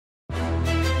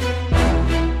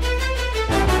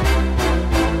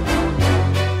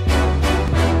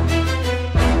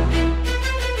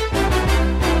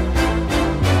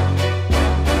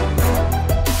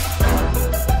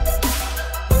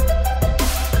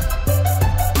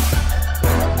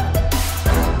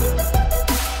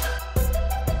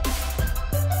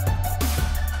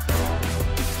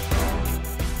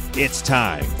It's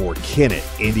time for Kennett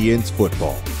Indians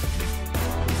football.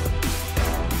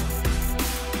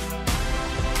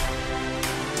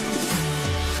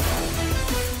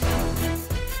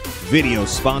 Video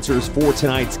sponsors for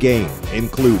tonight's game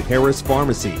include Harris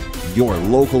Pharmacy, your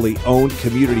locally owned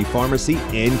community pharmacy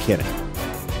in Kennett.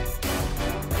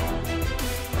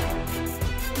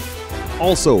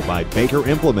 Also by Baker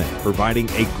Implement, providing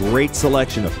a great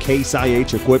selection of Case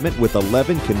IH equipment with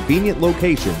 11 convenient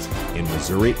locations in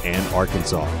Missouri and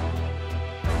Arkansas.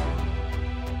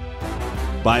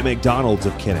 By McDonald's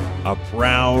of Kennett, a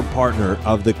proud partner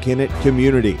of the Kennett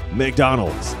community.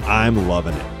 McDonald's, I'm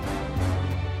loving it.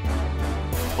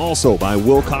 Also by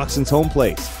Wilcoxon's Home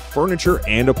Place, furniture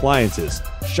and appliances.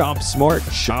 Shop smart,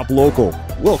 shop local.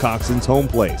 Wilcoxon's Home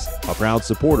Place, a proud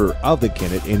supporter of the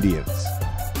Kennett Indians.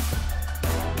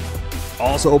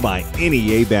 Also by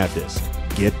NEA Baptist,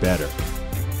 get better.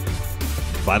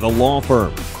 By the law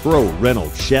firm Crow,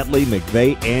 Reynolds, Shetley,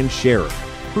 McVeigh, and Sheriff.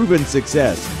 Proven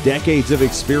success, decades of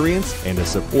experience, and a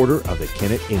supporter of the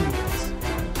Kennett Indians.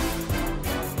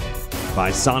 By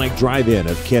Sonic Drive-In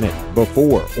of Kennett,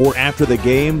 before or after the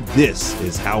game, this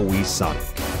is how we Sonic.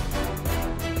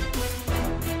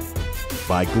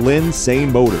 By Glenn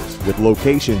Sane Motors, with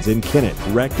locations in Kennett,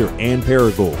 Rector, and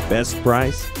Paragould. Best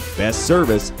price, best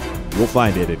service, you'll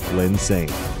find it at Glenn Sane.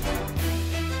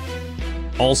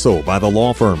 Also by the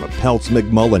law firm of Peltz,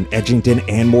 McMullen, Edgington,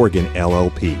 and Morgan,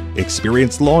 LLP.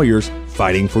 Experienced lawyers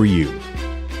fighting for you.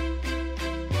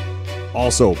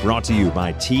 Also brought to you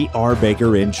by T.R.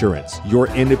 Baker Insurance, your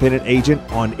independent agent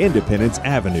on Independence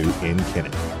Avenue in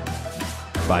Kennett.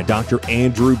 By Dr.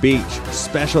 Andrew Beach,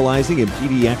 specializing in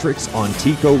pediatrics on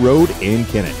Tico Road in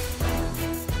Kennett.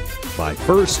 By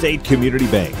First State Community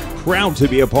Bank, proud to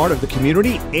be a part of the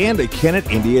community and a Kennett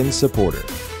Indian supporter.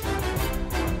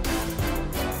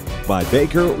 By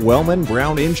Baker, Wellman,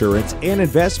 Brown Insurance and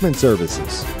Investment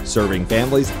Services, serving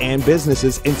families and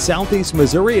businesses in Southeast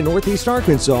Missouri and Northeast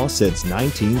Arkansas since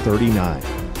 1939.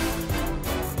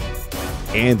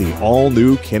 And the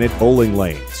all-new Kennett Bowling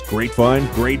Lanes. Great fun,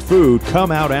 great food. Come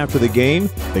out after the game,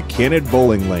 the Kennett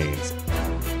Bowling Lanes.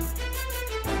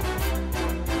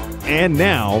 And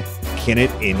now,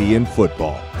 Kennett Indian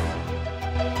football.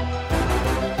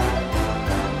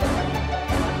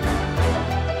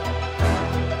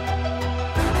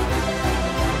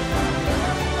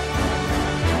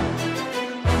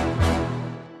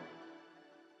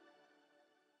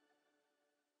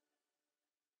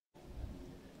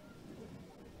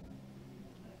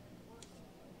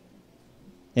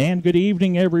 And good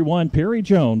evening, everyone. Perry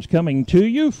Jones coming to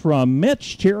you from Metz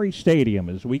Cherry Stadium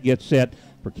as we get set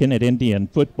for Kennett Indian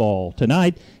football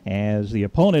tonight, as the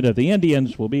opponent of the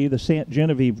Indians will be the St.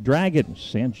 Genevieve Dragons.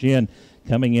 St. Gen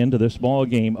coming into this ball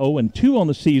game 0-2 on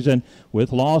the season,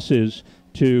 with losses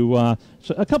to a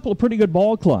couple of pretty good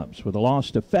ball clubs, with a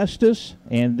loss to Festus,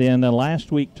 and then last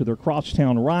week to their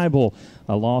crosstown rival,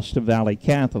 a loss to Valley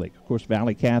Catholic. Of course,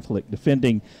 Valley Catholic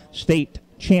defending state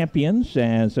champions,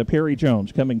 as Perry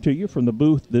Jones coming to you from the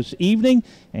booth this evening,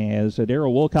 as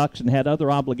Darrell Wilcoxon had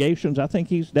other obligations. I think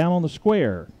he's down on the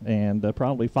square and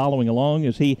probably following along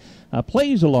as he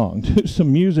plays along to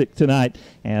some music tonight,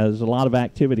 as a lot of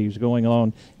activities going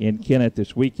on in Kennett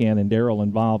this weekend, and Darrell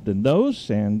involved in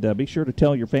those. And be sure to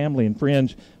tell your family and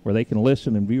friends where they can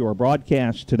listen and view our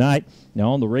broadcast tonight.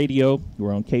 Now on the radio,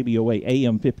 we're on KBOA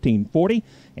AM 1540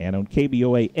 and on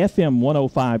KBOA FM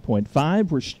 105.5.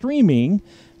 We're streaming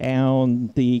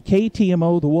on the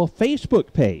KTMO The Wolf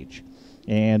Facebook page,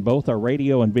 and both our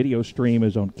radio and video stream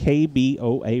is on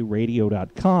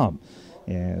KBOAradio.com.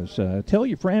 As tell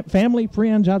your family,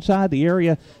 friends outside the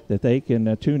area that they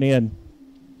can tune in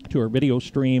to our video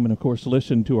stream and, of course,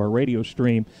 listen to our radio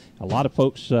stream. A lot of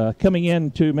folks coming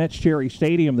in to Metz Cherry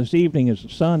Stadium this evening as the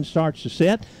sun starts to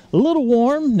set. A little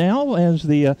warm now as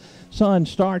the sun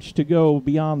starts to go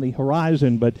beyond the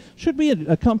horizon, but should be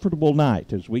a comfortable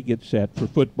night as we get set for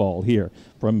football here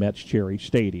from Metz Cherry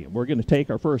Stadium. We're going to take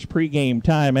our first pregame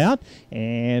timeout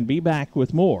and be back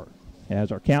with more as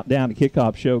our countdown to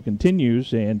kickoff show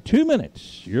continues in 2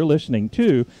 minutes. You're listening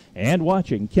to and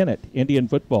watching Kennett Indian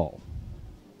football.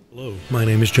 Hello, my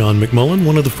name is John McMullen,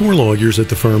 one of the 4 lawyers at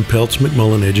the firm Peltz,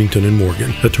 McMullen, Edgington, and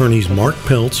Morgan. Attorneys Mark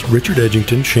Peltz, Richard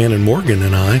Edgington, Shannon Morgan,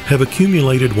 and I have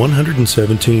accumulated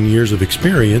 117 years of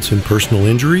experience in personal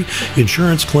injury,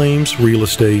 insurance claims, real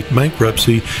estate,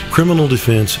 bankruptcy, criminal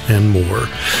defense, and more.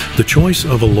 The choice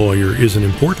of a lawyer is an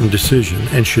important decision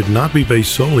and should not be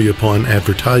based solely upon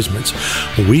advertisements.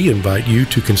 We invite you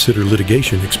to consider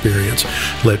litigation experience.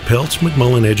 Let Peltz,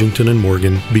 McMullen, Edgington, and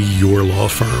Morgan be your law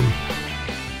firm.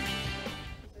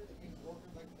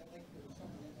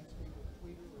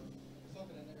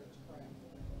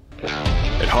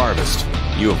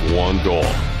 one goal: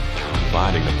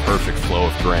 finding the perfect flow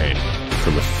of grain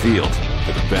from the field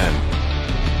to the bin.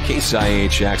 Case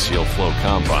IH Axial Flow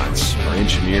Combines are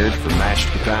engineered for matched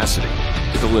capacity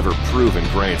to deliver proven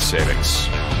grain savings,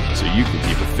 so you can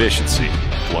keep efficiency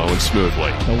flowing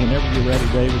smoothly. So whenever you're ready,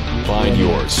 David, Find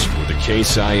yours with the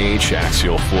Case IH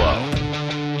Axial Flow.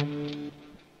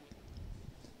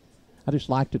 I just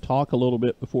like to talk a little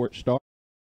bit before it starts.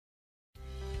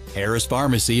 Harris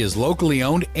Pharmacy is locally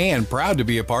owned and proud to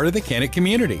be a part of the Kennett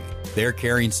community. Their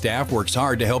caring staff works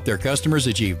hard to help their customers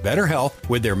achieve better health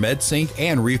with their MedSync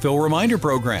and refill reminder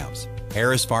programs.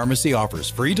 Harris Pharmacy offers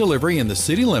free delivery in the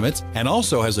city limits and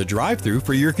also has a drive-through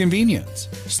for your convenience.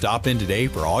 Stop in today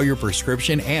for all your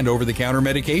prescription and over-the-counter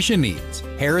medication needs.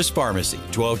 Harris Pharmacy,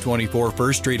 1224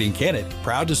 1st Street in Kennett,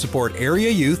 proud to support area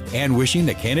youth and wishing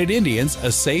the Kennett Indians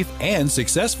a safe and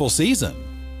successful season.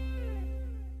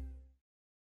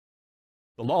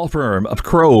 The law firm of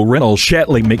Crow, Reynolds,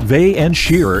 Shatley, McVeigh, and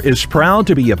Shearer is proud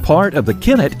to be a part of the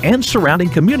Kennett and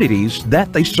surrounding communities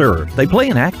that they serve. They play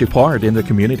an active part in the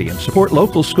community and support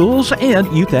local schools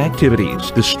and youth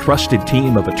activities. This trusted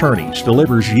team of attorneys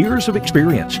delivers years of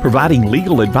experience, providing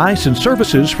legal advice and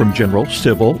services from general,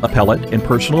 civil, appellate, and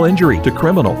personal injury to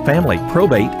criminal, family,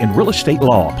 probate, and real estate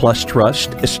law, plus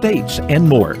trust, estates, and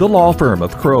more. The law firm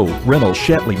of Crow, Reynolds,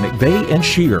 Shatley, McVeigh, and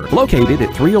Shearer, located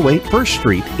at 308 1st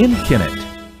Street in Kennett.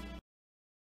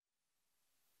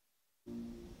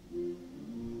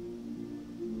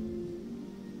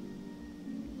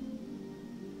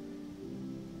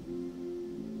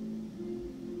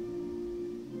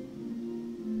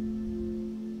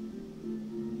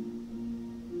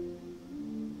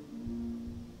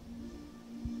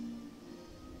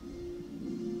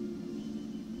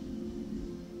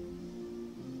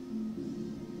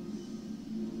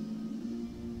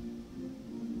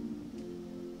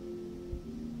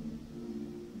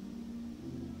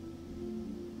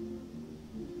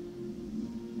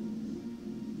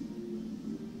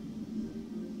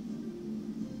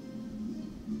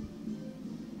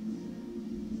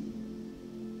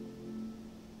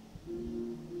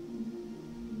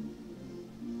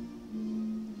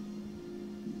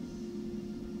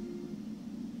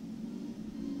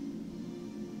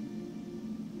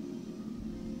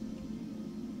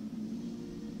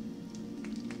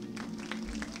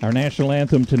 Our national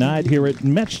anthem tonight here at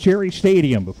Metz Cherry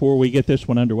Stadium. Before we get this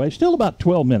one underway, still about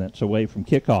 12 minutes away from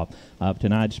kickoff of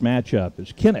tonight's matchup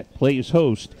as Kennett plays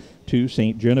host to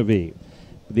St. Genevieve.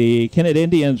 The Kennett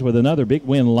Indians with another big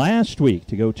win last week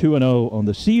to go 2-0 on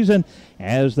the season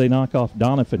as they knock off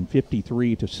Doniphan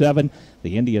 53-7.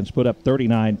 The Indians put up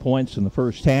 39 points in the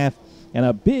first half, and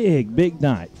a big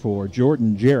night for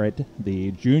Jordan Jarrett,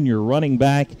 the junior running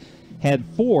back. Had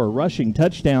 4 rushing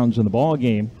touchdowns in the ball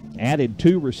game, added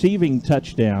 2 receiving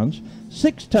touchdowns,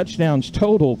 6 touchdowns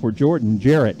total for Jordan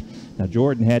Jarrett. Now,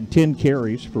 Jordan had 10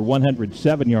 carries for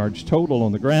 107 yards total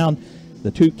on the ground,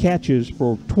 the 2 catches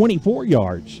for 24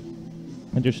 yards.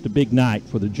 And just a big night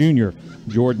for the junior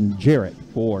Jordan Jarrett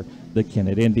for the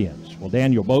Kennett Indians. Well,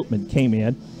 Daniel Boatman came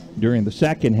in during the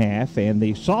second half, and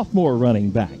the sophomore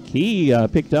running back, he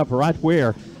picked up right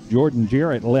where Jordan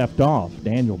Jarrett left off.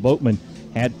 Daniel Boatman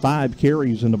had 5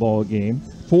 carries in the ball game,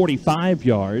 45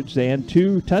 yards, and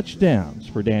 2 touchdowns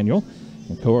for Daniel.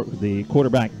 The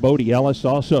quarterback, Bodie Ellis,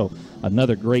 also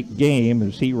another great game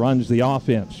as he runs the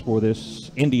offense for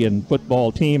this Indian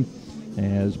football team,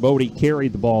 as Bodie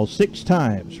carried the ball 6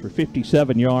 times for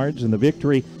 57 yards in the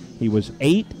victory. He was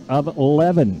 8 of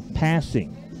 11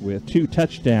 passing with 2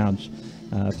 touchdowns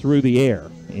through the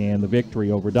air in the victory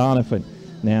over Doniphan.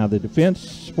 Now, the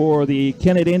defense for the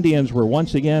Kennett Indians were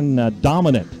once again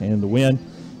dominant in the win,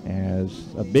 as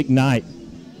a big night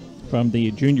from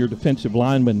the junior defensive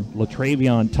lineman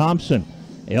Latravion Thompson.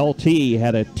 LT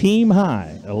had a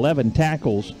team-high 11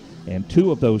 tackles, and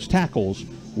 2 of those tackles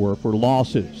were for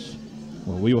losses.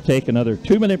 Well, we will take another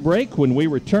 2-minute break. When we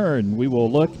return, we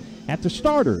will look at the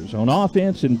starters on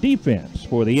offense and defense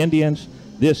for the Indians.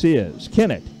 This is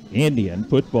Kennett Indian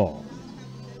football.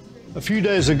 A few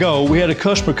days ago, we had a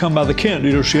customer come by the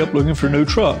Kennett dealership looking for a new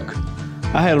truck.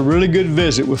 I had a really good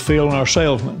visit with Phil and our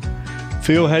salesman.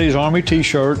 Phil had his Army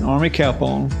t-shirt and Army cap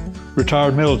on,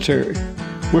 retired military.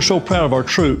 We're so proud of our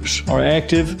troops, our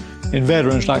active and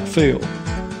veterans like Phil.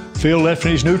 Phil left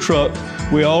in his new truck.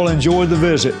 We all enjoyed the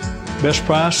visit. Best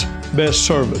price, best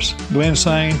service. Glenn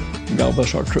Sane, and God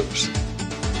bless our troops.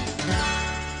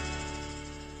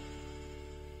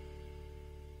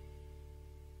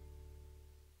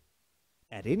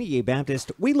 At At NEA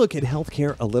Baptist, we look at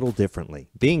healthcare a little differently.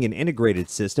 Being an integrated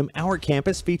system, our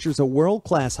campus features a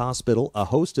world-class hospital, a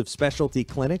host of specialty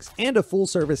clinics, and a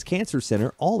full-service cancer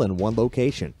center all in one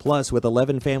location. Plus, with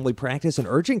 11 family practice and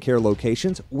urgent care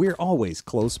locations, we're always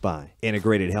close by.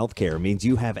 Integrated healthcare means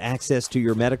you have access to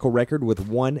your medical record with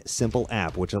one simple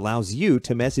app, which allows you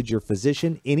to message your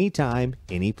physician anytime,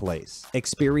 any place.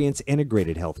 Experience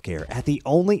integrated healthcare at the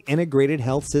only integrated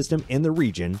health system in the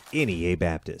region, NEA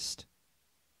Baptist.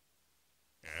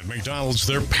 At McDonald's,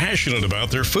 they're passionate about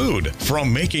their food.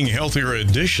 From making healthier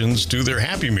additions to their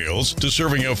Happy Meals to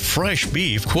serving up fresh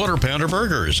beef quarter-pounder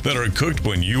burgers that are cooked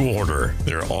when you order.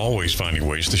 They're always finding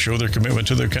ways to show their commitment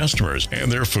to their customers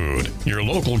and their food. Your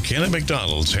local Kennett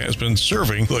McDonald's has been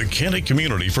serving the Kennett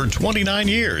community for 29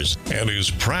 years and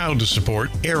is proud to support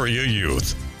area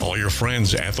youth. All your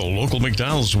friends at the local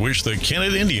McDonald's wish the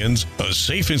Kennett Indians a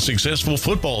safe and successful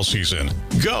football season.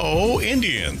 Go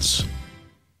Indians!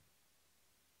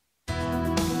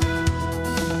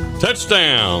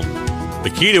 Touchdown! The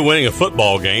key to winning a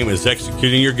football game is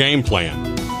executing your game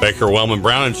plan. Baker Wellman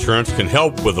Brown Insurance can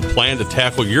help with a plan to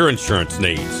tackle your insurance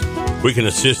needs. We can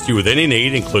assist you with any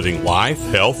need, including life,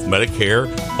 health, Medicare,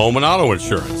 home, and auto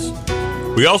insurance.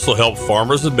 We also help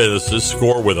farmers and businesses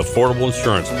score with affordable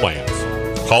insurance plans.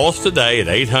 Call us today at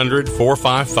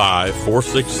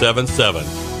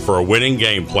 800-455-4677 for a winning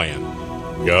game plan.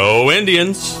 Go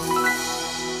Indians!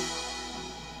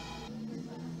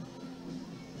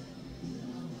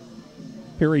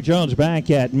 Perry Jones back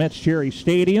at Metz Cherry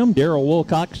Stadium. Darrell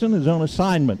Wilcoxon is on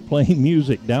assignment playing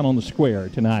music down on the square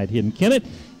tonight in Kennett,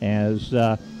 as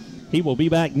he will be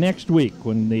back next week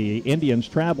when the Indians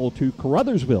travel to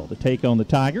Caruthersville to take on the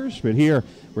Tigers. But here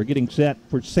we're getting set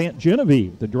for St.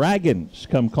 Genevieve. The Dragons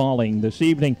come calling this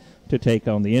evening to take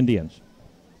on the Indians.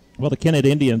 Well, the Kennett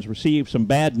Indians received some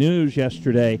bad news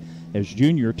yesterday as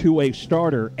junior two-way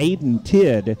starter Aiden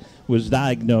Tidd was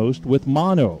diagnosed with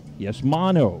mono. Yes,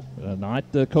 mono,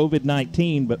 not the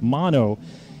COVID-19, but mono,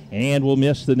 and will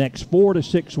miss the next 4 to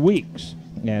 6 weeks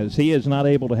as he is not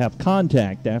able to have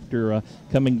contact after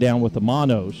coming down with the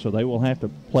mono. So they will have to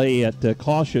play at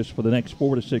cautious for the next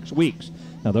 4 to 6 weeks.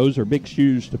 Now, those are big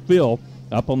shoes to fill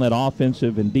up on that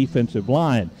offensive and defensive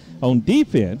line. On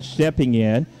defense, stepping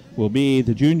in will be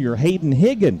the junior Hayden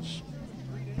Higgins.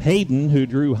 Hayden, who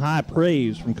drew high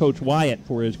praise from Coach Wyatt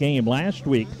for his game last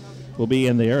week, will be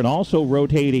in there, and also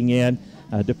rotating in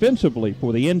defensively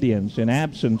for the Indians in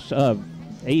absence of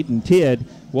Aiden Tidd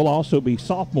will also be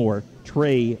sophomore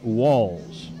Trey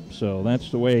Walls. So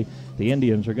that's the way the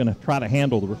Indians are going to try to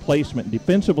handle the replacement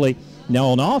defensively. Now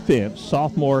on offense,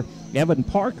 sophomore Evan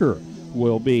Parker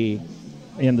will be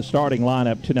in the starting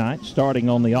lineup tonight, starting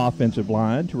on the offensive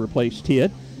line to replace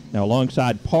Tidd. Now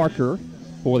alongside Parker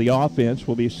for the offense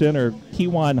will be center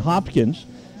Kewan Hopkins,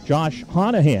 Josh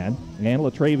Honahan, and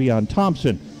Latravion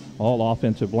Thompson, all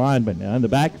offensive linemen. Now in the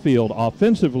backfield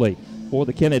offensively for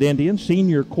the Kennett Indians,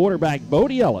 senior quarterback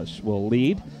Bodie Ellis will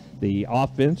lead the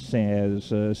offense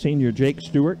as senior Jake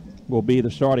Stewart will be the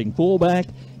starting fullback,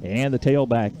 and the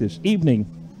tailback this evening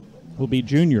will be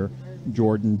junior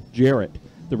Jordan Jarrett.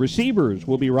 The receivers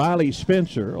will be Riley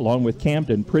Spencer along with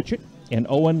Camden Pritchett and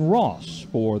Owen Ross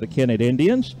for the Kennett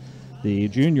Indians. The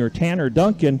junior Tanner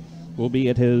Duncan will be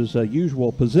at his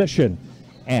usual position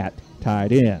at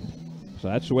tight end. So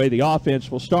that's the way the offense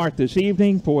will start this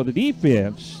evening. For the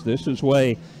defense, this is the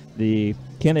way the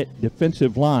Kennett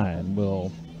defensive line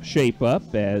will shape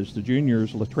up, as the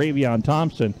juniors Latravion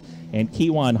Thompson and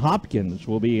Kewan Hopkins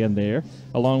will be in there,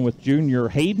 along with junior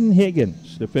Hayden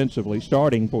Higgins defensively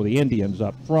starting for the Indians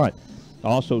up front.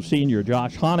 Also senior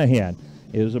Josh Honahan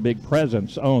is a big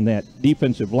presence on that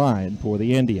defensive line for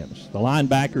the Indians. The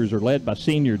linebackers are led by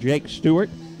senior Jake Stewart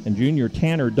and junior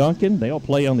Tanner Duncan. They'll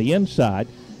play on the inside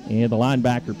in the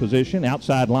linebacker position.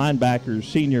 Outside linebackers,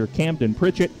 senior Camden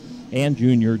Pritchett and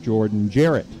junior Jordan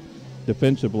Jarrett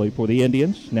defensively for the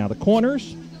Indians. Now the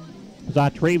corners,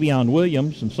 Zytravion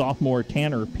Williams and sophomore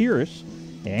Tanner Pierce,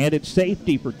 and at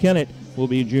safety for Kennett will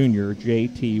be junior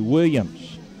J.T.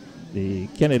 Williams. The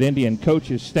Kennett Indian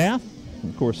coaches staff,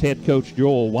 of course, head coach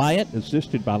Joel Wyatt,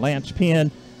 assisted by Lance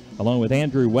Penn, along with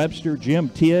Andrew Webster, Jim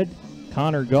Tidd,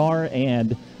 Connor Garr,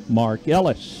 and Mark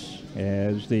Ellis,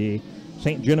 as the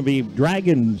St. Genevieve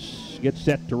Dragons get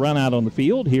set to run out on the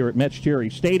field here at Metz Cherry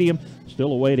Stadium,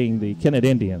 still awaiting the Kennett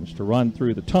Indians to run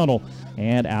through the tunnel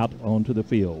and out onto the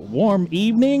field. Warm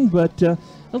evening, but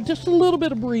just a little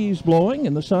bit of breeze blowing,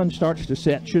 and the sun starts to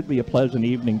set. Should be a pleasant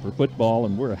evening for football,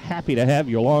 and we're happy to have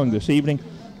you along this evening.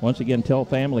 Once again, tell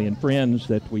family and friends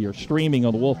that we are streaming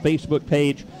on the Wolf Facebook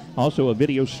page, also a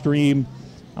video stream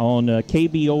on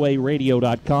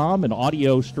KBOAradio.com, an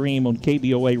audio stream on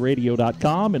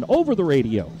KBOAradio.com, and over the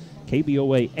radio,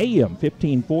 KBOA AM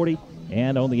 1540,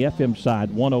 and on the FM side,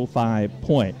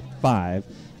 105.5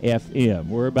 FM.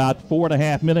 We're about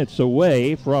 4.5 minutes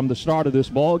away from the start of this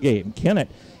ball game.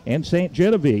 Kennett and St.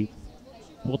 Genevieve.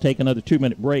 We'll take another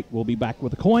 2-minute break. We'll be back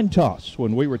with a coin toss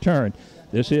when we return.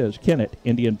 This is Kennett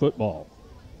Indian football.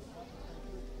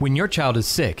 When your child is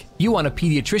sick, you want a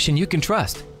pediatrician you can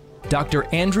trust. Dr.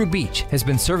 Andrew Beach has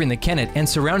been serving the Kennett and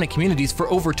surrounding communities for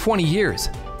over 20 years.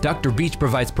 Dr. Beach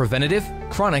provides preventative,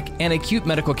 chronic, and acute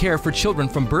medical care for children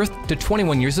from birth to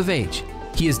 21 years of age.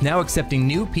 He is now accepting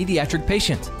new pediatric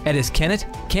patients at his Kennett,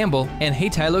 Campbell, and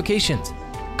Hayti locations.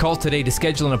 Call today to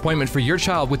schedule an appointment for your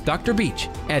child with Dr. Beach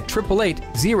at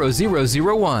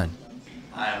 888-0001.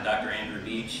 Hi, I'm Dr. Andrew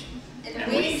Beach.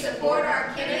 And we support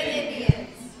our Kennett Indians.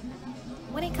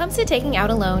 When it comes to taking out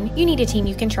a loan, you need a team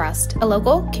you can trust, a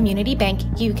local community bank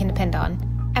you can depend on.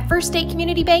 At First State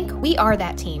Community Bank, we are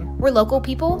that team. We're local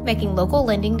people making local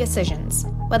lending decisions.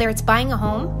 Whether it's buying a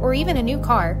home or even a new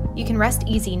car, you can rest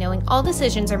easy knowing all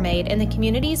decisions are made in the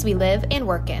communities we live and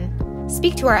work in.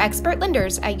 Speak to our expert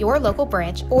lenders at your local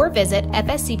branch or visit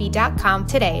fscb.com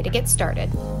today to get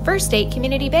started. First State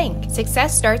Community Bank.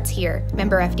 Success starts here.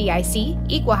 Member FDIC,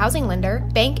 Equal Housing Lender,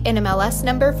 Bank NMLS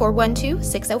number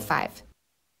 412605.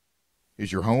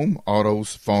 Is your home,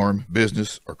 autos, farm,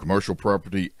 business, or commercial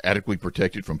property adequately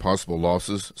protected from possible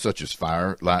losses such as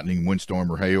fire, lightning,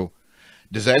 windstorm, or hail?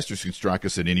 Disasters can strike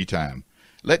us at any time.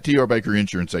 Let T.R. Baker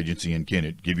Insurance Agency in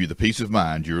Kennett give you the peace of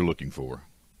mind you're looking for.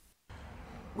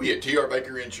 We at T.R.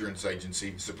 Baker Insurance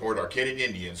Agency support our Kennett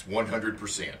Indians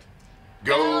 100%.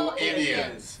 Go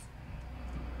Indians!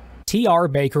 T.R.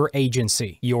 Baker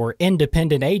Agency, your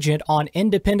independent agent on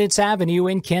Independence Avenue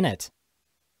in Kennett.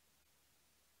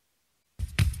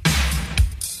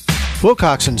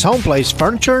 Wilcoxon's Home Place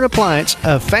Furniture and Appliance,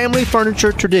 a family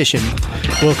furniture tradition.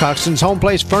 Wilcoxon's Home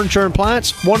Place Furniture and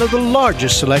Appliance, one of the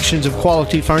largest selections of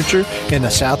quality furniture in the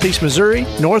southeast Missouri,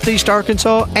 northeast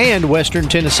Arkansas, and western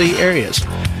Tennessee areas.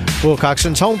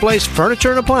 Wilcoxon's Home Place Furniture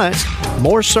and Appliance,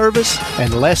 more service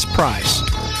and less price.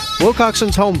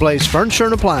 Wilcoxon's Home Place Furniture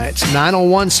and Appliance,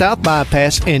 901 South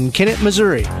Bypass in Kennett,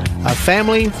 Missouri, a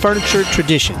family furniture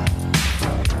tradition.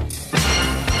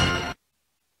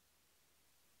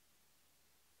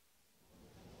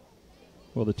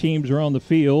 Well, the teams are on the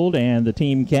field, and the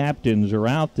team captains are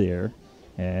out there.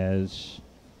 As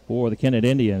for the Kennett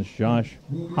Indians, Josh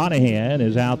Honahan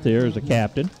is out there as a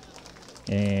captain.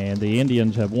 And the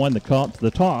Indians have won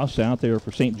the toss out there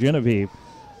for St. Genevieve.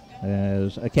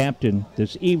 As a captain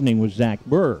this evening was Zach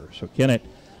Burr. So Kennett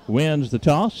wins the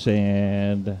toss,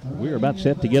 and we're about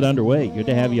set to get underway. Good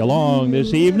to have you along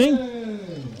this evening.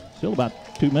 Still about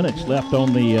 2 minutes left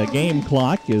on the game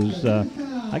clock.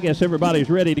 I guess everybody's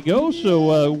ready to go,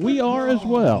 so we are as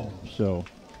well. So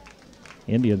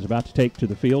Indians about to take to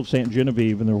the field. St.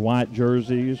 Genevieve in their white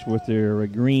jerseys with their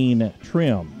green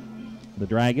trim. The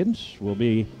Dragons will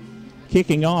be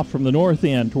kicking off from the north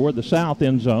end toward the south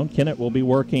end zone. Kennett will be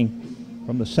working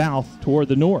from the south toward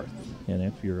the north. And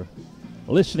if you're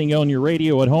listening on your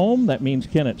radio at home, that means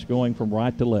Kennett's going from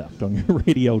right to left on your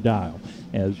radio dial.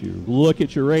 As you look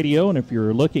at your radio, and if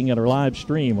you're looking at our live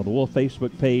stream on the Wolf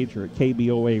Facebook page or at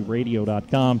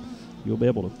KBOAradio.com, you'll be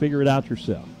able to figure it out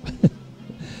yourself.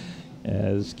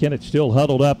 As Kennett's still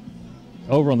huddled up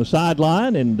over on the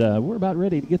sideline, and we're about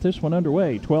ready to get this one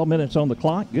underway. 12 minutes on the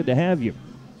clock. Good to have you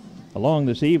along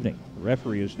this evening. The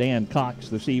referee is Dan Cox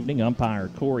this evening, umpire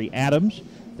Corey Adams,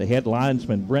 the head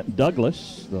linesman Brent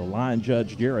Douglas, the line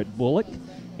judge Jarrett Bullock,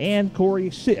 and Corey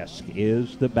Sisk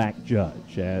is the back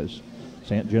judge as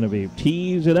St. Genevieve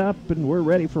tees it up, and we're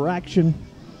ready for action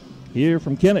here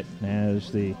from Kennett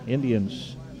as the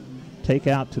Indians take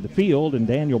out to the field, and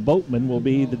Daniel Boatman will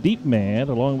be the deep man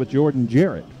along with Jordan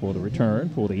Jarrett for the return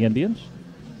for the Indians.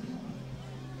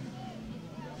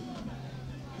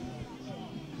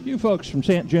 You folks from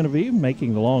St. Genevieve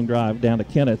making the long drive down to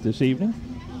Kennett this evening,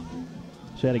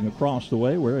 setting across the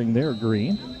way wearing their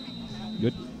green.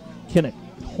 Good Kennett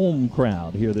home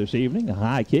crowd here this evening. A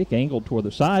high kick angled toward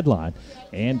the sideline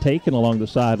and taken along the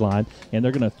sideline, and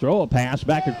they're going to throw a pass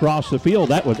back across the field.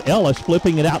 That was Ellis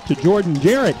flipping it out to Jordan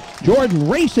Jarrett. Jordan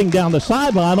racing down the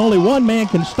sideline. Only one man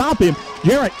can stop him.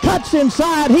 Jarrett cuts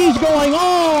inside. He's going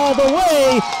all the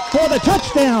way for the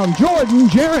touchdown. Jordan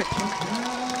Jarrett.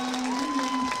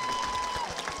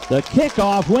 The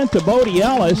kickoff went to Bodie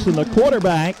Ellis, and the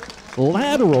quarterback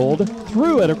lateraled,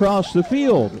 threw it across the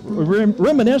field,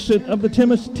 reminiscent of the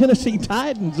Tennessee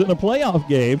Titans in a playoff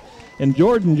game. And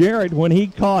Jordan Jarrett, when he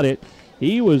caught it,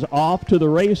 he was off to the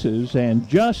races, and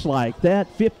just like that,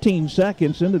 15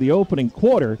 seconds into the opening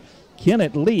quarter,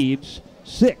 Kennett leads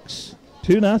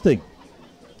 6-0.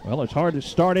 Well, it's hard to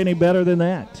start any better than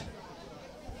that.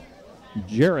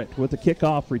 Jarrett with the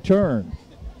kickoff return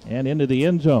and into the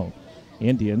end zone.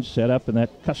 Indians set up in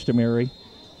that customary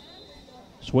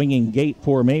swinging gate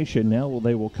formation. Now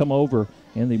they will come over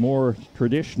in the more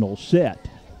traditional set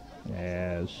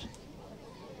as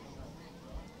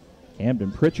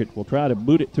Camden Pritchett will try to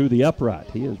boot it through the upright.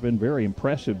 He has been very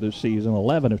impressive this season,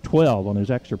 11 of 12 on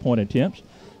his extra point attempts.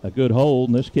 A good hold,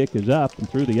 and this kick is up and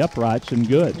through the uprights and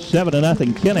good.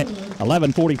 7-0 Kennett,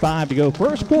 11:45 to go.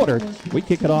 First quarter, we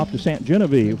kick it off to St.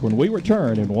 Genevieve when we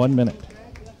return in 1 minute.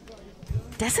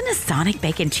 Doesn't a Sonic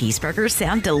Bacon Cheeseburger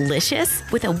sound delicious?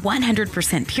 With a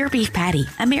 100% pure beef patty,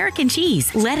 American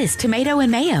cheese, lettuce, tomato,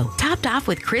 and mayo, topped off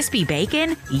with crispy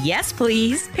bacon? Yes,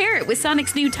 please. Pair it with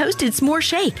Sonic's new Toasted S'more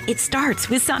Shake. It starts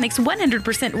with Sonic's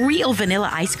 100% real vanilla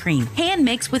ice cream, hand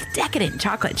mixed with decadent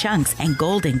chocolate chunks and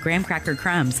golden graham cracker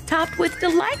crumbs, topped with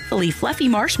delightfully fluffy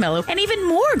marshmallow and even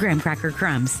more graham cracker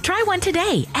crumbs. Try one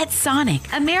today at Sonic,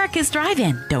 America's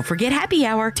Drive-In. Don't forget happy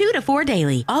hour, 2 to 4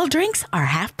 daily. All drinks are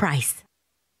half price.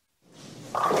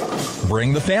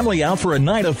 Bring the family out for a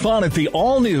night of fun at the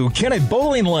all-new Kennett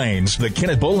Bowling Lanes. The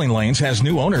Kennett Bowling Lanes has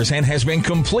new owners and has been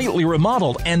completely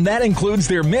remodeled, and that includes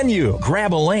their menu.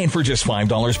 Grab a lane for just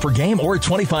 $5 per game or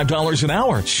 $25 an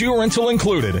hour. Shoe rental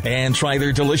included. And try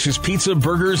their delicious pizza,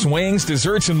 burgers, wings,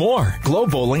 desserts, and more.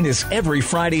 Globe Bowling is every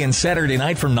Friday and Saturday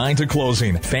night from 9 to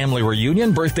closing. Family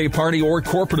reunion, birthday party, or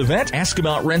corporate event? Ask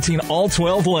about renting all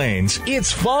 12 lanes.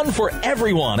 It's fun for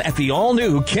everyone at the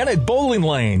all-new Kennett Bowling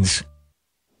Lanes.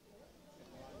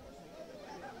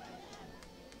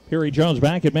 Perry Jones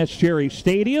back at Metz Cherry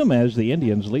Stadium as the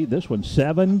Indians lead this one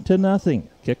 7-0.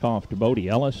 Kickoff to Bodie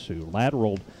Ellis, who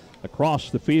lateraled across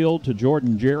the field to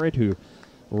Jordan Jarrett, who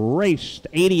raced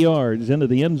 80 yards into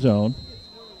the end zone.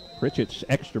 Pritchett's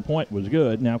extra point was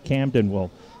good. Now Camden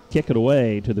will kick it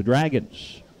away to the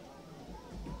Dragons.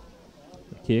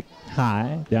 The kick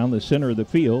high down the center of the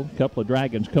field. A couple of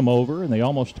Dragons come over, and they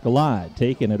almost collide,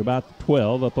 taking it about the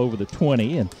 12 up over the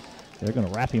 20, and they're going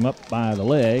to wrap him up by the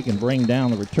leg and bring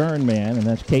down the return man, and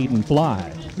that's Caden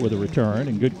Fly with a return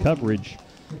and good coverage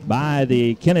by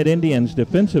the Kennett Indians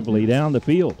defensively down the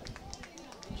field.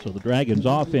 So the Dragons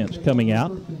offense coming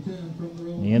out.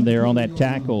 And there on that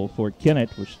tackle for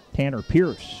Kennett was Tanner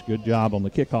Pierce. Good job on the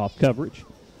kickoff coverage.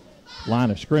 Line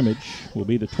of scrimmage will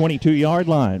be the 22-yard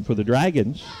line for the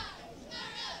Dragons.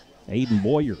 Aiden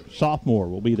Boyer, sophomore,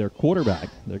 will be their quarterback.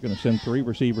 They're going to send 3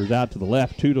 receivers out to the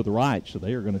left, 2 to the right, so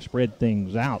they are going to spread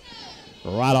things out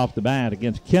right off the bat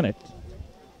against Kennett.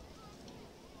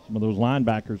 Some of those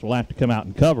linebackers will have to come out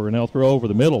and cover, and they'll throw over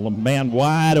the middle. A man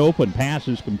wide open, pass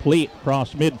is complete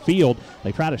across midfield.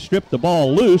 They try to strip the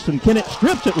ball loose, and Kennett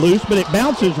strips it loose, but it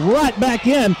bounces right back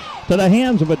in to the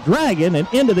hands of a Dragon, and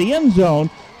into the end zone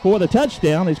for the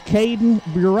touchdown is Caden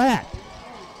Burat.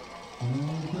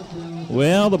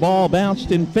 Well, the ball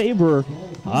bounced in favor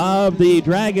of the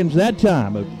Dragons that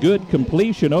time. A good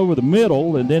completion over the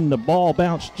middle, and then the ball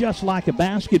bounced just like a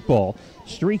basketball.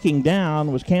 Streaking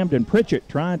down was Camden Pritchett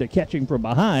trying to catch him from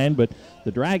behind, but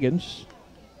the Dragons,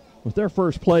 with their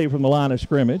first play from the line of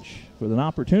scrimmage, with an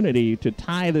opportunity to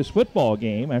tie this football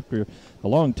game after a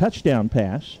long touchdown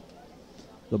pass.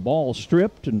 The ball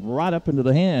stripped and right up into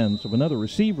the hands of another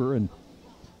receiver and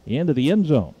into the end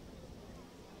zone.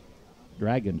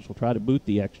 Dragons will try to boot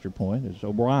the extra point as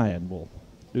O'Brien will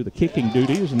do the kicking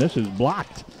duties, and this is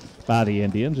blocked by the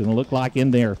Indians, and it looked like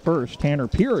in there first Tanner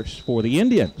Pierce for the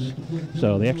Indians.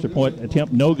 So the extra point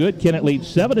attempt no good. Kennett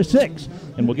leads 7-6,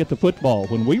 and we'll get the football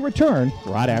when we return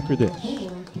right after this.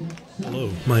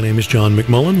 Hello, my name is John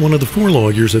McMullen, one of the 4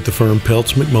 lawyers at the firm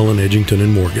Peltz, McMullen, Edgington,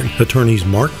 and Morgan. Attorneys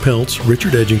Mark Peltz,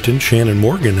 Richard Edgington, Shannon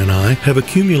Morgan, and I have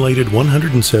accumulated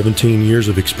 117 years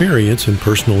of experience in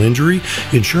personal injury,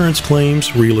 insurance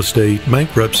claims, real estate,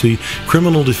 bankruptcy,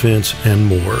 criminal defense, and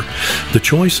more. The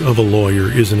choice of a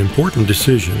lawyer is an important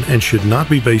decision and should not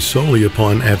be based solely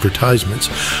upon advertisements.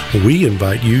 We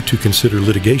invite you to consider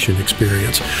litigation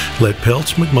experience. Let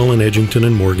Peltz, McMullen, Edgington,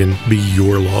 and Morgan be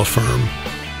your law firm.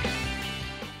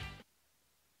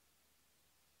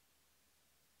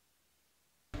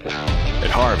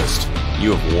 Harvest,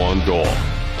 you have one goal: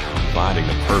 finding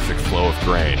the perfect flow of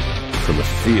grain from the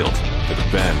field to the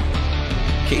bin.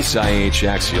 Case IH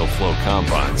axial flow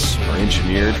combines are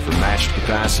engineered for matched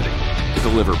capacity to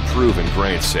deliver proven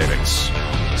grain savings,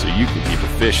 so you can keep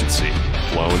efficiency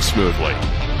flowing smoothly.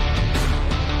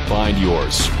 Find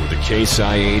yours with the Case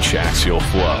IH axial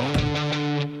flow.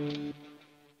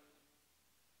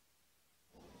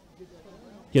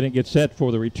 Kennett gets set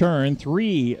for the return.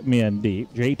 3 men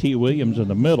deep. J.T. Williams in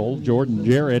the middle. Jordan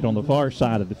Jarrett on the far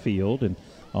side of the field. And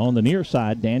on the near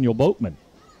side, Daniel Boatman,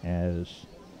 as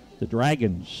the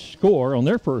Dragons score on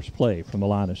their first play from the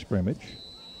line of scrimmage.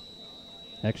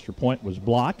 Extra point was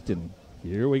blocked, and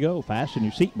here we go. Fasten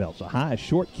your seatbelts. A high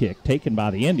short kick taken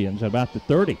by the Indians at about the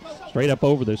 30. Straight up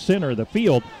over the center of the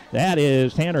field. That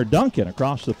is Tanner Duncan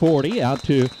across the 40 out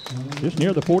to just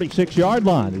near the 46-yard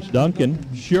line. As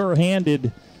Duncan,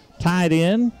 sure-handed tight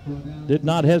end, did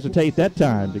not hesitate that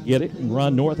time to get it and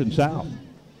run north and south.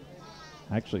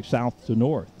 Actually south to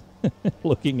north,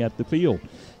 looking at the field.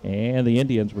 And the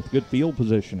Indians with good field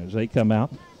position as they come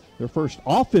out. Their first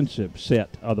offensive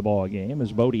set of the ball game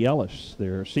is Bodie Ellis,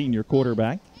 their senior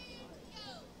quarterback.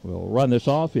 Will run this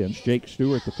offense. Jake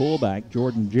Stewart, the fullback.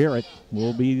 Jordan Jarrett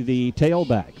will be the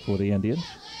tailback for the Indians.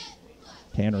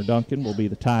 Tanner Duncan will be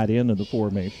the tight end of the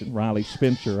formation. Riley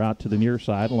Spencer out to the near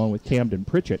side along with Camden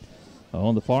Pritchett.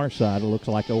 On the far side, it looks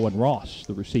like Owen Ross,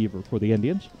 the receiver for the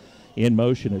Indians. In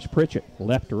motion is Pritchett,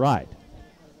 left to right.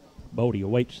 Bodie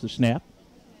awaits the snap.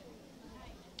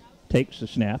 Takes the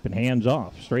snap and hands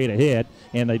off straight ahead,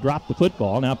 and they drop the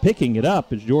football. Now picking it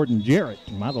up is Jordan Jarrett.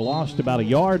 Might have lost about a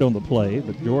yard on the play,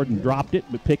 but Jordan dropped it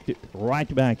but picked it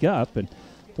right back up, and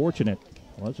fortunate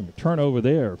wasn't a turnover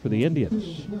there for the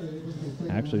Indians.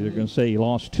 Actually, they're going to say he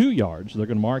lost 2 yards. They're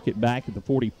going to mark it back at the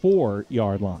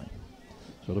 44-yard line.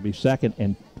 So it'll be 2nd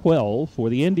and 12 for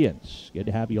the Indians. Good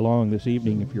to have you along this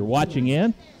evening if you're watching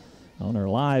in on our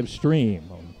live stream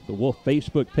on the Wolf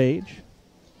Facebook page.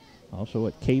 Also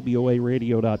at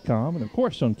KBOAradio.com, and, of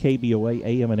course, on KBOA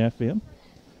AM and FM.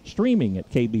 Streaming at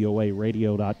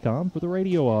KBOAradio.com for the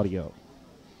radio audio.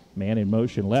 Man in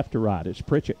motion left to right as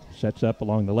Pritchett sets up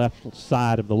along the left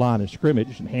side of the line of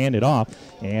scrimmage and hand it off.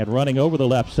 And running over the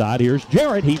left side, here's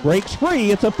Jarrett. He breaks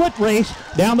free. It's a foot race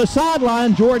down the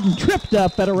sideline. Jordan tripped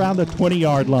up at around the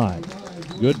 20-yard line.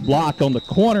 Good block on the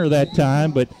corner that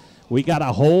time, but we got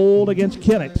a hold against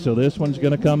Kennett, so this one's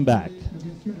going to come back.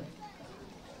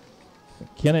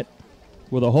 Kennett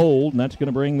with a hold, and that's going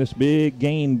to bring this big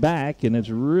gain back, and it's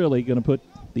really going to put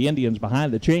the Indians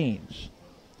behind the chains.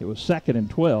 It was 2nd and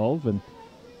 12, and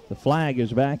the flag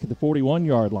is back at the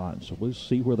 41-yard line, so we'll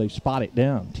see where they spot it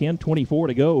down. 10:24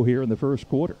 to go here in the first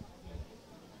quarter.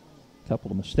 A couple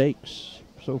of mistakes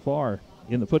so far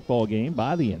in the football game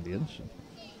by the Indians.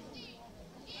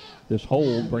 This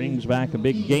hold brings back a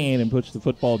big gain and puts the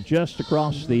football just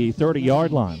across the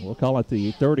 30-yard line. We'll call it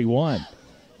the 31.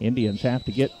 Indians have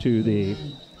to get to the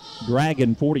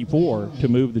Dragon 44 to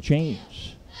move the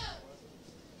chains.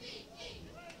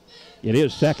 It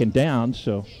is 2nd down,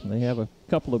 so they have a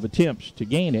couple of attempts to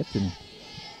gain it. And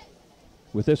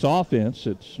with this offense,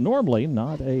 it's normally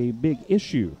not a big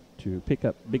issue to pick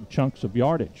up big chunks of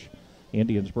yardage.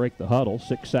 Indians break the huddle,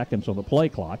 6 seconds on the play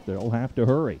clock. They'll have to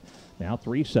hurry. Now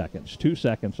 3 seconds, 2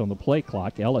 seconds on the play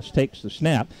clock. Ellis takes the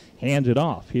snap, hands it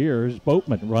off. Here's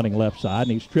Boatman running left side,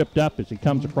 and he's tripped up as he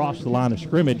comes across the line of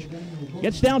scrimmage.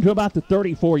 Gets down to about the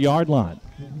 34-yard line.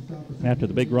 After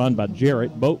the big run by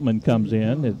Jarrett, Boatman comes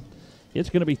in, and it's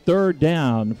going to be 3rd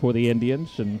down for the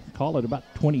Indians, and call it about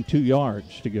 22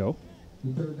 yards to go.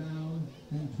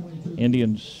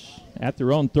 Indians at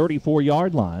their own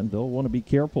 34-yard line. They'll want to be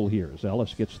careful here as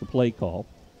Ellis gets the play call.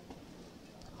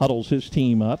 Huddles his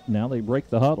team up. Now they break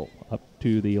the huddle up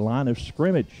to the line of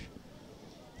scrimmage.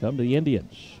 Come to the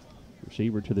Indians.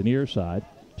 Receiver to the near side,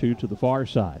 2 to the far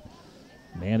side.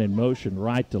 Man in motion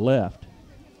right to left.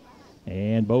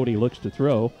 And Bodie looks to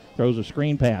throw. Throws a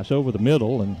screen pass over the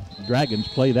middle, and the Dragons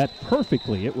play that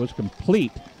perfectly. It was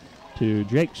complete to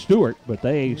Jake Stewart, but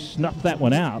they snuffed that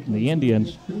one out. And the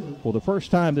Indians, for the first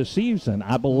time this season,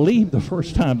 I believe the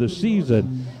first time this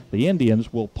season, the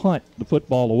Indians will punt the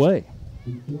football away.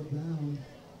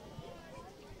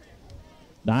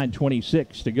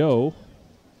 9:26 to go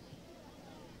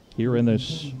here in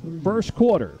this first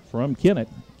quarter from Kennett.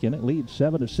 Kennett leads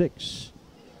 7-6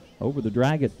 over the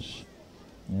Dragons,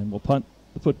 and will punt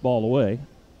the football away.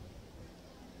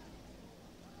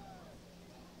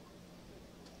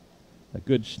 A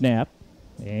good snap,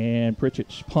 and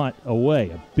Pritchett's punt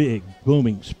away. A big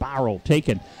booming spiral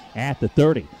taken at the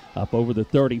 30, up over the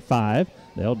 35.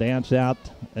 They'll dance out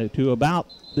to about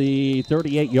the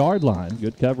 38-yard line.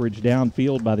 Good coverage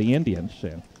downfield by the Indians.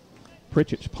 And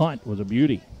Pritchett's punt was a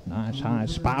beauty. Nice high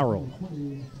spiral.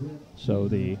 So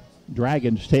the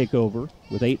Dragons take over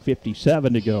with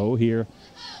 8:57 to go here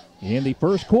in the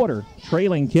first quarter,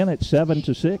 trailing Kennett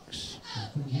 7-6.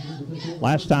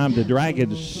 Last time the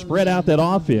Dragons spread out that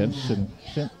offense and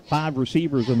sent 5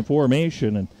 receivers in the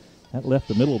formation, and that left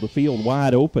the middle of the field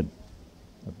wide open.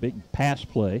 A big pass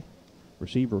play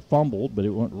Receiver fumbled, but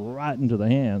it went right into the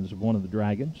hands of one of the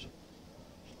Dragons.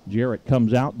 Jarrett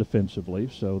comes out defensively,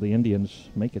 so the Indians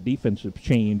make a defensive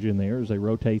change in there as they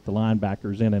rotate the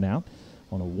linebackers in and out.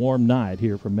 On a warm night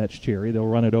here from Metz Cherry, they'll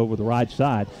run it over the right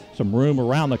side. Some room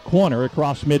around the corner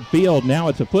across midfield. Now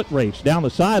it's a foot race down the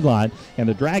sideline, and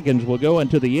the Dragons will go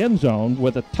into the end zone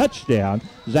with a touchdown.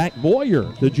 Zach Boyer,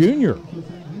 the junior.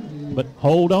 But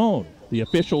hold on. The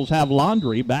officials have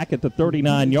laundry back at the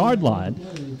 39-yard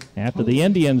line. After the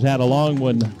Indians had a long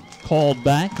one called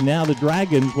back, now the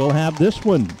Dragons will have this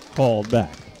one called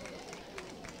back.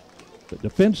 But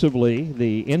defensively,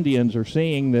 the Indians are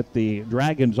seeing that the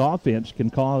Dragons' offense can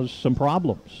cause some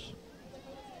problems.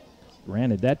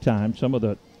 Granted, that time, some of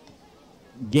the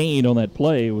gain on that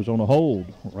play was on a hold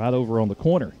right over on the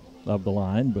corner of the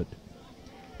line, but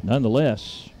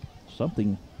nonetheless,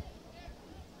 something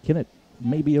Kennett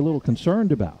may be a little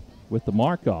concerned about. With the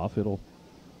mark-off, it'll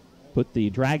put the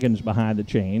Dragons behind the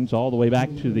chains all the way back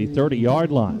to the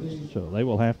 30-yard line. So they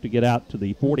will have to get out to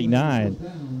the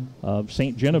 49 of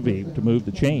St. Genevieve to move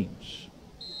the chains.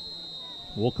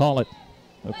 We'll call it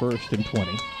a 1st and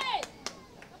 20.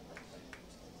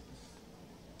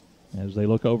 As they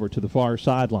look over to the far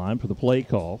sideline for the play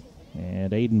call.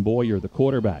 And Aiden Boyer, the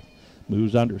quarterback,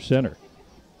 moves under center.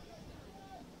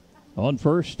 On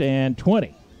 1st and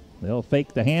 20. They'll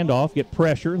fake the handoff, get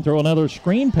pressure, and throw another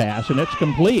screen pass, and it's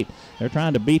complete. They're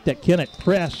trying to beat that Kennett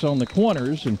press on the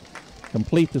corners and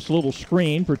complete this little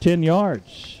screen for 10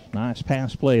 yards. Nice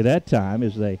pass play that time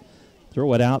as they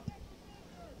throw it out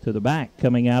to the back,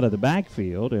 coming out of the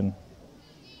backfield, and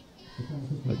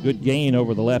a good gain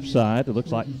over the left side. It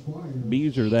looks like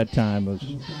Beezer that time was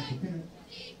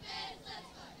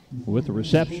with the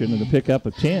reception and the pickup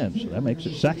of 10. So that makes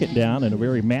it 2nd down and a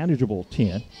very manageable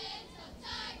 10.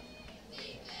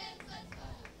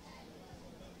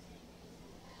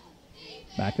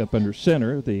 Back up under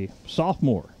center, the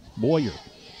sophomore, Boyer.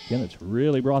 Again, it's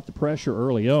really brought the pressure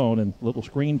early on, and little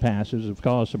screen passes have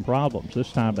caused some problems.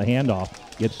 This time the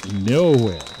handoff gets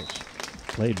nowhere. It's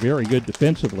played very good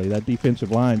defensively. That defensive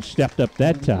line stepped up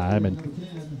that time, and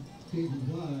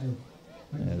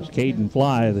as Caden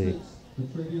Fly, the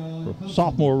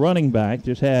sophomore running back,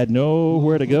 just had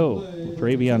nowhere to go.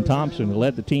 Travion Thompson, who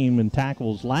led the team in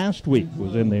tackles last week,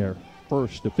 was in there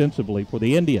first defensively for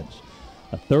the Indians.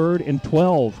 A 3rd and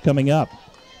 12 coming up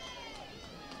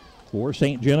for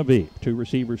St. Genevieve. 2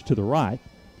 receivers to the right.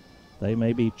 They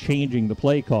may be changing the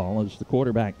play call as the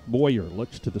quarterback, Boyer,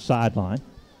 looks to the sideline.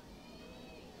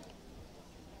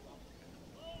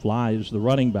 Flies the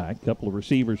running back. Couple of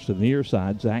receivers to the near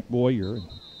side, Zach Boyer and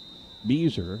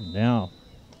Beezer. Now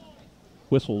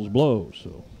whistles blow,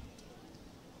 so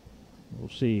we'll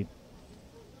see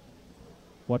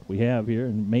what we have here,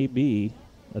 and maybe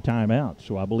a timeout.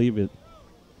 So I believe it.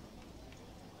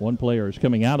 One player is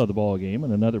coming out of the ball game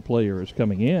and another player is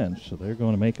coming in, so they're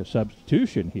going to make a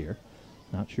substitution here.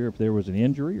 Not sure if there was an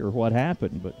injury or what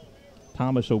happened, but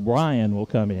Thomas O'Brien will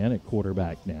come in at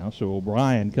quarterback now. So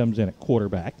O'Brien comes in at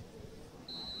quarterback.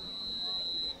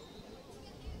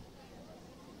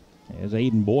 As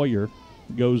Aiden Boyer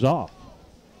goes off.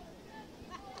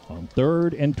 On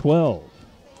 3rd and 12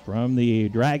 from the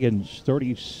Dragons'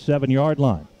 37-yard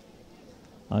line.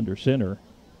 Under center,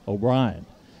 O'Brien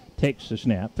takes the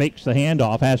snap, fakes the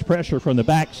handoff, has pressure from the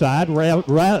backside,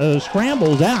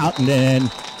 scrambles out, and then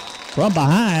from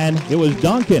behind, it was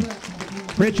Duncan.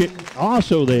 Pritchett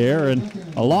also there,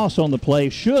 and a loss on the play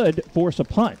should force a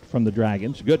punt from the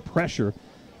Dragons. Good pressure.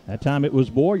 That time it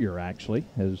was Boyer, actually,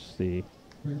 as the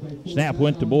snap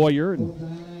went to Boyer,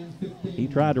 and he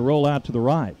tried to roll out to the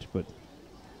right, but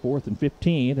 4th and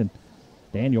 15, and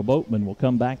Daniel Boatman will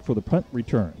come back for the punt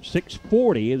return.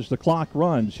 6:40 as the clock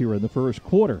runs here in the first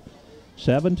quarter.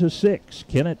 7-6.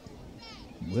 Kennett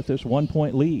with this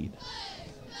 1-point lead.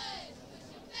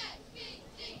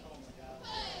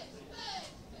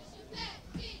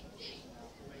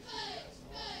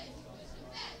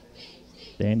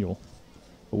 Daniel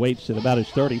awaits at about his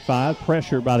 35.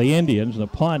 Pressure by the Indians, and the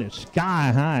punt is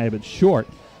sky high but short.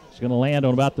 It's going to land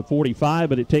on about the 45,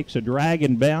 but it takes a drag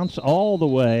and bounce all the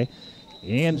way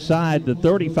inside the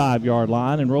 35-yard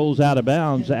line and rolls out of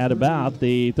bounds at about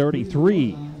the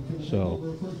 33.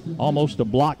 So almost a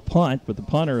block punt, but the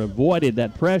punter avoided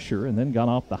that pressure and then got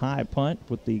off the high punt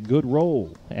with the good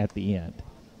roll at the end.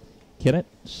 Kennett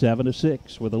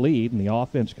 7-6 with a lead, and the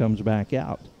offense comes back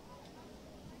out.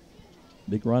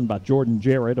 Big run by Jordan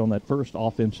Jarrett on that first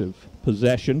offensive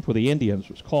possession for the Indians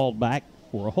was called back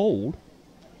for a hold.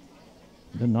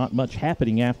 Then not much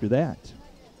happening after that,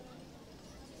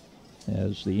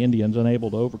 as the Indians unable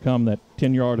to overcome that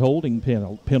 10-yard holding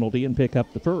penalty and pick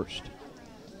up the first.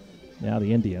 Now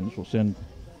the Indians will send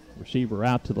receiver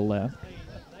out to the left.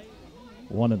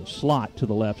 One in the slot to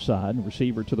the left side, and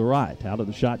receiver to the right. Out of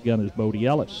the shotgun is Bodie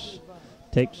Ellis.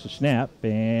 Takes the snap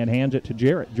and hands it to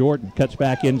Jarrett. Jordan cuts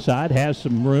back inside, has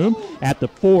some room at the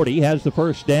 40, has the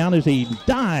first down as he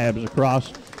dives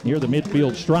across near the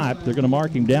midfield stripe. They're going to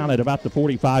mark him down at about the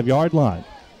 45-yard line.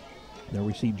 There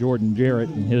we see Jordan Jarrett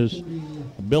and his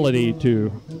ability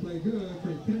to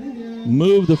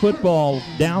move the football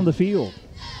down the field.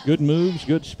 Good moves,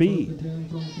 good speed.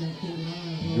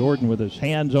 Jordan with his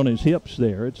hands on his hips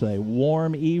there. It's a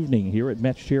warm evening here at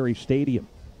Metz Cherry Stadium.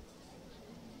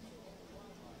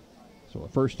 So a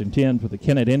 1st and 10 for the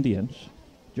Kennett Indians,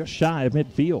 just shy of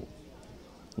midfield,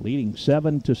 leading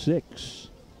 7-6.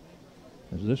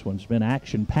 As this one's been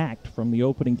action-packed from the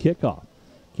opening kickoff.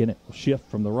 Kennett will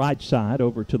shift from the right side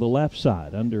over to the left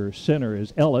side. Under center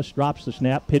is Ellis, drops the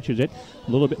snap, pitches it a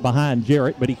little bit behind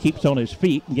Jarrett, but he keeps on his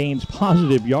feet and gains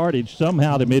positive yardage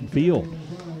somehow to midfield.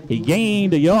 He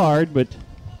gained a yard, but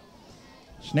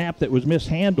snap that was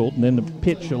mishandled, and then the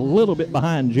pitch a little bit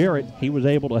behind Jarrett. He was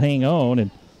able to hang on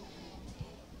and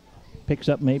picks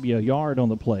up maybe a yard on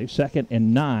the play. 2nd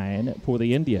and 9 for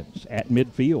the Indians at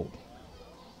midfield.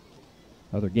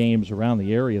 Other games around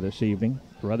the area this evening.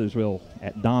 Brothersville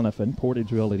at Donovan,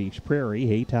 Portageville at East Prairie,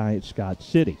 Hayti at Scott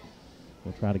City.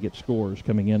 We'll try to get scores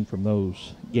coming in from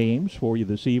those games for you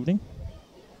this evening.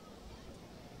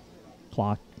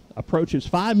 Clock approaches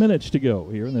 5 minutes to go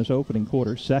here in this opening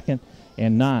quarter. 2nd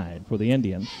and 9 for the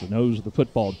Indians. The nose of the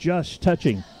football just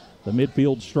touching the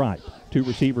midfield stripe. 2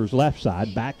 receivers left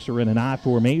side. Backs are in an I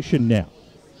formation now.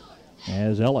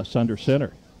 As Ellis under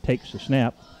center takes the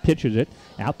snap, pitches it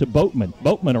out to Boatman.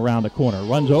 Boatman around the corner,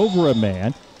 runs over a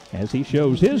man as he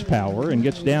shows his power and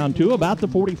gets down to about the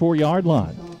 44-yard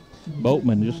line.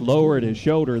 Boatman just lowered his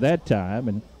shoulder that time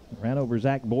and ran over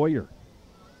Zach Boyer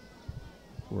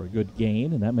for a good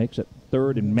gain, and that makes it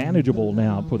 3rd and manageable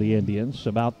now for the Indians.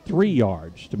 About 3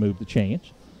 yards to move the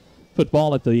chains.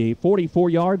 Football at the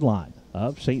 44-yard line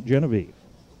of St. Genevieve.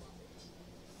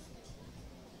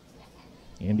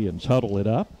 Indians huddle it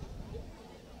up.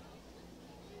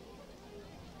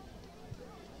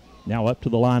 Now up to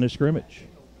the line of scrimmage.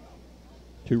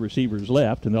 2 receivers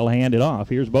left, and they'll hand it off.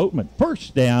 Here's Boatman.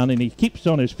 First down, and he keeps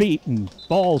on his feet and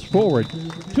falls forward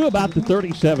to about the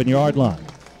 37-yard line.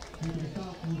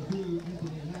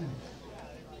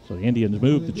 So the Indians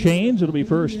move the chains. It'll be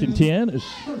 1st and 10 as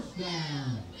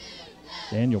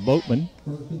Daniel Boatman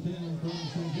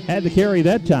had the carry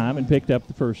that time and picked up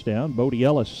the first down. Bodie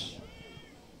Ellis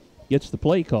gets the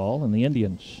play call, and the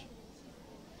Indians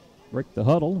break the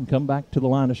huddle and come back to the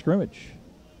line of scrimmage.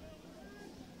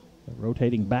 The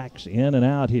rotating backs in and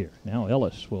out here. Now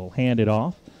Ellis will hand it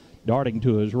off, darting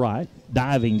to his right,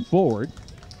 diving forward.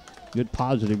 Good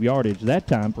positive yardage that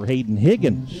time for Hayden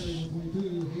Higgins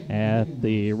at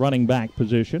the running back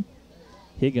position.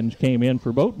 Higgins came in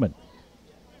for Boatman.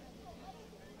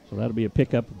 So that'll be a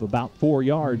pickup of about 4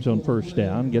 yards on first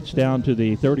down. Gets down to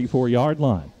the 34-yard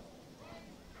line.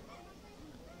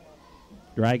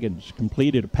 Dragons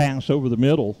completed a pass over the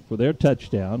middle for their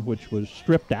touchdown, which was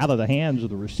stripped out of the hands of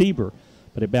the receiver,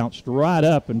 but it bounced right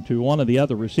up into one of the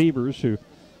other receivers who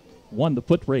won the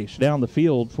foot race down the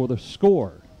field for the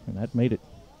score, and that made it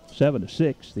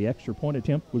 7-6. The extra point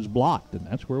attempt was blocked, and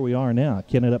that's where we are now.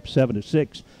 Kennett up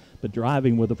 7-6, but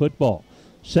driving with the football.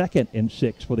 2nd and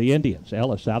 6 for the Indians.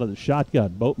 Ellis out of the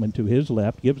shotgun. Boatman to his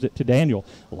left, gives it to Daniel.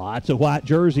 Lots of white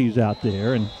jerseys out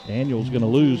there, and Daniel's going to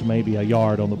lose maybe a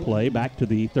yard on the play, back to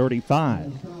the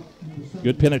 35.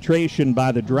 Good penetration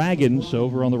by the Dragons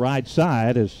over on the right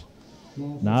side, as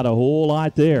not a whole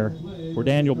lot there for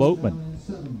Daniel Boatman.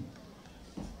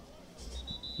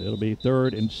 It'll be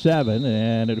 3rd and 7,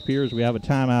 and it appears we have a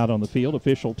timeout on the field,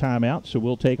 official timeout, so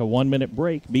we'll take a 1-minute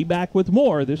break. Be back with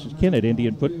more. This is Kennett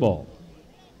Indian football.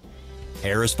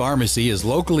 Harris Pharmacy is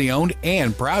locally owned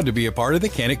and proud to be a part of the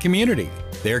Kennett community.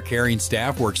 Their caring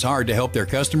staff works hard to help their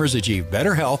customers achieve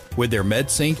better health with their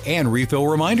MedSync and refill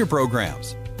reminder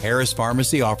programs. Harris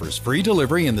Pharmacy offers free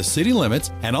delivery in the city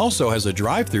limits and also has a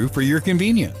drive-thru for your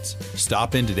convenience.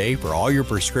 Stop in today for all your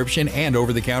prescription and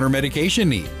over-the-counter medication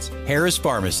needs. Harris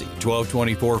Pharmacy,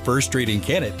 1224 1st Street in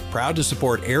Kennett, proud to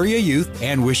support area youth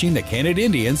and wishing the Kennett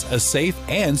Indians a safe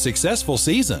and successful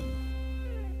season.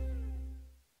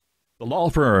 The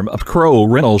law firm of Crow,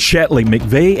 Reynolds, Shatley,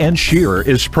 McVeigh, and Shearer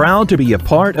is proud to be a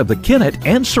part of the Kennett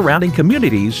and surrounding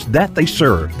communities that they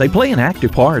serve. They play an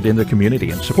active part in the community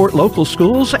and support local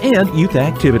schools and youth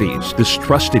activities. This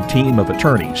trusted team of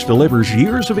attorneys delivers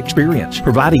years of experience,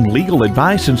 providing legal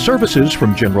advice and services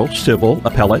from general, civil,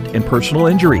 appellate, and personal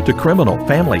injury to criminal,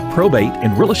 family, probate,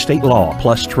 and real estate law,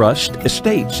 plus trust,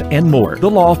 estates, and more.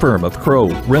 The law firm of Crow,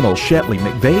 Reynolds, Shatley,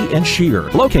 McVeigh, and Shearer,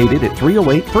 located at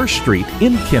 308 First Street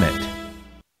in Kennett.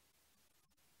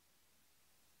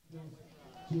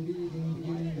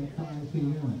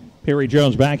 Perry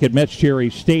Jones back at Metz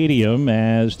Cherry Stadium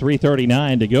as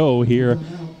 3:39 to go here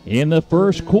in the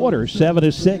first quarter.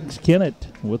 7-6, Kennett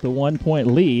with a 1-point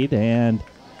lead and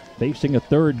facing a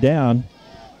third down.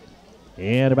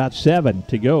 And about 7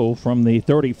 to go from the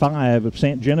 35 of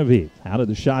St. Genevieve. Out of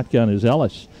the shotgun is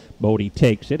Ellis. Bodie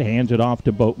takes it, hands it off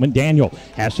to Boatman. Daniel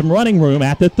has some running room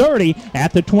at the 30,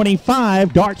 at the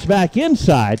 25, darts back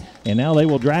inside, and now they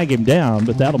will drag him down,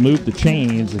 but that'll move the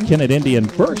chains. The Kennett Indian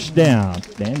first down.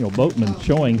 Daniel Boatman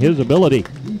showing his ability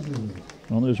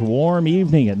on this warm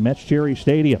evening at Metz Cherry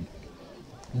Stadium.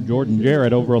 Jordan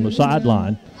Jarrett over on the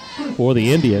sideline for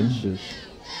the Indians.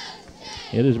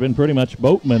 It has been pretty much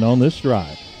Boatman on this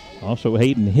drive. Also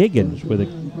Hayden Higgins with a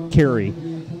carry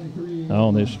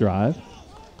on this drive.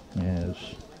 As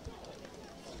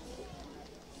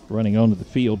running onto the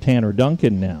field, Tanner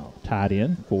Duncan now tied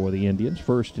in for the Indians.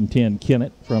 1st and 10,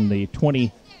 Kennett from the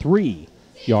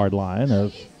 23-yard line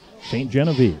of St.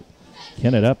 Genevieve.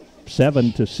 Kennett up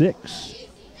 7-6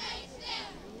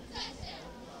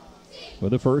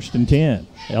 with a 1st and 10.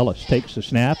 Ellis takes the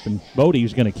snap, and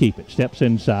Bodie's going to keep it. Steps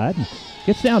inside, and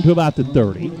gets down to about the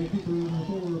 30,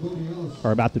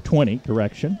 or about the 20,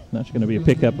 correction. That's going to be a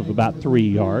pickup of about 3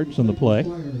 yards on the play.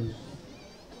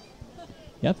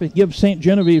 You have to give St.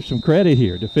 Genevieve some credit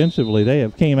here. Defensively, they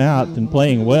have came out and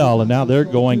playing well, and now they're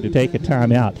going to take a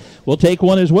timeout. We'll take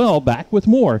one as well. Back with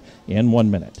more in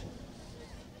 1 minute.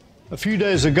 A few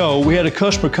days ago, we had a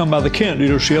customer come by the Kennett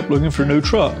dealership looking for a new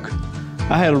truck.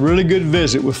 I had a really good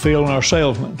visit with Phil and our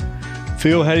salesman.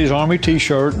 Phil had his Army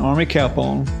t-shirt and Army cap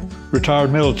on,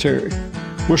 retired military.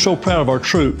 We're so proud of our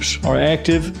troops, our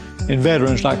active and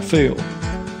veterans like Phil.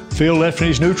 Phil left in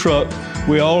his new truck.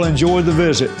 We all enjoyed the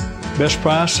visit. Best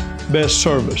price, best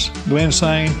service. Glenn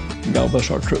Sane, and God bless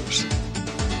our troops.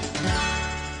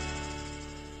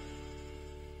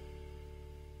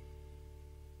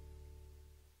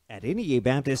 At NEA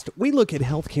Baptist, we look at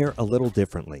healthcare a little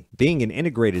differently. Being an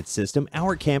integrated system,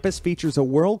 our campus features a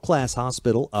world-class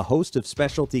hospital, a host of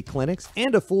specialty clinics,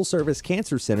 and a full-service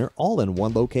cancer center all in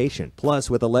one location.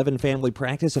 Plus, with 11 family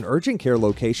practice and urgent care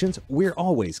locations, we're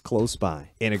always close by.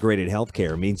 Integrated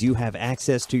healthcare means you have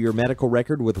access to your medical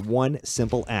record with one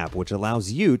simple app, which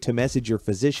allows you to message your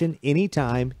physician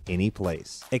anytime, any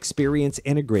place. Experience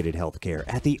integrated healthcare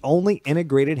at the only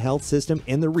integrated health system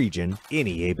in the region,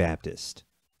 NEA Baptist.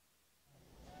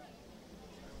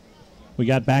 We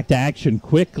got back to action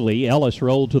quickly. Ellis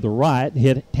rolled to the right,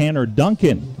 hit Tanner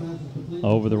Duncan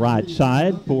over the right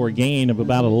side for a gain of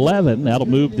about 11. That'll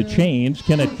move the chains.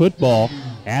 Kennett football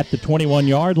at the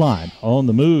 21-yard line. On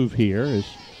the move here as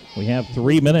we have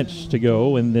 3 minutes to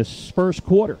go in this first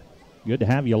quarter. Good to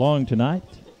have you along tonight.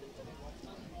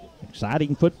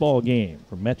 Exciting football game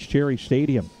from Metz Cherry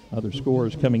Stadium. Other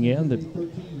scores coming in that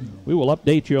we will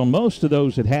update you on most of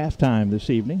those at halftime this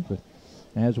evening, but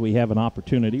as we have an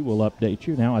opportunity, we'll update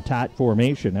you. Now a tight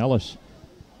formation. Ellis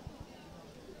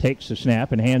takes the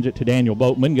snap and hands it to Daniel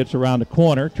Boatman. Gets around the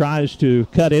corner, tries to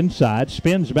cut inside,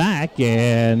 spins back,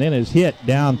 and then is hit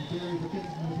down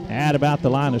at about the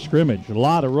line of scrimmage. A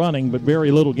lot of running, but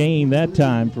very little gain that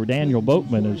time for Daniel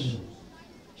Boatman as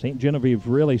St. Genevieve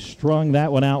really strung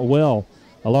that one out well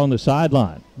along the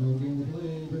sideline.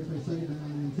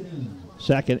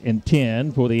 2nd and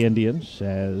 10 for the Indians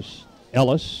as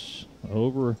Ellis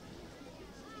over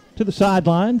to the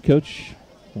sideline. Coach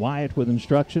Wyatt with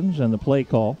instructions and the play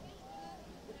call.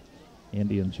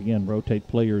 Indians again rotate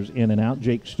players in and out.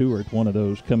 Jake Stewart, one of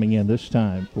those coming in this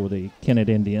time for the Kennett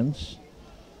Indians.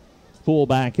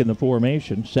 Fullback in the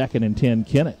formation. 2nd and 10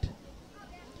 Kennett.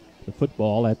 The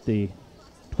football at the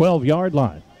 12-yard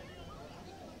line.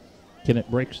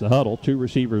 Kennett breaks the huddle. 2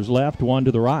 receivers left, 1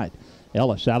 to the right.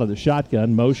 Ellis out of the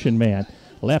shotgun, motion man.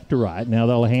 Left to right. Now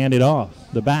they'll hand it off.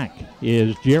 The back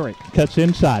is Jarrett. Cuts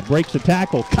inside. Breaks the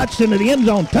tackle. Cuts into the end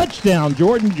zone. Touchdown,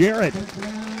 Jordan Jarrett.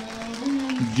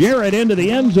 Jarrett into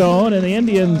the end zone, and the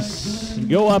Indians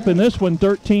go up in this one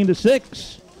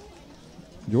 13-6.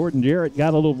 Jordan Jarrett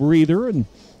got a little breather, and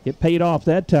it paid off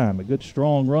that time. A good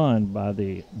strong run by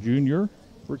the junior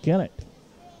for Kennett.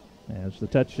 As the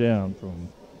touchdown from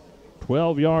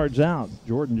 12 yards out.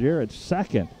 Jordan Jarrett's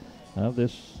second of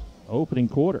this opening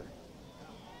quarter.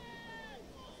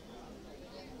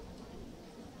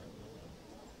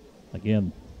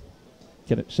 Again,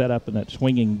 Kennett set up in that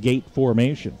swinging gate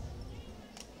formation.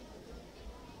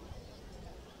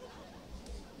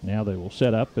 Now they will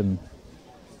set up in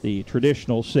the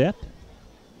traditional set.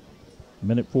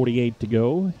 Minute 48 to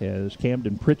go as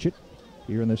Camden Pritchett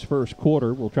here in this first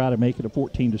quarter will try to make it a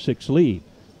 14-6 lead.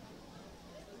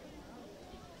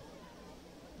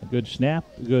 A good snap,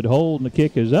 a good hold, and the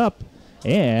kick is up.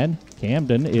 And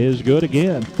Camden is good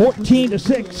again.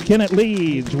 14-6, Kennett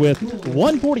leads with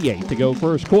 1:48 to go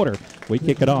first quarter. We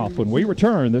kick it off. When we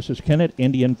return, this is Kennett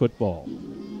Indian football.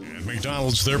 At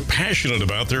McDonald's, they're passionate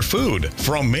about their food.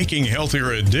 From making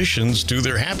healthier additions to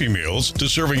their Happy Meals to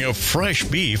serving up fresh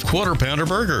beef quarter-pounder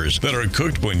burgers that are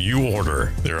cooked when you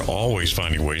order. They're always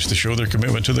finding ways to show their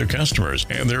commitment to their customers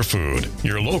and their food.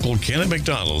 Your local Kennett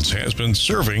McDonald's has been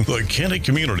serving the Kennett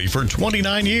community for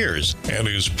 29 years and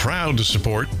is proud to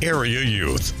support area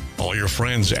youth. All your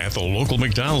friends at the local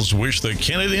McDonald's wish the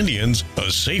Kennett Indians a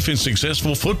safe and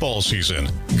successful football season.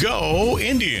 Go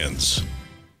Indians!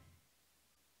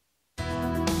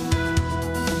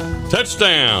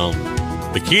 Touchdown!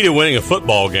 The key to winning a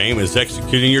football game is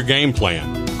executing your game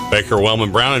plan. Baker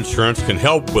Wellman Brown Insurance can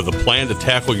help with a plan to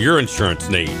tackle your insurance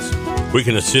needs. We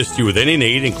can assist you with any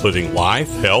need, including life,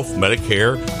 health,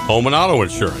 Medicare, home, and auto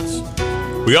insurance.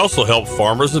 We also help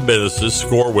farmers and businesses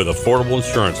score with affordable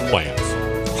insurance plans.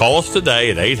 Call us today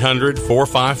at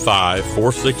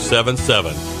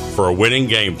 800-455-4677 for a winning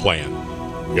game plan.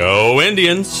 Go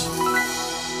Indians!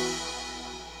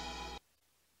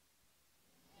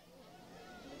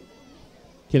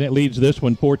 Kennett leads this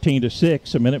one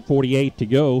 14-6, a minute 48 to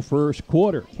go, first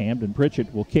quarter. Camden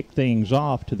Pritchett will kick things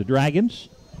off to the Dragons.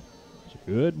 It's a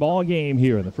good ball game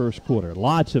here in the first quarter.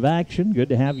 Lots of action. Good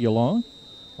to have you along.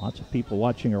 Lots of people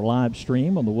watching our live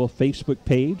stream on the Wolf Facebook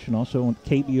page and also on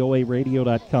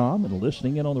KBOAradio.com and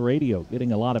listening in on the radio.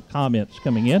 Getting a lot of comments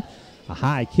coming in. A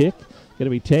high kick. Going to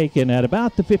be taken at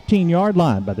about the 15-yard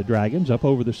line by the Dragons, up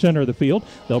over the center of the field.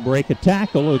 They'll break a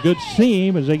tackle, a good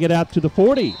seam as they get out to the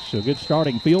 40. So good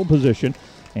starting field position.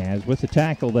 As with the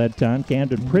tackle that time,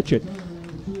 Camden Pritchett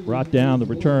brought down the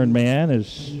return man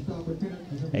as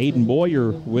Aiden Boyer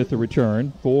with the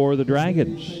return for the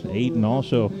Dragons. Aiden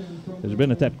also has been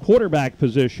at that quarterback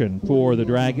position for the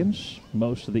Dragons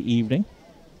most of the evening.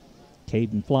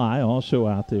 Caden Fly also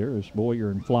out there as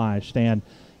Boyer and Fly stand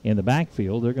in the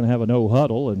backfield. They're going to have a no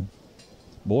huddle, and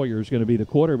Boyer's going to be the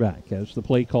quarterback as the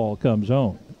play call comes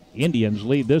on. Indians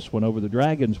lead this one over the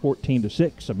Dragons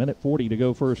 14-6, a minute 40 to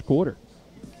go first quarter.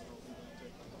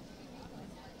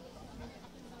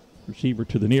 Receiver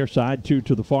to the near side, two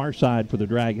to the far side for the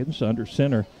Dragons. Under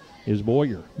center is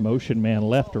Boyer. Motion man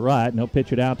left to right, and he'll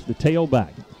pitch it out to the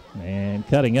tailback. And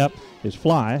cutting up is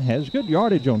Fly. Has good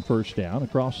yardage on first down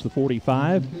across the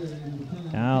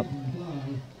 45. Out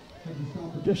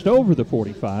just over the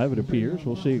 45, it appears.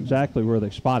 We'll see exactly where they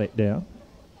spot it down.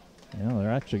 Well,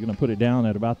 they're actually going to put it down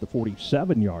at about the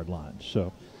 47-yard line.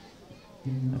 So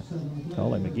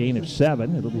call him a gain of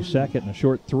 7. It'll be second and a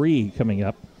short 3 coming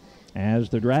up as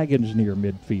the Dragons near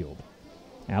midfield.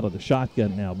 Out of the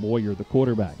shotgun now, Boyer, the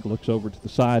quarterback, looks over to the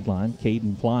sideline.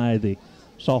 Caden Fly, the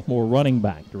sophomore running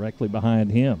back, directly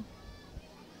behind him.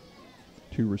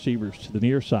 Two receivers to the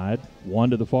near side, one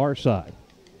to the far side.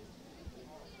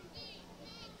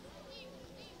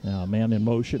 Now a man in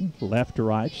motion, left to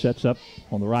right, sets up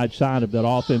on the right side of that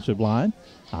offensive line.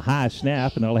 A high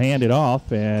snap, and they'll hand it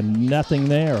off, and nothing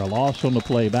there. A loss on the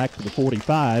play back to the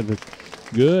 45.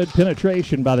 Good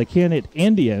penetration by the Kennett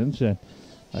Indians. And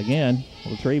again,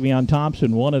 Travion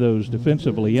Thompson, one of those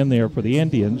defensively in there for the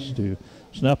Indians to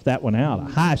snuff that one out. A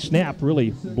high snap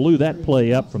really blew that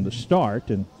play up from the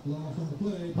start. And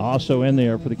also in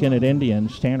there for the Kennett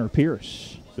Indians, Tanner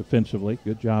Pierce defensively.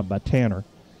 Good job by Tanner.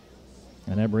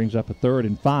 And that brings up a 3rd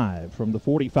and 5 from the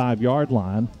 45-yard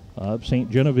line of St.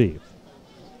 Genevieve.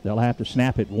 They'll have to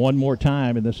snap it one more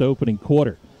time in this opening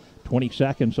quarter. 20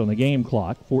 seconds on the game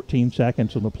clock, 14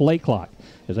 seconds on the play clock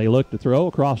as they look to throw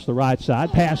across the right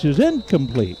side. Pass is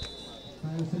incomplete.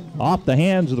 Off the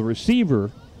hands of the receiver.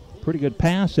 Pretty good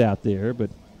pass out there, but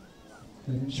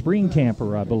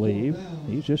Springtamper, I believe.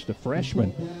 He's just a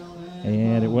freshman.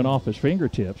 And it went off his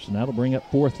fingertips, and that'll bring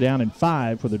up 4th down and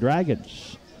 5 for the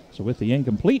Dragons. So with the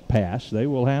incomplete pass, they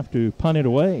will have to punt it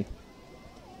away.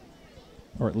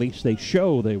 Or at least they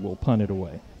show they will punt it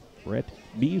away. Brett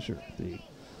Beezer, the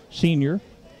senior,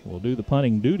 will do the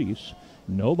punting duties.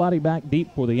 Nobody back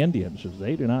deep for the Indians as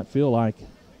they do not feel like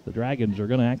the Dragons are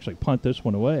going to actually punt this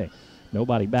one away.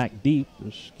 Nobody back deep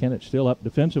as Kennett still up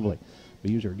defensively.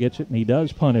 Beezer gets it, and he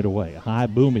does punt it away. A high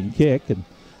booming kick, and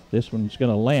this one's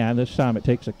going to land. This time it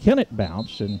takes a Kennett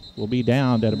bounce and will be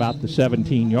down at about the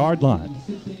 17-yard line.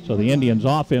 So the Indians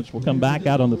offense will come back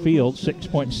out on the field.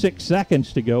 6.6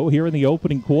 seconds to go here in the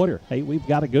opening quarter. Hey, we've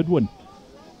got a good one.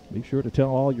 Be sure to tell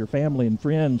all your family and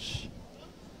friends.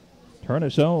 Turn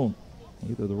us on.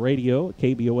 Either the radio at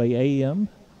KBOA AM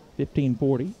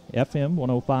 1540, FM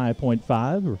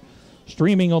 105.5, or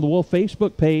streaming on the Wolf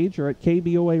Facebook page or at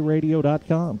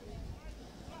KBOAradio.com.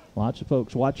 Lots of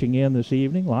folks watching in this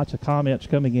evening, lots of comments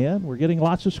coming in. We're getting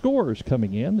lots of scores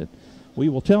coming in that we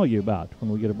will tell you about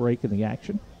when we get a break in the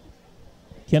action.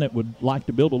 Kennett would like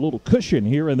to build a little cushion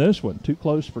here in this one. Too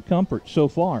close for comfort so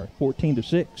far,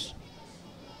 14-6.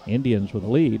 Indians with a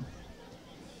lead.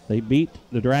 They beat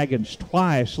the Dragons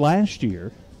twice last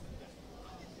year.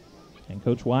 And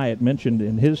Coach Wyatt mentioned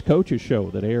in his coach's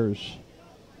show that airs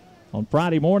on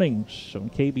Friday mornings on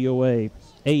KBOA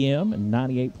AM and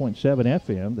 98.7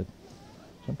 FM that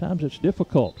sometimes it's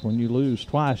difficult when you lose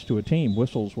twice to a team.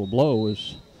 Whistles will blow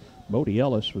as Bodie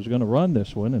Ellis was going to run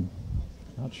this one, and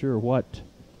not sure what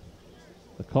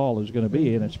the call is going to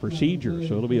be in its procedure.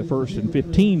 So it'll be a 1st and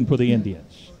 15 for the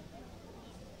Indians.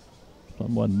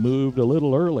 Someone moved a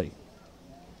little early.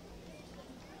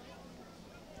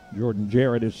 Jordan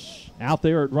Jarrett is out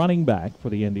there at running back for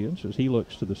the Indians as he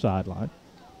looks to the sideline.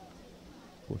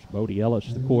 Of course, Bodie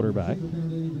Ellis, the quarterback. So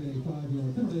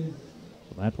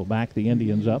that will back the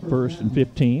Indians up, 1st and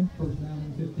 15.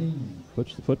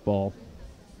 Puts the football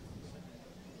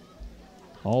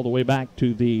all the way back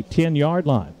to the 10-yard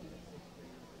line.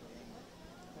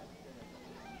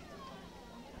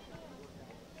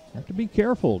 Have to be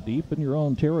careful deep in your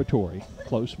own territory.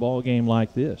 Close ball game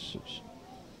like this. It's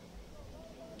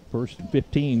 1st and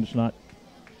 15 is not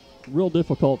real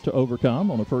difficult to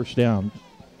overcome on a first down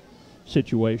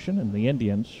situation. And the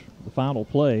Indians, the final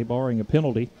play, barring a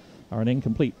penalty, or an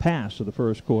incomplete pass of the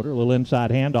first quarter. A little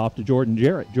inside handoff to Jordan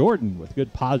Jarrett. Jordan, with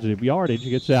good positive yardage,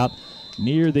 gets out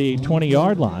near the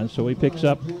 20-yard line. So he picks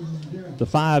up the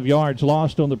 5 yards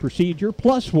lost on the procedure,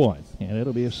 +1. And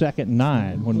it'll be a 2nd and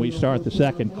 9 when we start the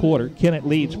second quarter. Kennett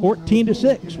leads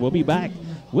 14-6. We'll be back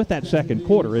with that second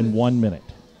quarter in 1 minute.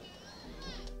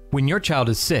 When your child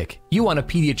is sick, you want a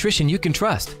pediatrician you can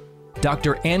trust.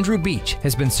 Dr. Andrew Beach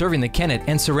has been serving the Kennett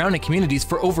and surrounding communities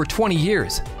for over 20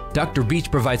 years. Dr. Beach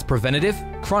provides preventative,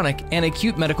 chronic, and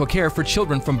acute medical care for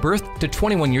children from birth to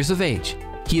 21 years of age.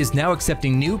 He is now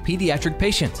accepting new pediatric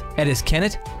patients at his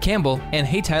Kennett, Campbell, and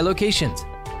Hayti locations.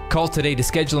 Call today to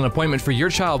schedule an appointment for your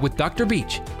child with Dr.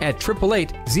 Beach at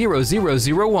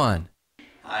 888-0001.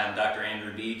 Hi, I'm Dr.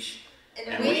 Andrew Beach.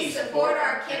 And we support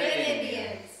our Kennett Indians.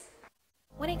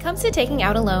 When it comes to taking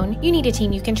out a loan, you need a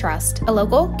team you can trust, a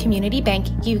local community bank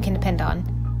you can depend on.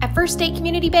 At First State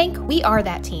Community Bank, we are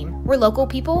that team. We're local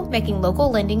people making local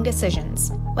lending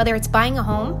decisions. Whether it's buying a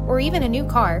home or even a new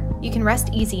car, you can rest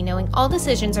easy knowing all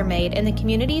decisions are made in the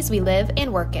communities we live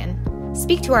and work in.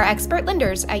 Speak to our expert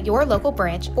lenders at your local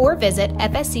branch or visit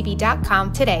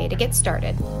fscb.com today to get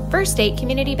started. First State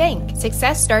Community Bank.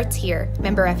 Success starts here.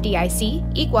 Member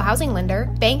FDIC, Equal Housing Lender,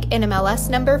 Bank NMLS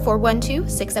number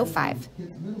 412605.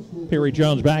 Perry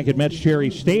Jones back at Metz Cherry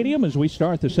Stadium as we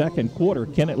start the second quarter.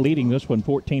 Kennett leading this one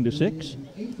 14-6.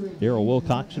 Darryl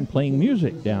Wilcoxon playing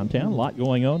music downtown. A lot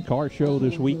going on. Car show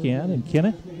this weekend in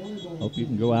Kennett. Hope you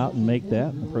can go out and make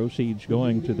that. The proceeds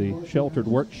going to the Sheltered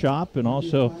Workshop and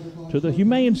also to the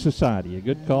Humane Society. A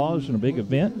good cause and a big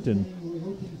event. And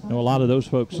I know a lot of those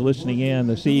folks listening in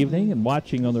this evening and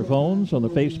watching on their phones on the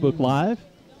Facebook Live.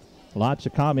 Lots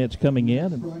of comments coming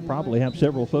in, and probably have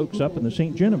several folks up in the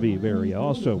St. Genevieve area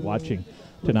also watching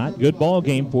tonight. Good ball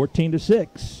game,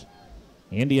 14-6.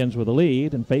 Indians with a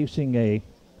lead and facing a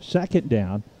second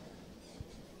down.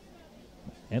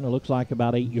 And it looks like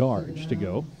about 8 yards to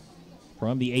go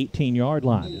from the 18-yard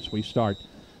line as we start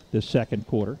this second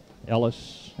quarter.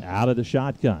 Ellis out of the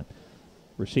shotgun.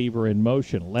 Receiver in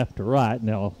motion, left to right.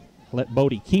 Now let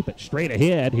Bodie keep it straight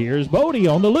ahead. Here's Bodie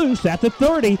on the loose at the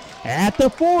 30, at the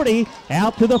 40,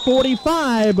 out to the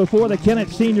 45 before the Kennett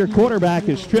senior quarterback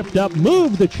is tripped up.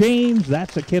 Move the chains.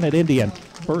 That's a Kennett Indian.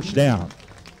 First down.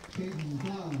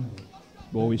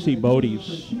 Well, we see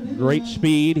Bodie's great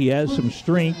speed. He has some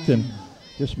strength and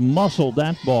just muscled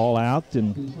that ball out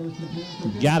and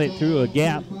got it through a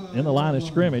gap in the line of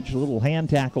scrimmage. Little hand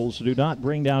tackles do not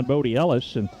bring down Bodie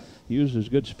Ellis, and uses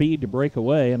good speed to break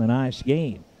away and a nice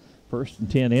gain. 1st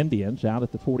and 10 Indians out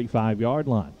at the 45-yard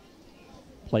line.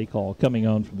 Play call coming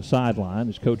on from the sideline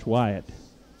as Coach Wyatt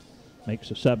makes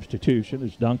a substitution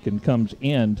as Duncan comes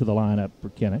into the lineup for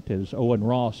Kennett as Owen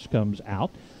Ross comes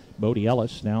out. Bodie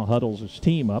Ellis now huddles his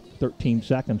team up, 13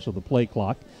 seconds of the play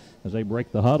clock. as they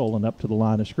break the huddle and up to the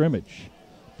line of scrimmage.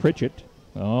 Pritchett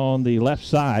on the left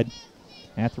side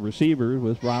at the receiver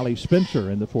with Riley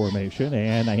Spencer in the formation,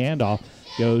 and a handoff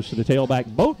goes to the tailback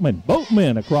Boatman.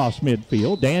 Boatman across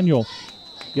midfield. Daniel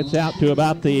gets out to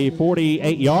about the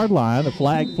 48-yard line. The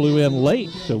flag flew in late,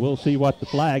 so we'll see what the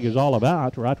flag is all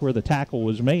about, right where the tackle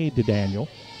was made to Daniel.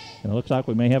 And it looks like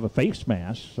we may have a face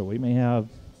mask, so we may have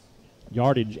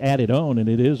yardage added on, and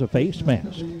it is a face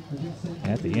mask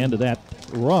at the end of that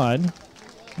run.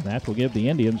 That will give the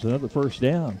Indians another first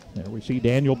down. There we see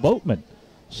Daniel Boatman.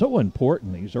 So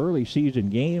important, these early season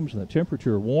games, and the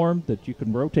temperature warm, that you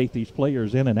can rotate these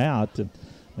players in and out. And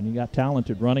when you got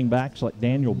talented running backs like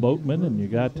Daniel Boatman, and you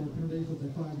got,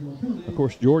 of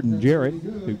course, Jordan Jarrett,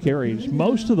 who carries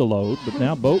most of the load, but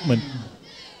now Boatman,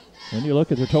 when you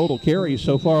look at the total carries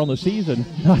so far on the season,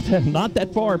 not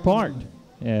that far apart,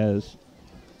 as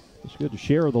it's good to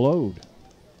share the load,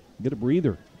 get a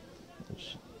breather.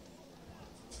 It's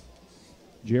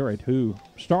Jarrett, who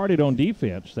started on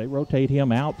defense, they rotate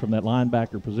him out from that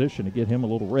linebacker position to get him a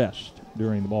little rest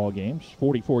during the ball games.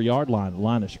 44-yard line, the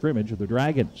line of scrimmage of the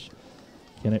Dragons.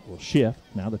 Kennett will shift.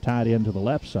 Now the tight end to the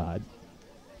left side.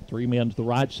 3 men to the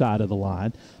right side of the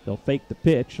line. They'll fake the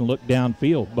pitch and look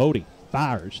downfield. Bodie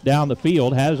fires down the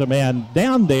field, has a man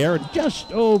down there, and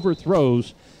just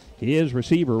overthrows his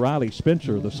receiver, Riley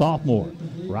Spencer, the sophomore.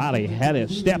 Riley had a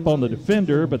step on the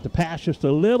defender, but the pass just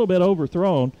a little bit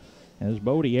overthrown as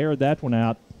Bodie aired that one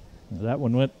out. That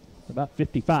one went about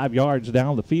 55 yards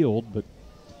down the field, but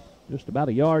just about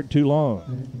a yard too long.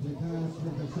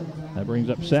 That brings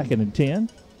up 2nd and 10.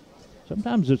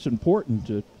 Sometimes it's important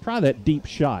to try that deep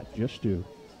shot just to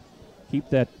keep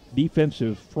that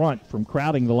defensive front from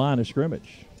crowding the line of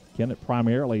scrimmage. Kennett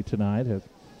primarily tonight have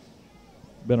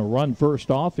been a run-first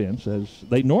offense, as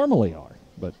they normally are,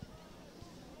 but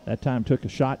that time took a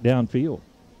shot downfield.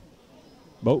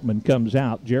 Boatman comes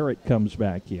out. Jarrett comes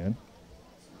back in.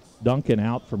 Duncan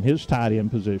out from his tight end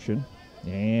position.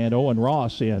 And Owen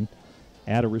Ross in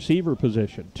at a receiver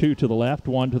position. 2 to the left,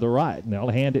 1 to the right. And they'll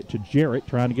hand it to Jarrett,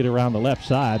 trying to get around the left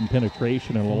side, and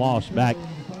penetration and a loss back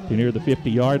to near the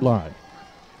 50-yard line.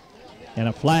 And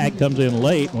a flag comes in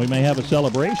late, and we may have a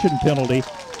celebration penalty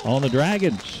on the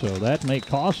Dragons. So that may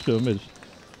cost them, as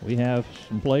we have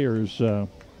some players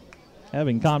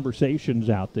having conversations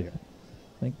out there.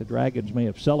 I think the Dragons may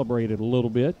have celebrated a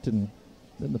little bit, and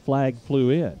then the flag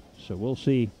flew in. So we'll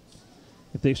see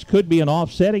if this could be an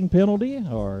offsetting penalty,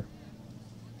 or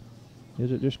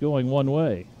is it just going one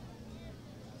way?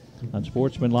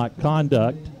 Unsportsmanlike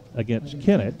conduct against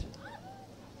Kennett.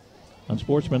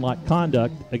 Unsportsmanlike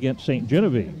conduct against St.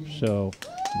 Genevieve. So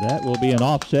that will be an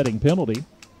offsetting penalty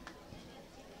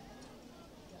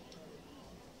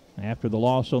after the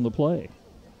loss on the play.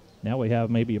 Now we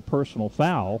have maybe a personal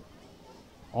foul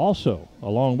also,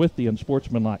 along with the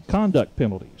unsportsmanlike conduct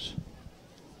penalties.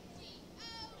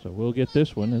 So we'll get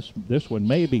this one. This one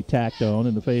may be tacked on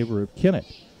in the favor of Kennett.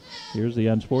 Here's the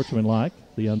unsportsmanlike.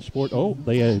 They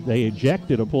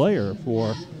ejected a player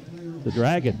for the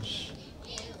Dragons.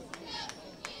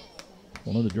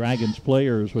 One of the Dragons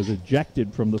players was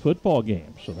ejected from the football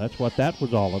game, so that's what that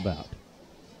was all about.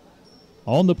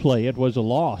 On the play, it was a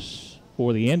loss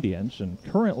for the Indians, and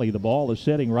currently the ball is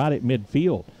sitting right at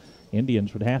midfield.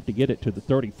 Indians would have to get it to the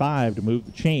 35 to move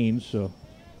the chains, so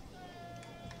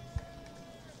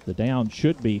the down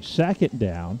should be 2nd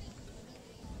down,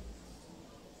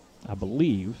 I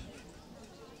believe,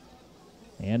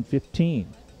 and 15.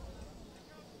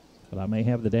 But I may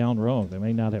have the down wrong. They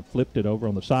may not have flipped it over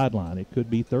on the sideline. It could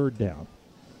be 3rd down.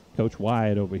 Coach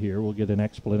Wyatt over here will get an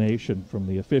explanation from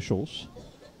the officials.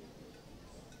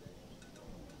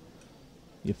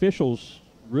 The officials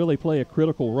really play a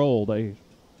critical role. They,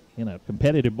 in a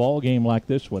competitive ball game like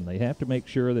this one, they have to make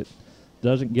sure that it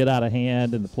doesn't get out of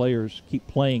hand and the players keep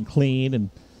playing clean, and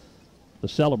the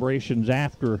celebrations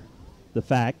after the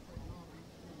fact,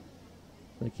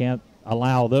 they can't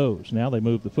allow those. Now they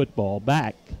move the football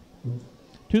back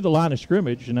to the line of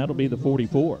scrimmage, and that'll be the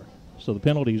 44. So the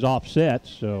penalty's offset,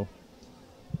 so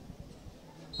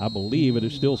I believe it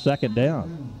is still 2nd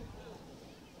down.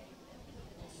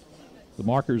 The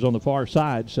markers on the far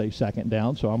side say 2nd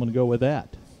down, so I'm going to go with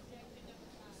that.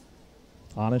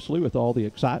 Honestly, with all the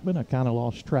excitement, I kind of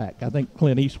lost track. I think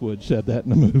Clint Eastwood said that in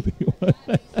the movie.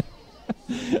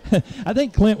 I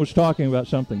think Clint was talking about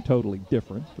something totally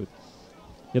different, but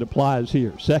it applies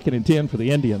here. 2nd and 10 for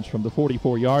the Indians from the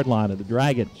 44-yard line of the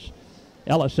Dragons.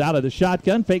 Ellis out of the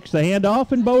shotgun, fakes the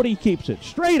handoff, and Bodie keeps it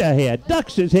straight ahead,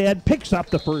 ducks his head, picks up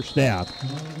the first down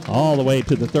all the way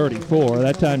to the 34.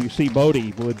 That time you see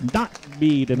Bodie would not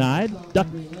be denied,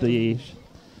 ducked the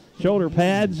shoulder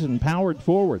pads and powered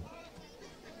forward.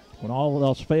 when all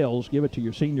else fails, give it to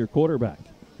your senior quarterback.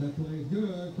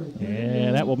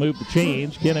 And that will move the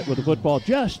chains. Kennett with the football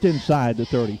just inside the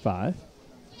 35.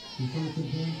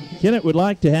 Kennett would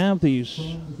like to have these,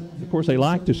 of course they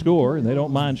like to score and they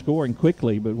don't mind scoring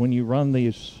quickly, but when you run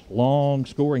these long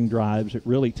scoring drives, it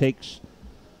really takes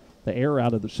the air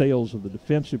out of the sails of the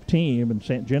defensive team, and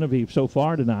St. Genevieve so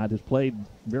far tonight has played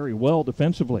very well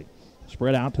defensively.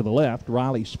 Spread out to the left,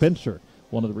 Riley Spencer,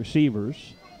 one of the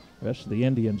receivers. The rest of the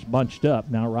Indians bunched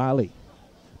up. Now Riley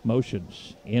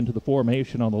motions into the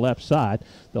formation on the left side.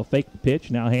 They'll fake the pitch,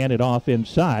 now hand it off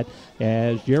inside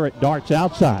as Jarrett darts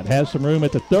outside. Has some room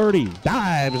at the 30,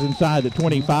 dives inside the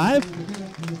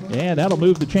 25, and that'll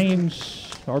move the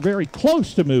chains, or very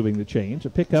close to moving the chains.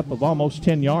 A pickup of almost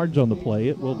 10 yards on the play.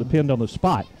 It will depend on the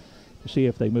spot to see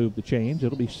if they move the chains.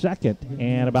 It'll be 2nd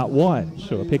and about 1,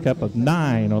 so a pickup of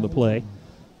 9 on the play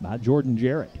by Jordan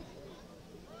Jarrett.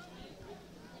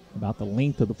 About the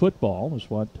length of the football is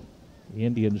what the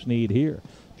Indians need here.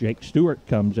 Jake Stewart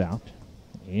comes out.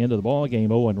 Into the ball game,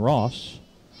 Owen Ross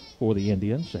for the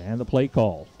Indians, and the play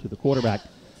call to the quarterback,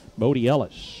 Bodie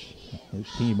Ellis. His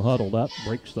team huddled up,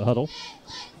 breaks the huddle.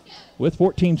 With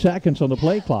 14 seconds on the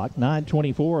play clock,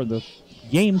 9:24 of the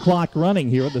game clock running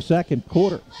here in the second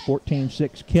quarter.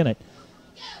 14-6 Kennett,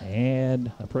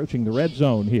 and approaching the red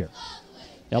zone here.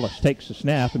 Ellis takes the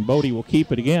snap, and Bodie will keep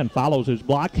it again. Follows his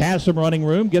block, has some running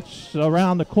room, gets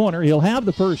around the corner. He'll have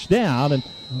the first down, and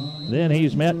then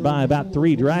he's met by about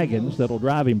 3 Dragons that'll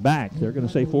drive him back. They're going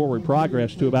to say forward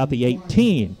progress to about the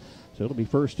 18. So it'll be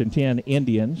 1st and 10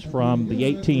 Indians from the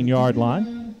 18-yard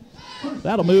line.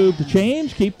 That'll move the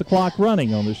chains, keep the clock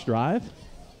running on this drive.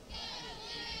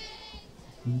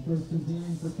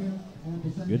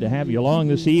 Good to have you along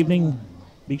this evening.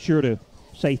 Be sure to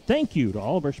say thank you to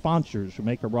all of our sponsors who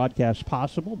make our broadcast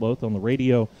possible, both on the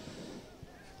radio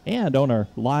and on our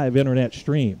live internet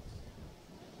stream.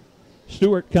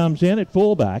 Stewart comes in at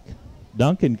fullback.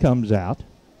 Duncan comes out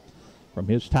from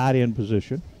his tight end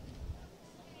position.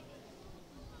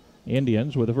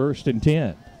 Indians with a 1st and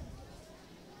 10.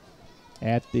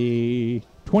 At the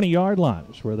 20-yard line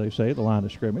is where they say the line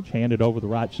of scrimmage. Handed over the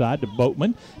right side to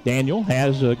Boatman. Daniel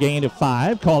has a gain of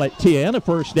 5. Call it 10. A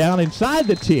first down inside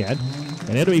the 10.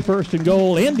 And it'll be 1st and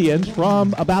goal Indians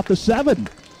from about the 7.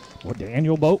 Well,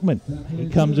 Daniel Boatman, he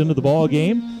comes into the ball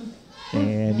game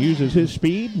and uses his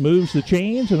speed, moves the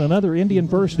chains, and another Indian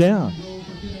first down.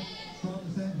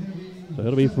 So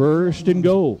it'll be 1st and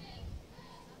goal.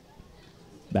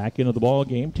 Back into the ball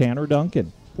game, Tanner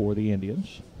Duncan for the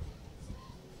Indians.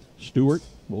 Stewart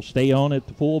will stay on at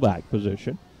the fullback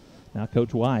position. Now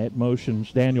Coach Wyatt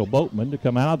motions Daniel Boatman to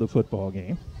come out of the football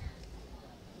game.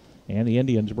 And the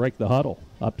Indians break the huddle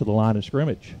up to the line of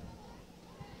scrimmage.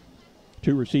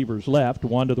 2 receivers left,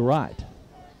 1 to the right.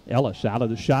 Ellis out of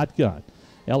the shotgun.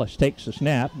 Ellis takes the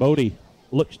snap. Bodie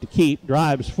looks to keep,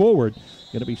 drives forward.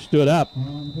 Going to be stood up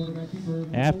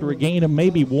after a gain of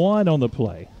maybe 1 on the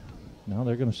play. Now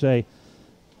they're going to say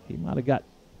he might have got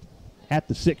at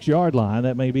the 6-yard line.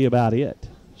 That may be about it.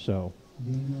 So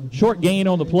short gain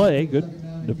on the play.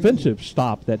 Good defensive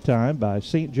stop that time by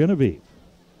St. Genevieve.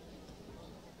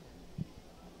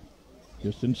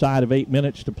 Just inside of 8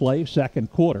 minutes to play,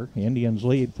 second quarter. Indians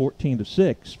lead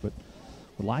 14-6, but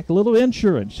would like a little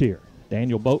insurance here.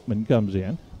 Daniel Boatman comes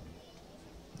in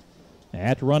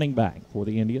at running back for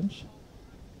the Indians.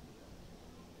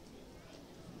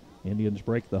 Indians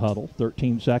break the huddle.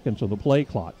 13 seconds on the play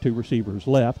clock. 2 receivers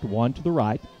left, 1 to the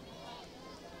right.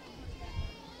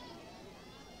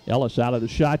 Ellis out of the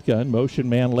shotgun. Motion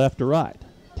man left to right.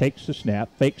 Takes the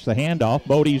snap, fakes the handoff.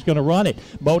 Bodie's going to run it.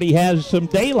 Bodie has some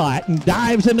daylight and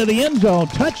dives into the end zone.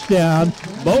 Touchdown,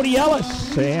 Bodie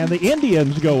Ellis. And the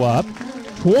Indians go up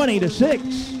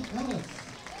 20-6.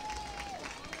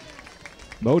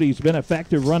 Bodie's been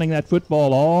effective running that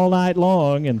football all night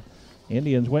long, and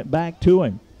Indians went back to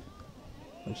him.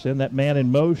 They send that man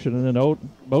in motion, and then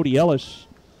Bodie Ellis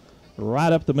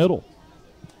right up the middle.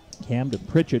 Camden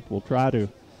Pritchett will try to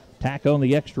tack on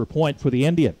the extra point for the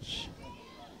Indians.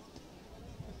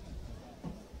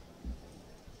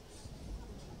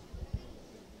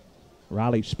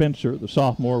 Riley Spencer, the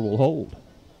sophomore, will hold.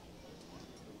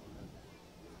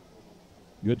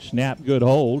 Good snap, good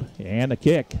hold, and the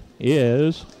kick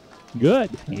is good.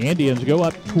 The Indians go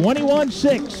up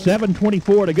 21-6,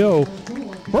 7:24 to go.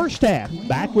 First half,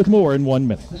 back with more in 1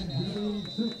 minute.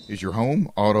 Is your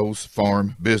home, autos,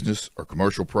 farm, business, or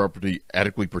commercial property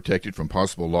adequately protected from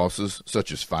possible losses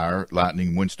such as fire,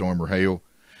 lightning, windstorm, or hail?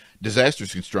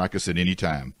 Disasters can strike us at any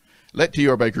time. Let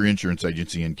T.R. Baker Insurance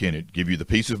Agency in Kennett give you the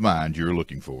peace of mind you're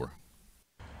looking for.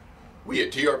 We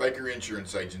at T.R. Baker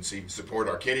Insurance Agency support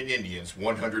our Kennett Indians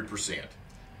 100%.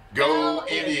 Go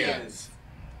Indians!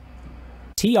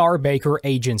 T.R. Baker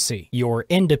Agency, your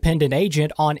independent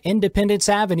agent on Independence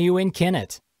Avenue in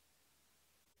Kennett.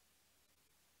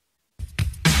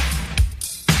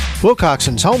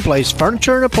 Wilcoxon's Home Place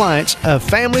Furniture and Appliance, a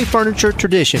family furniture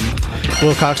tradition.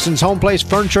 Wilcoxon's Home Place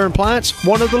Furniture and Appliance,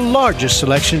 one of the largest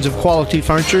selections of quality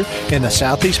furniture in the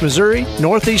southeast Missouri,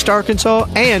 northeast Arkansas,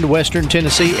 and western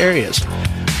Tennessee areas.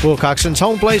 Wilcoxon's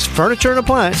Home Place Furniture and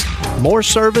Appliance, more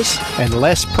service and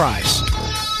less price.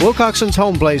 Wilcoxon's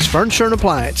Home Place Furniture and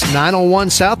Appliance, 901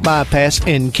 South Bypass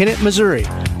in Kennett, Missouri,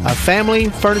 a family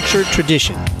furniture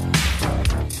tradition.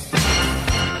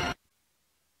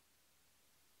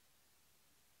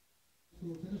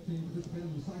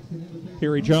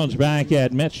 Perry Jones back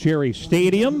at Metz Cherry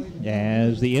Stadium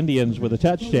as the Indians with a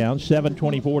touchdown,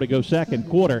 7:24 to go second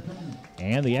quarter.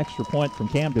 And the extra point from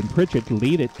Camden Pritchett to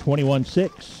lead it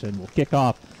 21-6 and will kick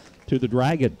off to the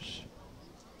Dragons.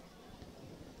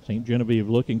 St. Genevieve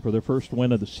looking for their first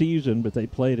win of the season, but they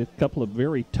played a couple of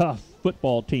very tough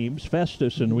football teams,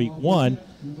 Festus in week 1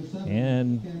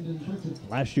 and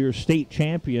last year's state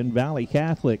champion Valley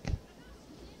Catholic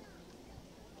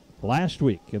last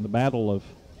week in the battle of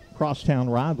crosstown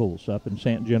rivals up in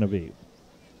St. Genevieve.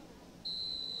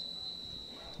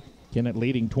 Kennett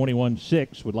leading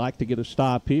 21-6, would like to get a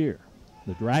stop here.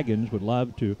 The Dragons would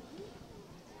love to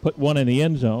put one in the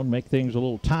end zone, make things a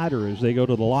little tighter as they go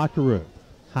to the locker room.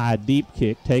 High deep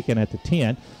kick taken at the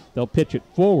 10. They'll pitch it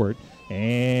forward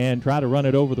and try to run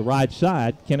it over the right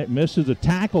side. Kennett misses a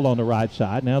tackle on the right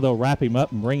side. Now they'll wrap him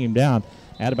up and bring him down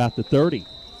at about the 30.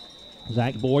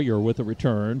 Zach Boyer with a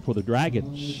return for the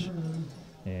Dragons.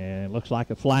 And looks like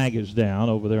a flag is down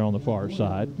over there on the far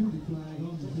side.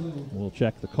 We'll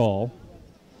check the call.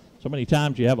 So many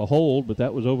times you have a hold, but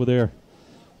that was over there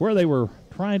where they were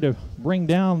trying to bring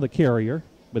down the carrier.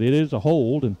 But it is a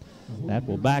hold, and that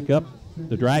will back up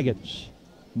the Dragons.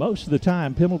 Most of the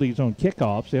time, penalties on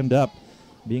kickoffs end up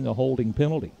being a holding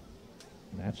penalty.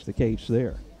 And that's the case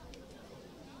there.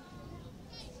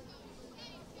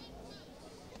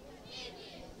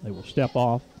 They will step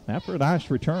off after a nice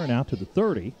return out to the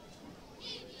 30.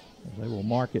 As they will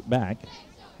mark it back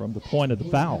from the point of the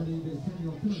foul.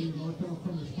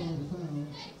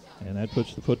 And that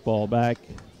puts the football back,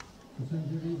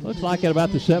 looks like at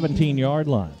about the 17-yard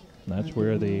line. That's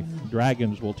where the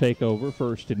Dragons will take over,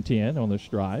 1st and 10 on this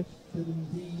drive.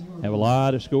 Have a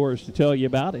lot of scores to tell you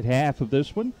about at half of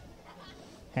this one.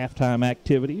 Halftime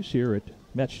activities here at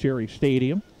Metz Cherry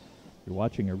Stadium. If you're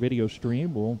watching our video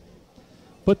stream, we'll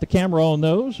put the camera on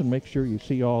those and make sure you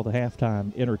see all the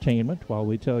halftime entertainment while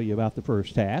we tell you about the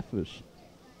first half. It's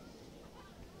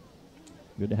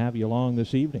good to have you along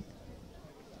this evening.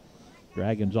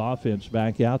 Dragons offense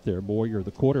back out there. Boyer, the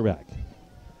quarterback.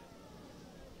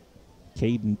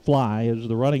 Caden Fly is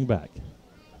the running back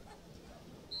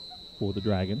for the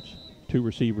Dragons. 2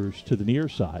 receivers to the near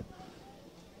side.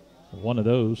 One of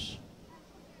those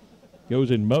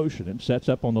goes in motion and sets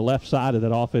up on the left side of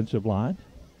that offensive line.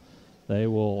 They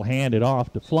will hand it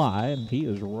off to Fly, and he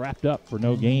is wrapped up for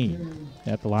no gain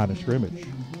at the line of scrimmage.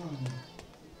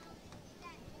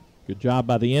 Good job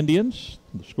by the Indians.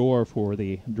 The score for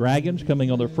the Dragons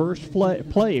coming on their first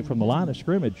play from the line of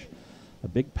scrimmage. A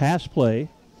big pass play,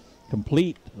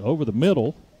 complete over the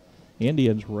middle.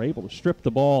 Indians were able to strip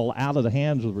the ball out of the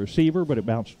hands of the receiver, but it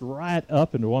bounced right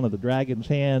up into one of the Dragons'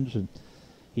 hands, and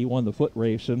he won the foot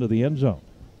race into the end zone.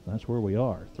 That's where we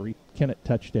are. 3 Kennett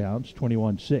touchdowns,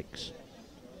 21-6.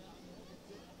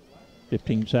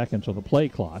 15 seconds on the play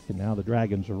clock, and now the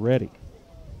Dragons are ready.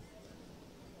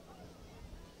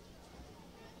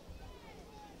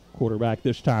 Quarterback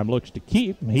this time looks to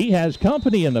keep. He has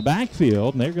company in the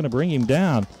backfield, and they're going to bring him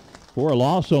down for a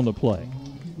loss on the play.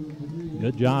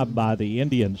 Good job by the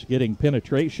Indians getting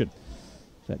penetration.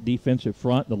 That defensive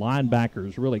front, the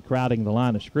linebackers really crowding the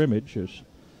line of scrimmage as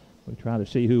we try to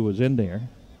see who was in there.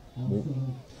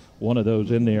 One of those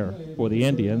in there for the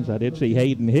Indians. I did see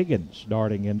Hayden Higgins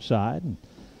darting inside and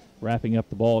wrapping up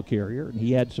the ball carrier, and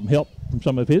he had some help from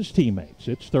some of his teammates.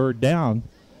 It's 3rd down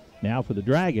now for the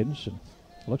Dragons, and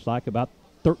looks like about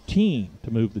 13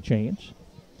 to move the chains.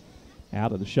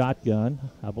 Out of the shotgun,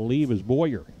 I believe, is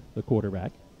Boyer, the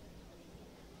quarterback.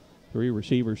 3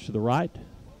 receivers to the right,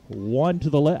 1 to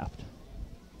the left.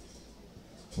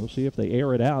 We'll see if they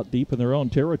air it out deep in their own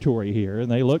territory here,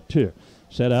 and they look to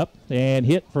set up and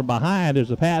hit from behind as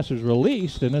the pass is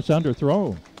released, and it's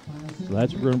underthrown. So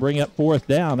that's going to bring up 4th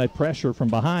down. That pressure from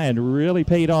behind really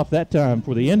paid off that time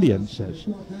for the Indians as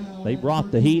they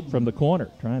brought the heat from the corner,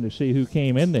 trying to see who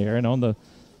came in there. And on the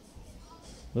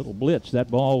little blitz,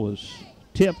 that ball was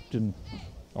tipped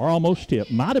or almost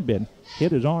tipped. Might have been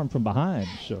hit his arm from behind.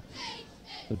 So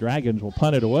The Dragons will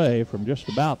punt it away from just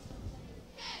about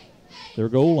their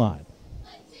goal line.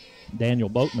 Daniel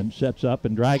Boatman sets up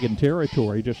in Dragon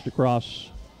territory just across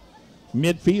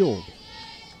midfield,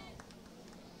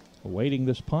 awaiting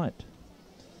this punt.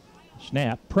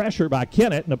 Snap, pressure by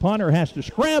Kennett, and the punter has to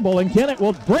scramble, and Kennett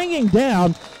will bring him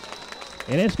down,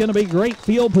 and it's going to be great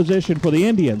field position for the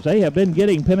Indians. They have been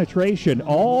getting penetration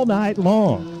all night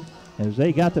long as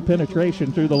they got the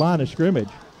penetration through the line of scrimmage.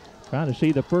 Trying to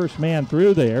see the first man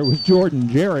through there was Jordan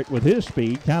Jarrett with his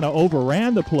speed, kind of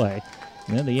overran the play,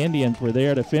 and then the Indians were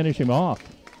there to finish him off.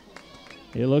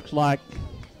 It looks like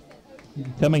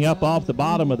coming up off the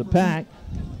bottom of the pack,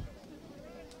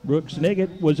 Brooks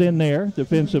Niggett was in there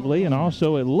defensively, and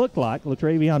also it looked like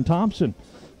LaTravion Thompson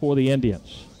for the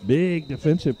Indians. Big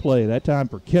defensive play that time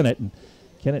for Kennett, and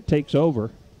Kennett takes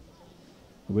over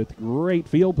with great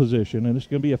field position, and it's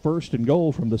going to be a 1st and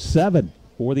goal from the 7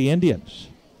 for the Indians.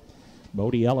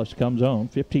 Bodie Ellis comes on,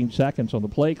 15 seconds on the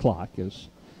play clock as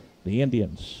the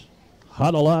Indians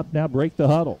huddle up, now break the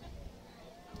huddle.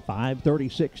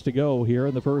 5:36 to go here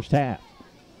in the first half.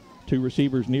 2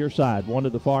 receivers near side, 1 to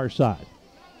the far side.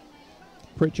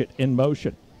 Pritchett in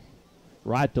motion,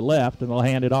 right to left, and they'll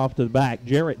hand it off to the back.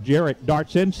 Jarrett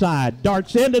darts inside,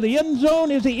 darts into the end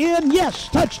zone. Is he in? Yes,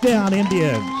 touchdown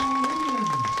Indians.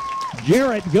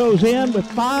 Jarrett goes in with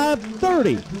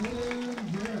 5:30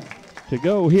 to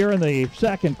go here in the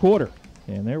second quarter.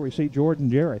 And there we see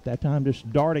Jordan Jarrett, that time just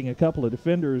darting a couple of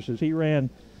defenders as he ran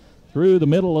through the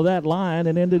middle of that line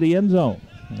and into the end zone.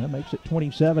 And that makes it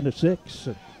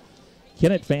 27-6.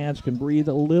 Kennett fans can breathe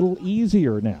a little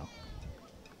easier now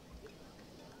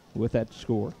with that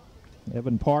score.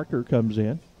 Evan Parker comes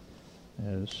in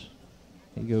as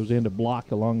he goes in to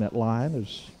block along that line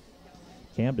as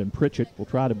Camden Pritchett will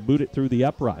try to boot it through the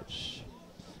uprights.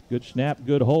 Good snap,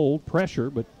 good hold, pressure,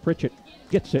 but Pritchett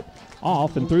gets it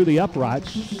off and through the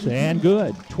uprights, and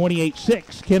good.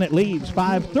 28-6, Kennett leads,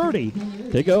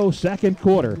 5:30 to go, second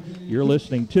quarter. You're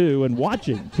listening to and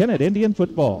watching Kennett Indian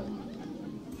football.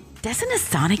 Doesn't a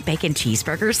Sonic Bacon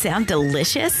Cheeseburger sound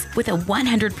delicious? With a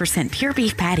 100% pure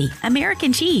beef patty,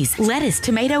 American cheese, lettuce,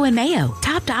 tomato, and mayo,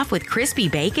 topped off with crispy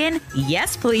bacon?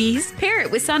 Yes, please. Pair it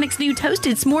with Sonic's new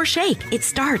Toasted S'more Shake. It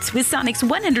starts with Sonic's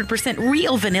 100%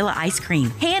 real vanilla ice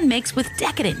cream, hand mixed with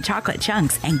decadent chocolate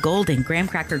chunks and golden graham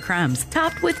cracker crumbs,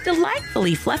 topped with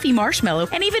delightfully fluffy marshmallow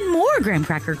and even more graham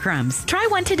cracker crumbs. Try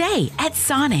one today at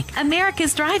Sonic,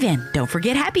 America's Drive-In. Don't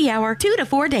forget happy hour, 2 to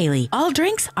 4 daily. All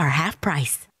drinks are half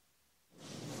price.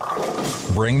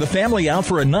 Bring the family out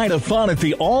for a night of fun at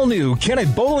the all-new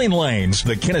Kennett Bowling Lanes.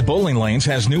 The Kennett Bowling Lanes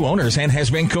has new owners and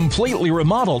has been completely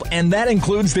remodeled, and that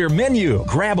includes their menu.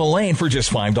 Grab a lane for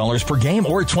just $5 per game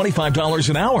or $25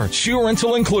 an hour. Shoe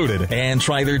rental included. And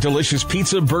try their delicious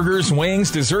pizza, burgers,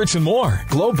 wings, desserts, and more.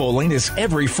 Glow Bowling is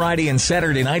every Friday and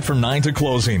Saturday night from 9 to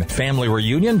closing. Family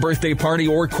reunion, birthday party,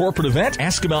 or corporate event?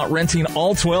 Ask about renting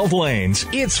all 12 lanes.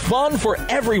 It's fun for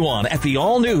everyone at the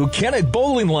all-new Kennett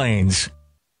Bowling Lanes.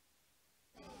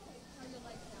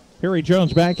 Perry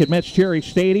Jones back at Metz Cherry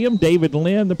Stadium. David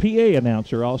Lynn, the PA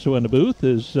announcer, also in the booth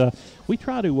as we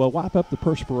try to wipe up the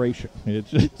perspiration.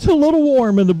 It's a little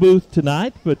warm in the booth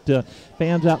tonight, but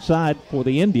fans outside for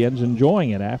the Indians enjoying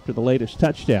it after the latest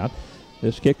touchdown.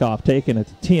 This kickoff taken at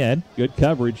the 10. Good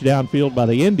coverage downfield by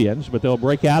the Indians, but they'll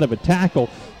break out of a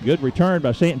tackle. Good return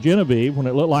by St. Genevieve when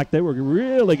it looked like they were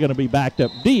really going to be backed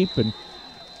up deep, and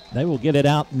they will get it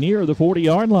out near the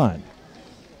 40-yard line.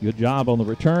 Good job on the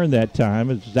return that time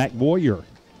as Zach Boyer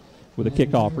with a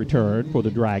kickoff return for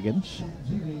the Dragons.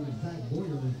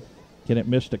 Kennett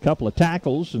missed a couple of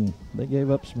tackles, and they gave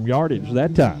up some yardage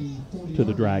that time to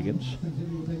the Dragons.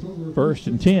 1st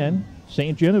and 10,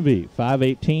 St. Genevieve,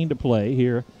 5:18 to play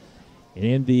here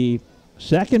in the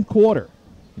second quarter.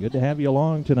 Good to have you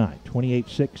along tonight,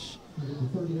 28-6.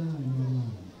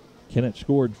 Kennett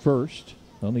scored first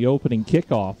on the opening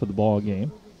kickoff of the ball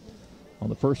game. On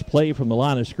the first play from the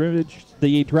line of scrimmage,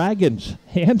 the Dragons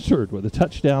answered with a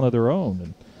touchdown of their own.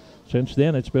 And since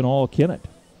then, it's been all Kennett.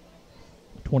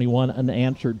 21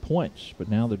 unanswered points. But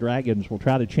now the Dragons will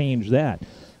try to change that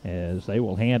as they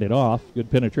will hand it off. Good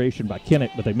penetration by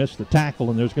Kennett, but they missed the tackle,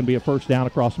 and there's going to be a first down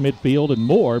across midfield and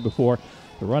more before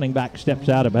the running back steps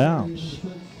out of bounds.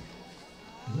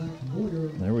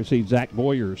 There we see Zach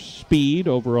Boyer's speed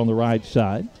over on the right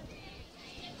side.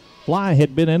 Fly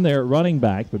had been in there at running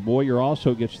back, but Boyer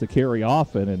also gets the carry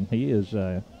often, and he is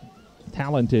a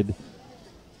talented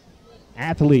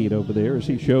athlete over there as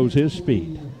he shows his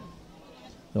speed.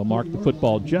 They'll mark the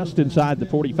football just inside the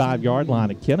 45-yard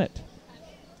line of Kennett.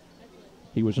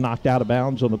 He was knocked out of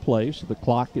bounds on the play, so the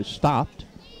clock is stopped.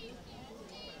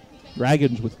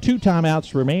 Dragons with 2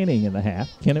 timeouts remaining in the half,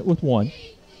 Kennett with 1.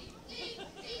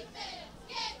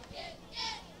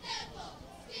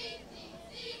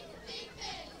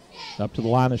 Up to the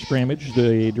line of scrimmage,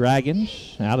 the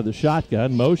Dragons out of the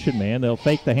shotgun, motion man. They'll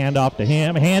fake the handoff to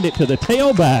him, hand it to the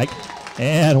tailback,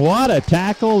 and what a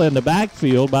tackle in the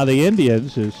backfield by the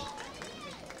Indians. Is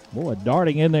boy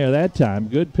darting in there that time.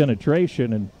 Good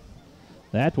penetration, and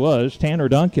that was Tanner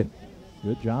Duncan.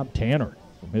 Good job, Tanner,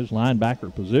 from his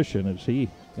linebacker position as he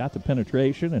got the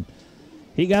penetration, and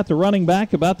he got the running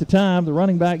back about the time the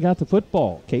running back got the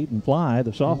football. Caden Fly,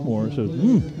 the sophomore, says,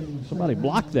 somebody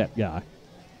blocked that guy.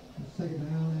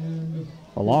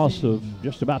 A loss of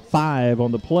just about 5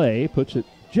 on the play puts it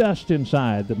just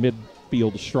inside the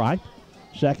midfield stripe.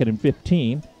 2nd and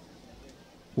 15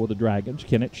 for the Dragons.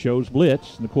 Kennett shows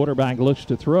blitz, and the quarterback looks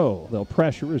to throw. They'll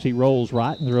pressure as he rolls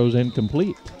right and throws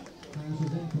incomplete.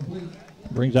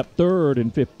 Brings up 3rd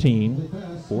and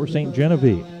 15 for St.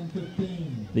 Genevieve.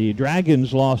 The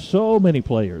Dragons lost so many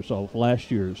players off last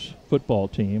year's football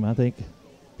team. I think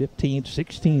 15,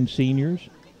 16 seniors.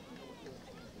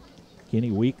 Kenny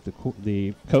Week,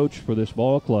 the coach for this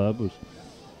ball club, was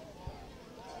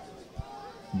a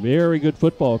very good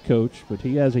football coach, but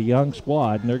he has a young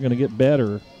squad, and they're going to get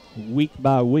better week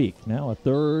by week. Now a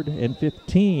 3rd and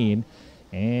 15,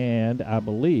 and I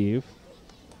believe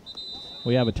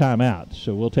we have a timeout,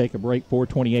 so we'll take a break.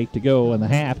 4:28 to go in the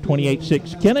half.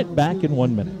 28-6 Kennett, back in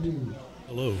 1 minute.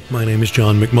 Hello, my name is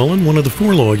John McMullen, one of the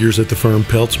 4 lawyers at the firm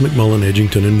Peltz, McMullen,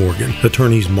 Edgington, and Morgan.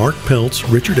 Attorneys Mark Peltz,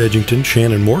 Richard Edgington,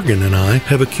 Shannon Morgan, and I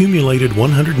have accumulated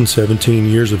 117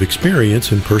 years of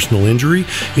experience in personal injury,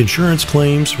 insurance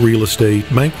claims, real estate,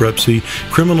 bankruptcy,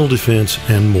 criminal defense,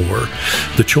 and more.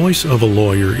 The choice of a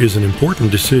lawyer is an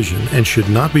important decision and should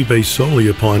not be based solely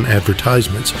upon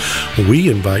advertisements. We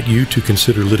invite you to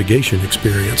consider litigation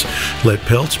experience. Let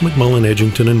Peltz, McMullen,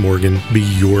 Edgington, and Morgan be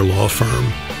your law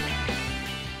firm.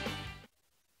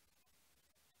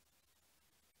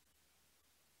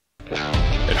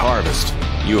 Harvest,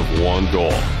 you have one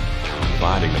goal: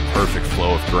 finding the perfect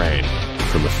flow of grain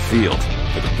from the field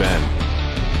to the bin.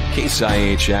 Case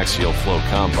IH axial flow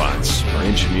combines are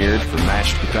engineered for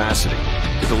matched capacity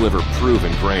to deliver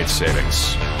proven grain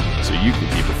savings, so you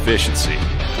can keep efficiency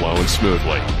flowing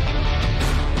smoothly.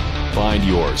 Find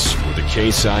yours with the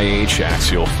Case IH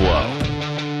axial flow.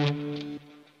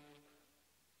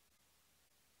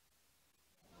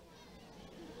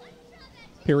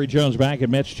 Perry Jones back at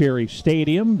Metz Cherry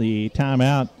Stadium. The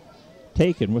timeout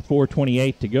taken with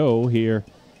 4:28 to go here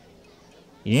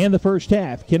in the first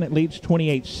half. Kennett leads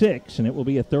 28-6, and it will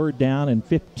be a 3rd down and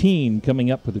 15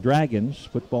 coming up for the Dragons.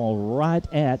 Football right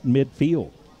at midfield.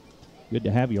 Good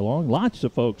to have you along. Lots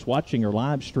of folks watching our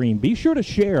live stream. Be sure to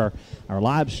share our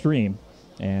live stream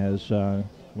as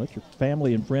let your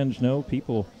family and friends know.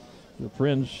 Your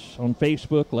friends on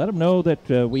Facebook, let them know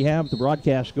that we have the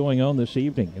broadcast going on this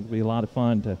evening. It'll be a lot of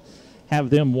fun to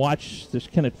have them watch this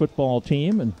Kennett football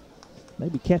team and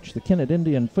maybe catch the Kennett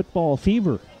Indian football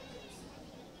fever.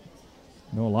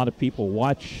 I know a lot of people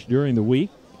watch during the week.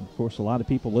 Of course, a lot of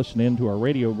people listen in to our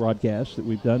radio broadcasts that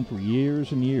we've done for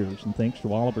years and years, and thanks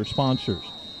to all of our sponsors.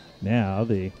 Now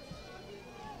the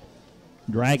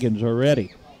Dragons are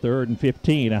ready. 3rd and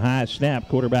 15, a high snap.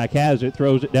 Quarterback has it,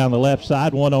 throws it down the left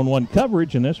side. One-on-one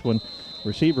coverage, and this one,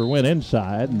 receiver went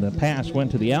inside, and the pass went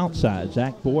to the outside.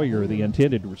 Zach Boyer, the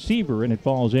intended receiver, and it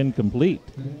falls incomplete.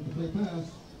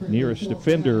 Nearest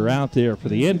defender out there for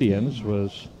the Indians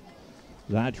was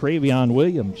Travion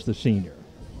Williams, the senior.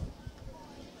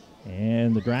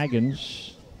 And the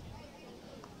Dragons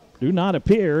do not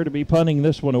appear to be punting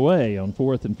this one away on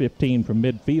 4th and 15 from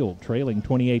midfield, trailing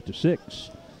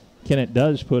 28-6. Kennett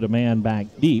does put a man back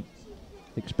deep,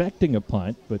 expecting a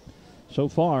punt, but so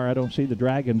far I don't see the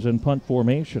Dragons in punt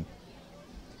formation.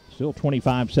 Still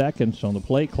 25 seconds on the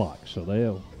play clock, so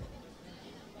they'll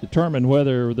determine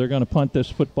whether they're going to punt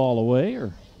this football away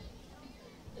or.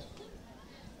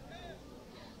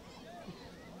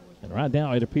 And right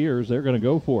now it appears they're going to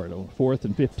go for it on 4th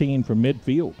and 15 from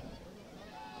midfield.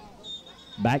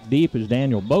 Back deep is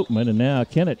Daniel Boatman, and now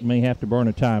Kennett may have to burn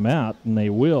a timeout, and they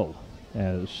will,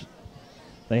 as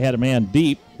they had a man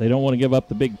deep. They don't want to give up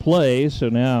the big play, so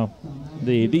now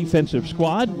the defensive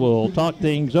squad will talk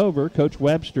things over. Coach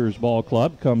Webster's ball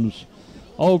club comes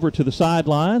over to the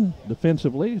sideline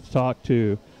defensively to talk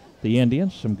to the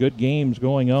Indians. Some good games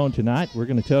going on tonight. We're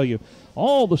going to tell you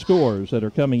all the scores that are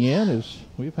coming in, as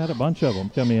we've had a bunch of them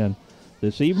come in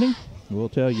this evening. We'll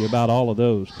tell you about all of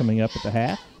those coming up at the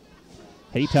half.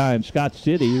 Hayti and Scott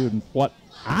City, and what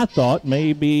I thought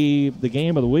may be the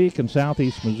game of the week in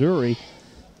Southeast Missouri.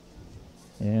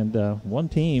 And one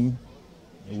team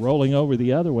rolling over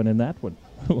the other one in that one.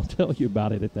 We'll tell you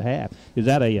about it at the half. Is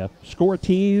that a score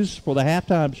tease for the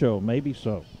halftime show? Maybe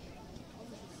so.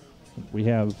 We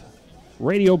have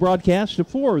radio broadcasts of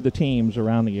 4 of the teams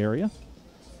around the area,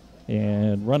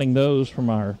 and running those from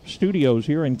our studios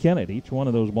here in Kennett, each one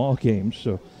of those ball games.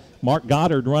 So Mark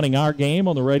Goddard running our game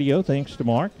on the radio. Thanks to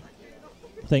Mark.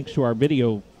 Thanks to our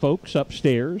video folks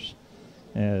upstairs,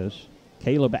 as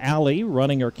Caleb Alley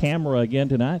running our camera again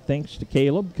tonight. Thanks to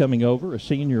Caleb coming over, a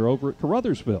senior over at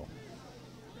Caruthersville.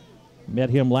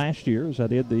 Met him last year as I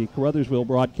did the Caruthersville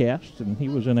broadcast, and he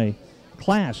was in a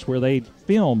class where they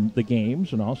filmed the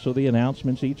games and also the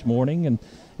announcements each morning and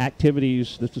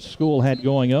activities that the school had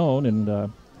going on.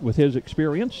 And with his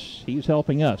experience, he's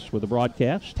helping us with the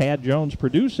broadcast. Tad Jones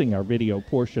producing our video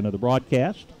portion of the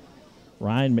broadcast.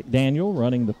 Ryan McDaniel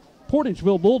running the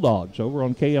Portageville Bulldogs over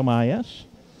on KMIS.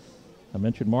 I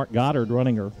mentioned Mark Goddard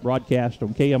running our broadcast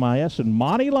on KMIS, and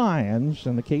Monty Lyons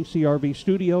in the KCRV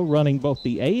studio running both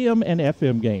the AM and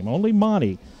FM game. Only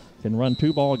Monty can run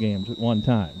 2 ball games at one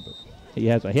time. But he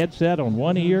has a headset on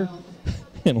one ear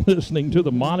and listening to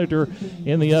the monitor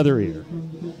in the other ear.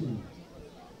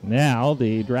 Now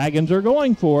the Dragons are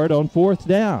going for it on 4th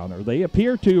down, or they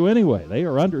appear to anyway. They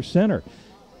are under center.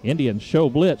 Indians show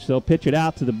blitz. They'll pitch it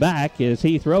out to the back as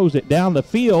he throws it down the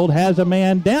field. Has a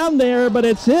man down there, but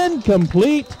it's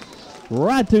incomplete.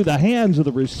 Right through the hands of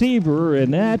the receiver,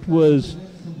 and that was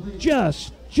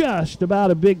just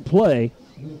about a big play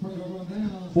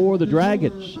for the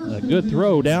Dragons. A good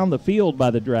throw down the field by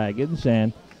the Dragons,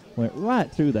 and went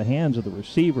right through the hands of the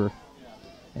receiver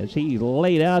as he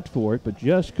laid out for it, but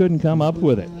just couldn't come up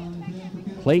with it.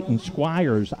 Clayton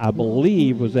Squires, I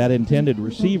believe, was that intended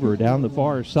receiver down the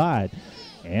far side.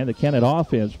 And the Kennett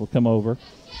offense will come over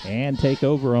and take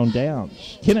over on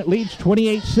downs. Kennett leads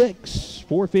 28-6,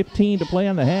 4:15 to play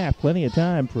on the half. Plenty of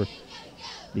time for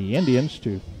the Indians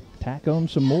to tack on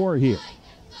some more here.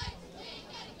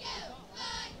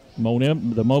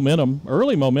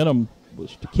 Early momentum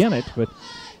was to Kennett, but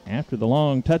after the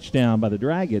long touchdown by the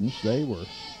Dragons, they were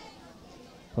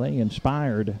playing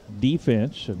inspired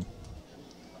defense, and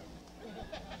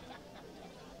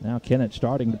now Kennett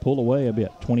starting to pull away a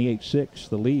bit. 28-6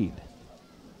 the lead.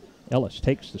 Ellis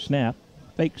takes the snap,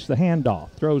 fakes the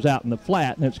handoff, throws out in the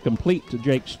flat, and it's complete to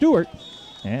Jake Stewart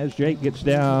as Jake gets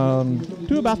down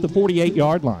to about the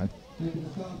 48-yard line.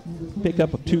 Pick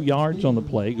up of 2 yards on the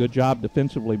play. Good job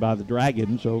defensively by the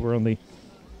Dragons over on the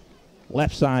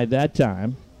left side that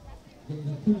time.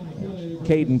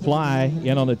 Caden Fly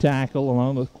in on the tackle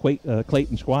along with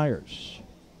Clayton Squires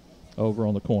over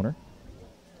on the corner.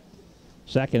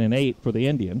 2nd and 8 for the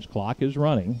Indians. Clock is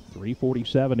running.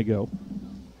 3:47 to go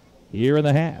here in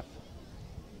the half.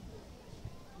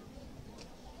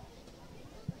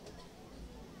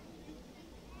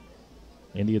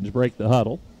 Indians break the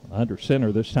huddle. Under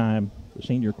center this time, the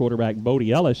senior quarterback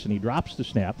Bodie Ellis, and he drops the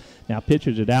snap. Now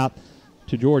pitches it out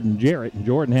to Jordan Jarrett, and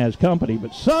Jordan has company,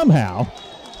 but somehow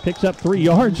picks up 3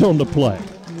 yards on the play.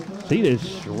 So he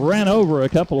just ran over a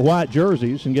couple of white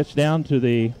jerseys and gets down to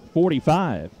the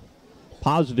 45.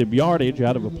 Positive yardage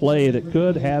out of a play that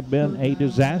could have been a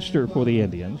disaster for the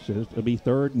Indians. It'll be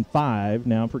 3rd and 5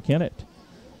 now for Kennett.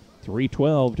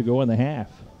 3:12 to go in the half.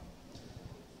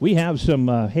 We have some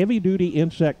heavy-duty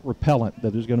insect repellent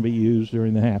that is going to be used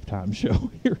during the halftime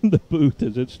show here in the booth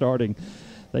as it's starting.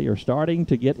 They are starting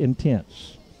to get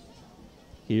intense.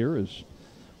 Here is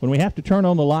when we have to turn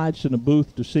on the lights in the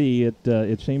booth to see it.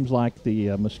 It seems like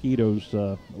the mosquitoes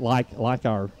like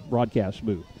our broadcast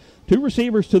booth. 2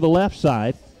 receivers to the left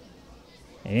side,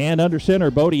 and under center,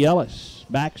 Bodie Ellis.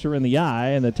 Backs are in the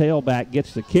eye, and the tailback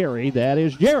gets the carry. That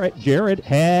is Jarrett. Jarrett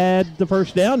had the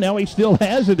first down. Now he still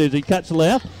has it as he cuts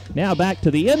left. Now back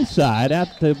to the inside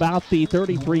at about the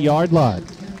 33-yard line.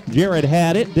 Jarrett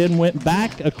had it, then went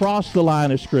back across the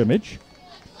line of scrimmage,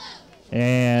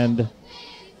 and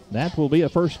that will be a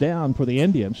first down for the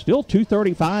Indians. Still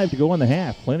 2:35 to go in the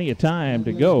half. Plenty of time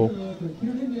to go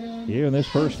here in this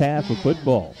first half of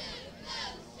football.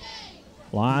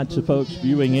 Lots of folks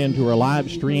viewing into our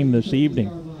live stream this evening.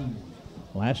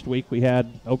 Last week we had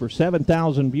over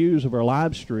 7,000 views of our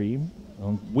live stream.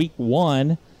 On week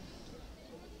 1,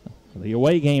 the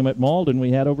away game at Malden,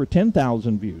 we had over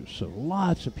 10,000 views. So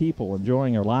lots of people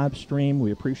enjoying our live stream.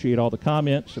 We appreciate all the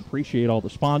comments, appreciate all the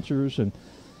sponsors, and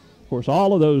of course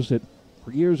all of those that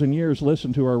for years and years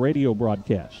listen to our radio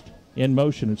broadcast. In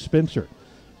motion is Spencer,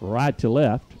 right to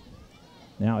left.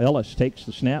 Now Ellis takes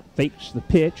the snap, fakes the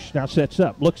pitch, now sets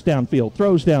up, looks downfield,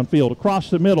 throws downfield, across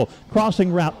the middle,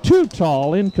 crossing route, too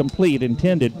tall, incomplete,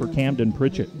 intended for Camden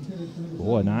Pritchett.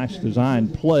 Boy, nice design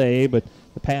play, but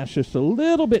the pass just a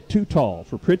little bit too tall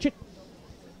for Pritchett.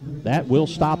 That will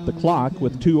stop the clock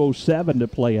with 2:07 to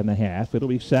play in the half. It'll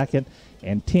be 2nd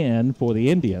and 10 for the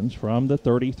Indians from the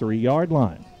 33-yard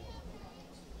line.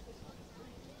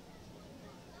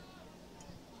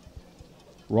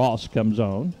 Ross comes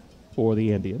on for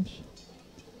the Indians.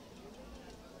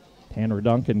 Tanner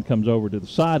Duncan comes over to the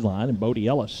sideline, and Bodie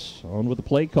Ellis on with the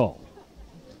play call.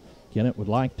 Kennett would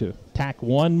like to tack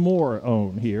one more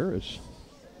on here as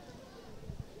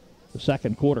the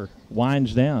second quarter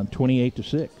winds down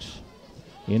 28-6.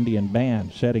 Indian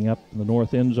band setting up in the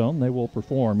north end zone. They will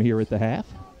perform here at the half.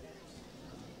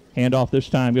 Handoff this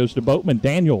time goes to Boatman.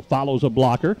 Daniel follows a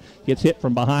blocker, gets hit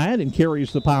from behind, and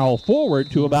carries the pile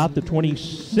forward to about the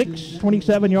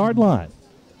 27-yard line.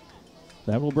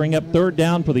 That will bring up third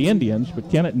down for the Indians,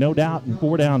 but Kennett no doubt in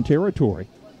four-down territory.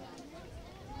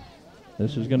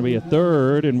 This is going to be a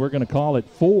third, and we're going to call it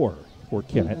 4 for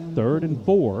Kennett. 3rd and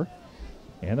 4,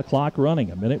 and the clock running.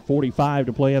 1:45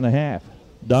 to play in the half.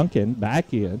 Duncan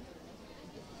back in,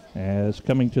 as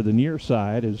coming to the near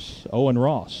side is Owen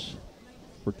Ross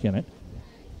for Kennett.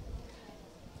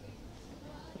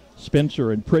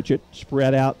 Spencer and Pritchett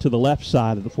spread out to the left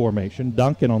side of the formation.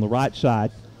 Duncan on the right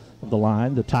side of the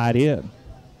line, the tight end.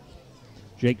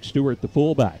 Jake Stewart, the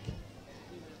fullback.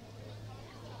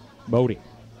 Bodie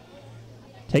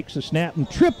takes a snap and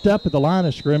tripped up at the line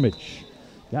of scrimmage.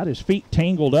 Got his feet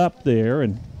tangled up there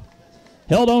and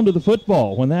held on to the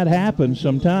football. When that happens,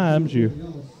 sometimes you're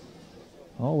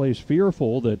always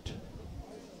fearful that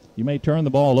you may turn the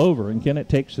ball over, and Kennett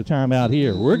takes the timeout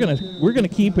here. We're gonna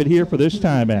keep it here for this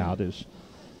timeout. Is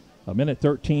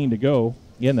 1:13 to go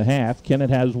in the half. Kennett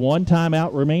has one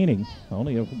timeout remaining.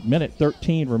 Only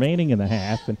 1:13 remaining in the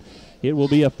half, and it will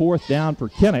be a fourth down for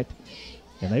Kennett,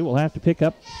 and they will have to pick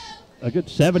up a good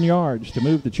 7 yards to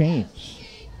move the chains.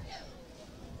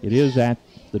 It is at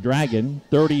the Dragon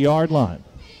 30-yard line.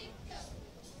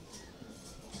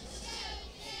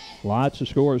 Lots of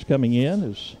scores coming in,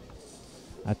 as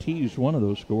I teased one of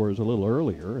those scores a little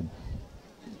earlier. And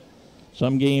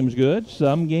some games good,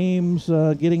 some games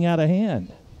getting out of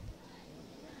hand.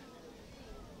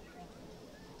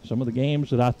 Some of the games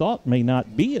that I thought may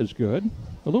not be as good,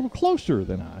 a little closer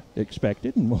than I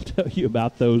expected, and we'll tell you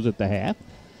about those at the half.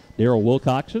 Darryl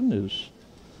Wilcoxon is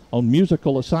on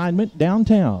musical assignment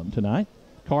downtown tonight.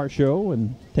 Car show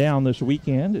in town this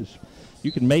weekend. Is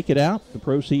you can make it out. The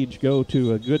proceeds go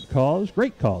to a good cause,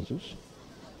 great causes.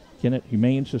 Kennett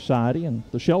Humane Society and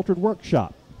the Sheltered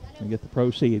Workshop. We get the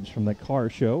proceeds from the car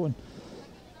show and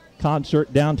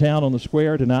concert downtown on the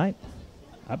square tonight.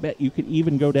 I bet you could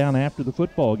even go down after the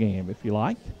football game if you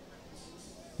like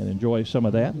and enjoy some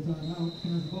of that.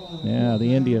 Yeah,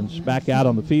 the Indians back out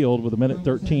on the field with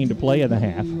 1:13 to play in the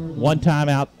half. One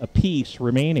timeout apiece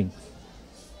remaining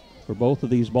for both of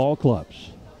these ball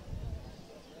clubs.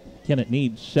 Kennett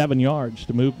needs 7 yards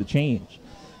to move the chains.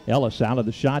 Ellis out of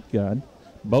the shotgun.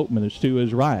 Boatman is to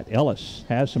his right. Ellis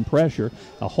has some pressure.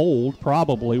 A hold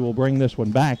probably will bring this one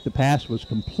back. The pass was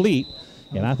complete,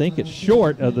 and I think it's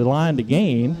short of the line to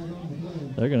gain.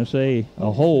 They're going to say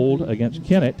a hold against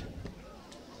Kennett.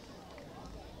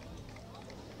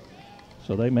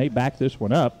 So they may back this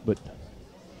one up, but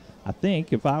I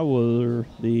think if I were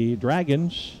the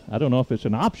Dragons, I don't know if it's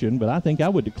an option, but I think I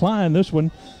would decline this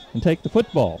one and take the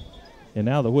football. And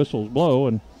now the whistles blow,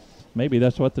 and maybe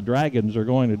that's what the Dragons are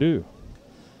going to do.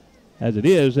 As it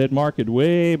is, they'd mark it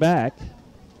way back.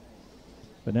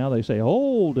 But now they say,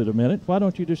 hold it a minute. Why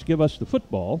don't you just give us the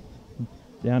football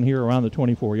down here around the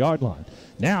 24-yard line?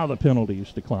 Now the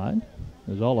penalties declined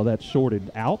as all of that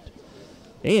sorted out.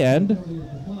 And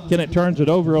Kennett turns it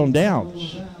over on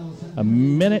downs.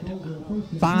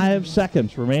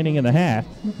 1:05 remaining in the half.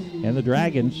 And the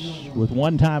Dragons, with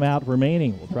one timeout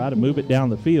remaining, will try to move it down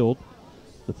the field.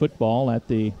 The football at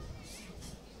the,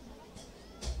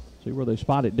 see where they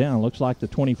spot it down. Looks like the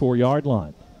 24-yard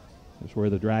line is where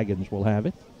the Dragons will have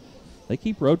it. They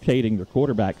keep rotating their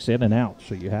quarterbacks in and out,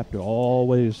 so you have to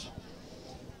always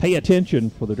pay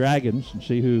attention for the Dragons and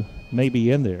see who may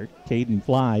be in there. Caden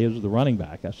Fly is the running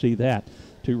back. I see that.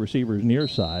 2 receivers near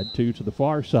side, 2 to the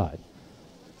far side.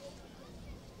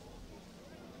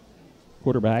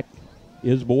 Quarterback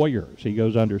is Boyers. He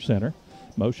goes under center.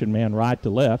 Motion man right to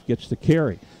left, gets the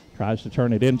carry. Tries to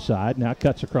turn it inside, now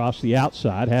cuts across the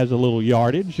outside, has a little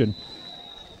yardage, and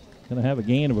going to have a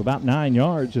gain of about 9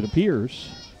 yards, it appears,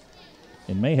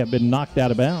 and may have been knocked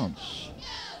out of bounds.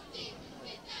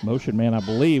 Motion man, I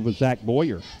believe, was Zach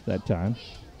Boyer that time.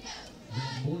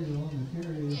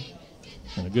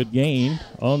 And a good gain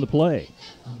on the play.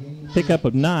 Pickup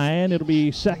of 9, it'll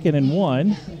be 2nd and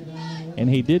 1, and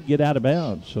he did get out of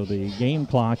bounds, so the game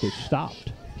clock is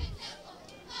stopped.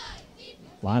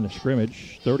 Line of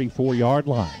scrimmage, 34-yard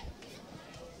line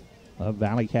of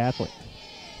Valley Catholic.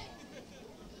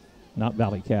 Not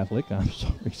Valley Catholic, I'm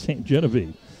sorry, St.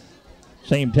 Genevieve.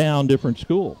 Same town, different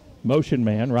school. Motion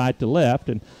man right to left,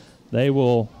 and they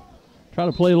will try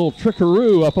to play a little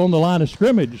trickaroo up on the line of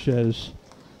scrimmage as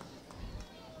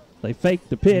they faked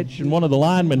the pitch, and one of the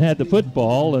linemen had the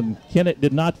football, and Kennett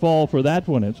did not fall for that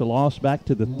one. It's a loss back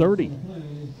to the 30.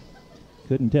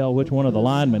 Couldn't tell which one of the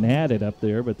linemen had it up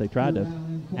there, but they tried to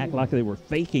act like they were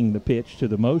faking the pitch to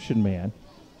the motion man.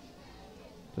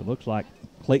 So it looks like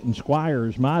Clayton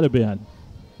Squires might have been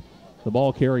the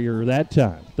ball carrier that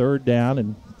time. 3rd down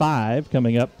and 5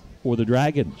 coming up for the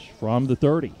Dragons from the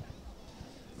 30.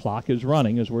 Clock is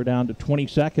running as we're down to 20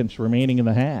 seconds remaining in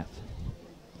the half.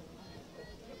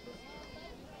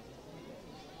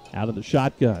 Out of the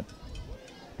shotgun.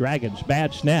 Dragons,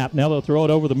 bad snap. Now they'll throw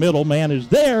it over the middle. Man is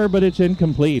there, but it's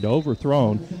incomplete.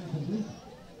 Overthrown.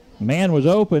 Man was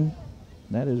open.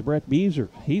 That is Brett Beezer.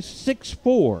 He's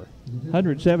 6'4",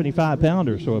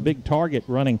 175-pounder, so a big target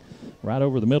running right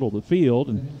over the middle of the field.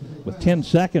 And with 10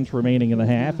 seconds remaining in the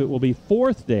half, it will be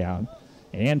 4th down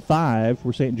and 5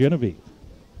 for St. Genevieve.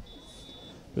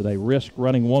 Do they risk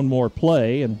running one more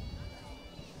play? And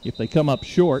if they come up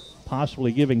short,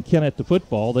 possibly giving Kennett the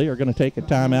football, they are going to take a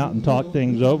timeout and talk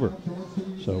things over.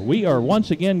 So we are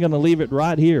once again going to leave it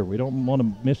right here. We don't want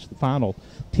to miss the final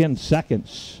 10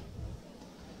 seconds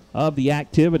of the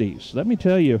activities. Let me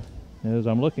tell you, as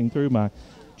I'm looking through my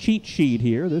cheat sheet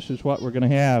here, this is what we're going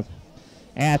to have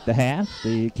at the half.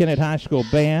 The Kennett High School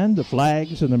Band, the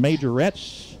Flags, and the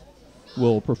Majorettes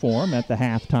will perform at the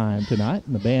halftime tonight.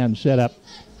 And the band set up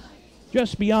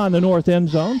just beyond the north end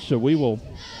zone, so we will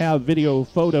have video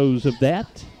photos of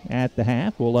that at the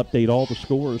half. We'll update all the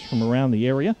scores from around the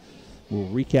area. We'll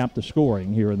recap the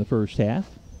scoring here in the first half.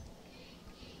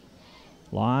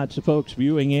 Lots of folks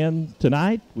viewing in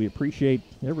tonight. We appreciate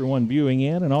everyone viewing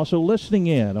in and also listening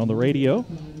in on the radio.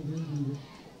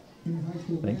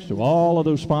 Thanks to all of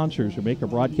those sponsors who make our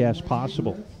broadcast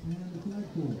possible.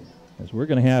 As we're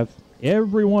going to have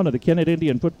every one of the Kennett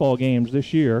Indian football games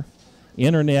this year,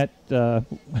 internet,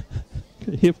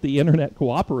 if the internet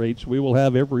cooperates, we will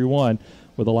have every one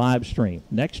with a live stream.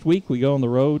 Next week we go on the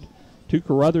road to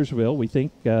Caruthersville. We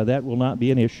think that will not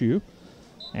be an issue.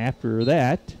 After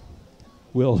that,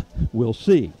 we'll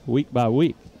see week by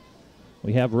week.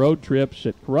 We have road trips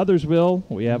at Caruthersville,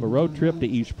 we have a road trip to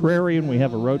East Prairie, and we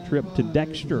have a road trip to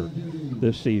Dexter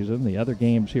this season. The other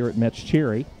games here at Metz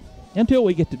Cherry until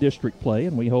we get to district play,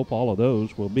 and we hope all of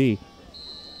those will be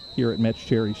here at Metz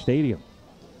Cherry Stadium.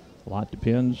 A lot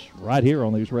depends right here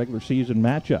on these regular season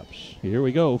matchups. Here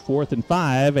we go, 4th and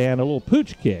 5, and a little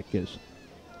pooch kick is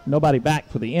nobody back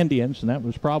for the Indians, and that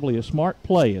was probably a smart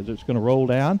play as it's going to roll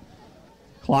down.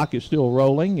 Clock is still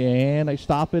rolling, and they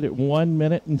stop it at 1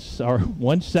 minute and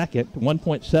 1 second,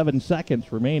 1.7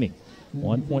 seconds remaining.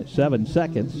 1.7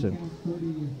 seconds,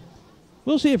 and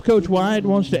we'll see if Coach Wyatt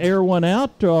wants to air one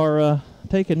out or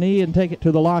take a knee and take it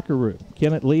to the locker room.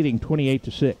 Kennett leading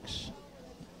 28-6.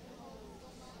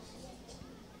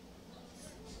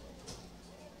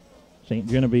 St.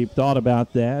 Genevieve thought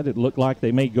about that. It looked like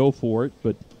they may go for it,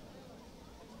 but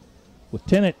with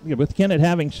Kennett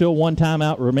having still one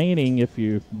timeout remaining, if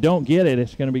you don't get it,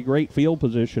 it's going to be great field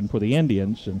position for the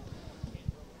Indians. And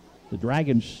the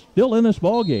Dragons still in this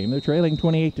ball game. They're trailing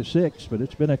 28-6, but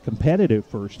it's been a competitive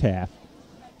first half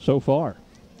so far.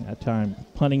 That time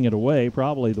punting it away,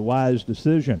 probably the wise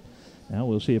decision. Now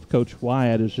we'll see if Coach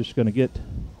Wyatt is just going to get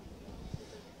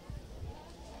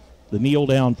the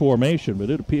kneel-down formation, but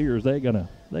it appears they're going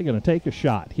to take a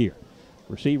shot here.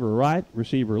 Receiver right,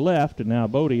 receiver left, and now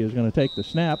Bodie is going to take the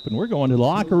snap, and we're going to the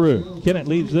locker room. Kennett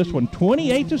leads this one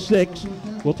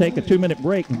 28-6. We'll take a 2-minute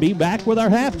break and be back with our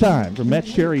halftime from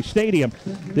Metz Cherry Stadium.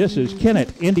 This is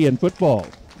Kennett Indian football.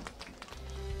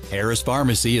 Harris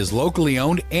Pharmacy is locally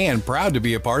owned and proud to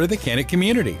be a part of the Kennett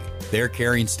community. Their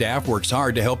caring staff works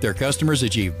hard to help their customers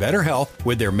achieve better health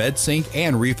with their MedSync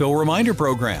and refill reminder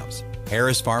programs.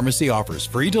 Harris Pharmacy offers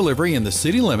free delivery in the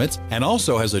city limits and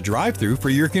also has a drive-thru for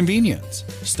your convenience.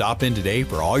 Stop in today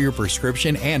for all your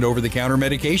prescription and over-the-counter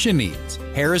medication needs.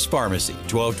 Harris Pharmacy,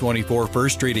 1224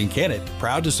 1st Street in Kennett,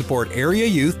 proud to support area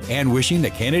youth and wishing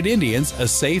the Kennett Indians a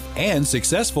safe and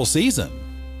successful season.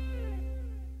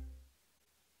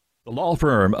 The law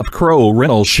firm of Crow,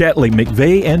 Reynolds, Shatley,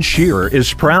 McVeigh, and Shearer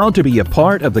is proud to be a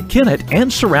part of the Kennett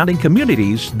and surrounding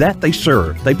communities that they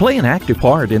serve. They play an active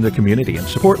part in the community and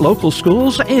support local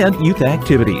schools and youth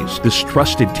activities. This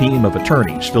trusted team of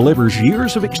attorneys delivers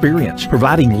years of experience,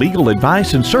 providing legal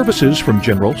advice and services from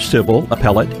general, civil,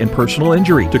 appellate, and personal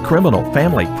injury to criminal,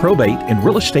 family, probate, and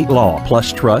real estate law,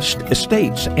 plus trust,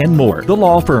 estates, and more. The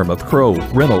law firm of Crow,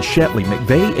 Reynolds, Shatley,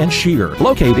 McVeigh, and Shearer,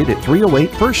 located at 308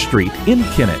 1st Street in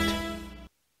Kennett.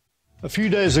 A few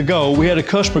days ago, we had a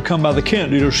customer come by the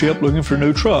Kennett dealership looking for a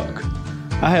new truck.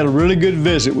 I had a really good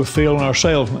visit with Phil and our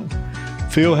salesman.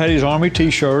 Phil had his Army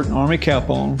t-shirt and Army cap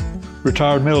on,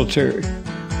 retired military.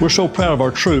 We're so proud of our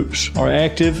troops, our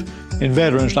active and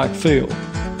veterans like Phil.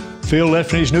 Phil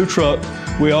left in his new truck.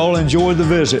 We all enjoyed the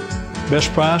visit.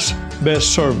 Best price,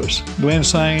 best service. Glenn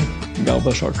saying, God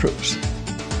bless our troops.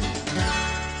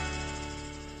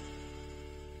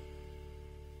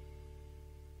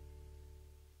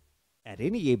 At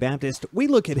NEA Baptist, we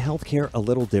look at healthcare a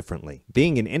little differently.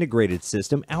 Being an integrated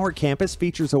system, our campus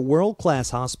features a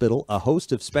world-class hospital, a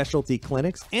host of specialty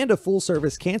clinics, and a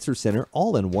full-service cancer center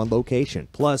all in one location.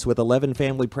 Plus, with 11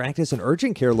 family practice and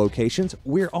urgent care locations,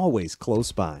 we're always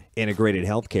close by. Integrated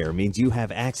healthcare means you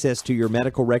have access to your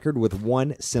medical record with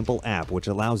one simple app, which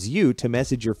allows you to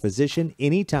message your physician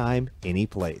anytime, any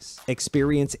place.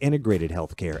 Experience integrated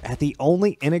healthcare at the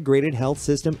only integrated health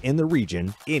system in the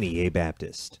region, NEA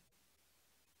Baptist.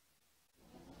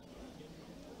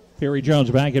 Perry Jones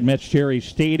back at Metz Cherry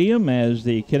Stadium as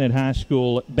the Kennett High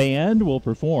School band will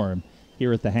perform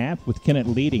here at the half with Kennett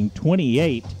leading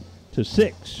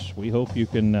 28-6. We hope you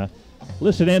can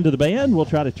listen in to the band. We'll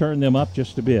try to turn them up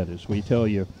just a bit as we tell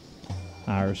you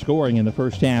our scoring in the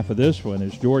first half of this one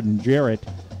is Jordan Jarrett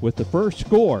with the first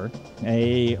score,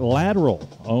 a lateral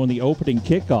on the opening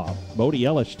kickoff. Bodie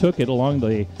Ellis took it along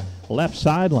the left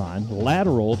sideline,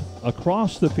 lateraled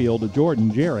across the field to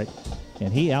Jordan Jarrett,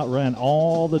 and he outran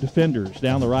all the defenders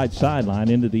down the right sideline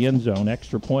into the end zone.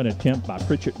 Extra point attempt by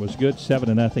Pritchett was good,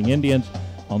 7-0 Indians.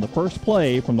 On the first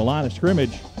play from the line of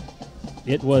scrimmage,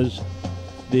 it was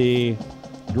the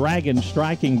Dragons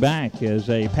striking back as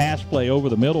a pass play over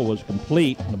the middle was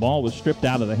complete. The ball was stripped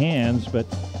out of the hands, but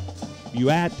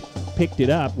Uat picked it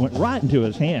up, went right into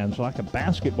his hands like a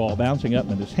basketball bouncing up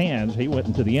in his hands. He went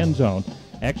into the end zone.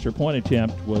 Extra point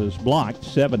attempt was blocked,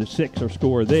 7-6 our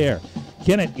score there.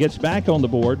 Kennett gets back on the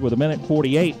board with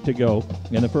 1:48 to go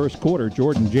in the first quarter.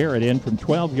 Jordan Jarrett in from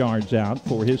 12 yards out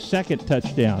for his second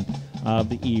touchdown of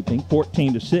the evening,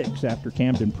 14-6 after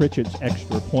Camden Pritchett's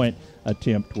extra point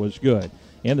attempt was good.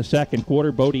 In the second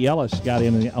quarter, Bodie Ellis got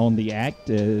in on the act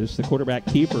as the quarterback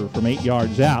keeper from 8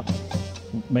 yards out.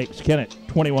 Makes Kennett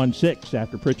 21-6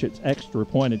 after Pritchett's extra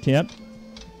point attempt.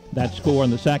 That score in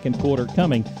the second quarter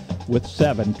coming with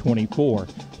 7:24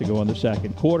 to go in the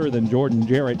second quarter. Then Jordan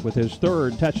Jarrett with his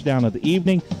third touchdown of the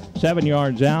evening, 7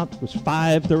 yards out, was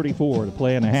 5:34 to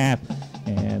play in the half.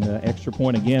 And extra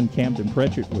point again, Camden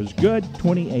Pritchett was good,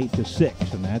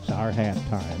 28-6, and that's our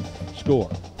halftime score.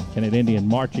 Kennett Indian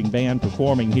Marching Band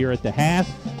performing here at the half.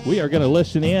 We are going to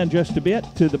listen in just a bit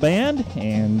to the band,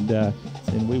 and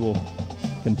then we will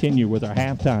continue with our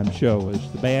halftime show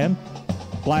as the band,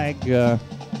 flag,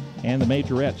 and the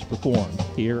Majorettes perform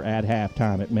here at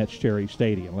halftime at Metz Cherry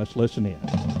Stadium. Let's listen in.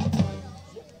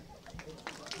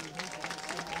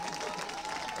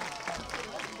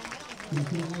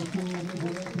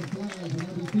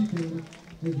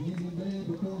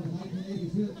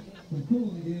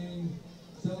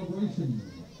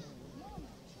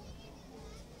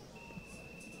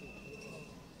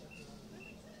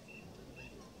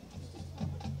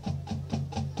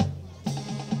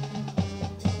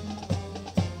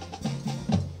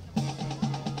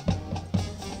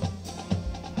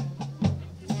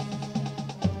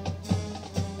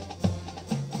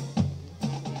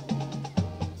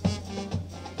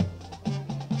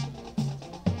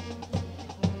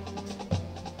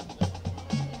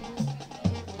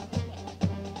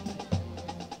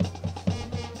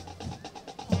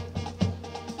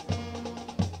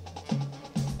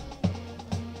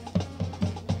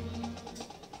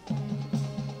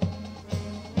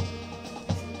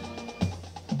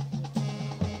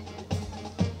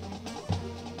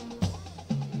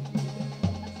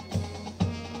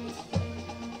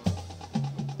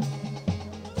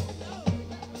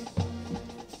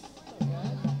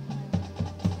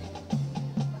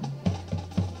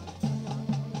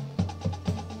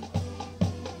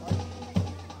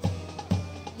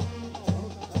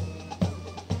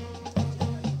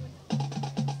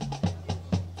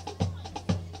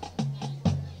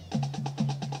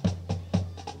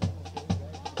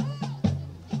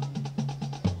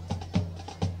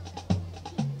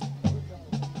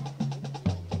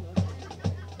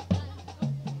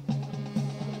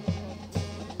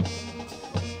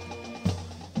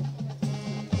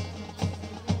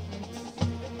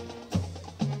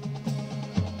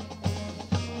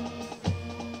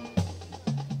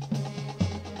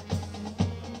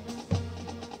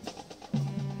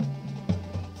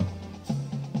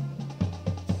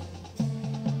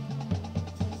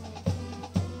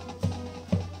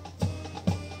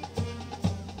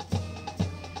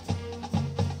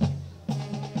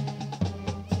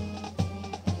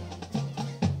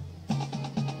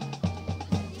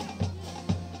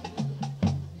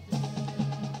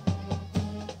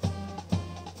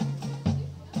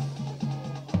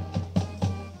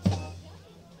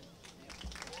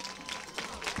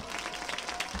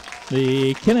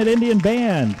 The Kennett Indian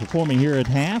Band performing here at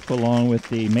half along with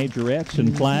the majorettes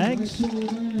and flags.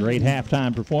 Great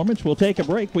halftime performance. We'll take a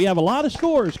break. We have a lot of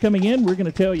scores coming in. We're going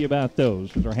to tell you about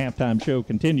those as our halftime show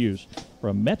continues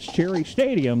from Metz Cherry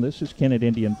Stadium. This is Kennett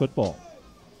Indian football.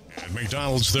 At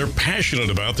McDonald's, they're passionate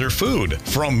about their food.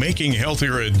 From making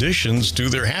healthier additions to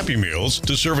their Happy Meals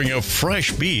to serving up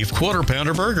fresh beef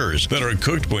quarter-pounder burgers that are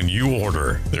cooked when you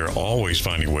order. They're always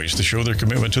finding ways to show their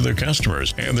commitment to their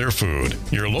customers and their food.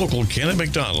 Your local Kennett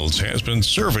McDonald's has been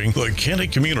serving the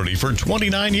Kennett community for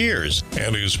 29 years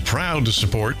and is proud to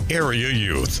support area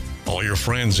youth. All your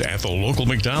friends at the local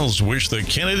McDonald's wish the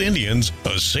Kennett Indians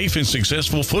a safe and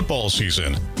successful football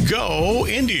season. Go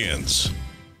Indians!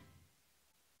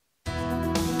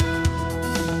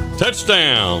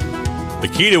 Touchdown! The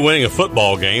key to winning a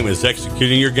football game is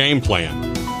executing your game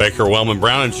plan. Baker Wellman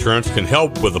Brown Insurance can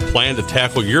help with a plan to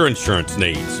tackle your insurance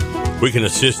needs. We can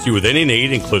assist you with any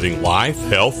need, including life,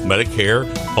 health,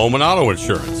 Medicare, home, and auto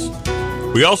insurance.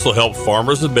 We also help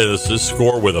farmers and businesses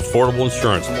score with affordable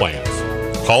insurance plans.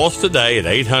 Call us today at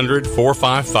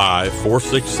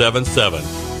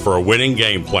 800-455-4677 for a winning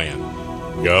game plan.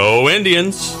 Go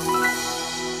Indians!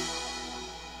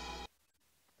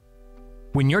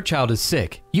 When your child is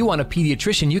sick, you want a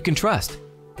pediatrician you can trust.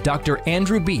 Dr.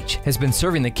 Andrew Beach has been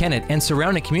serving the Kennett and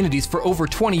surrounding communities for over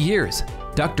 20 years.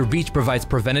 Dr. Beach provides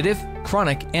preventative,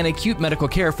 chronic, and acute medical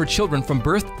care for children from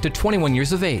birth to 21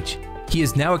 years of age. He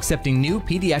is now accepting new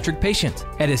pediatric patients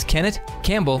at his Kennett,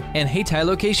 Campbell, and Hayti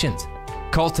locations.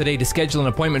 Call today to schedule an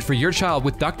appointment for your child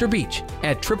with Dr. Beach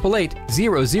at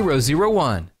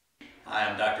 888-0001. Hi,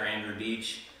 I'm Dr. Andrew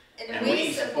Beach. And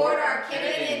we support our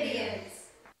Kennett Indians.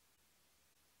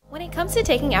 When it comes to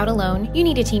taking out a loan, you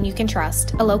need a team you can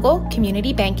trust, a local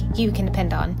community bank you can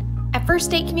depend on. At First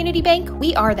State Community Bank,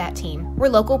 we are that team. We're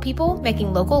local people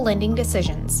making local lending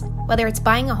decisions. Whether it's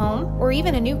buying a home or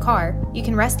even a new car, you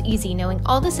can rest easy knowing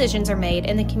all decisions are made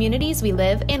in the communities we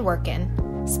live and work in.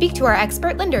 Speak to our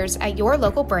expert lenders at your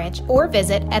local branch or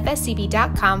visit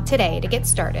fscb.com today to get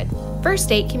started. First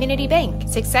State Community Bank.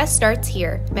 Success starts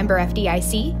here. Member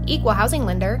FDIC, Equal Housing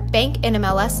Lender, Bank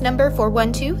NMLS number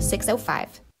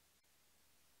 412605.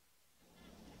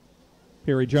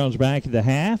 Perry Jones back at the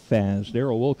half as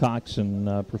Darrell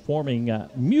Wilcoxon performing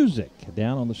music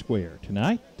down on the square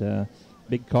tonight.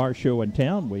 Big car show in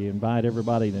town. We invite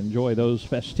everybody to enjoy those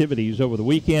festivities over the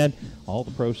weekend. All the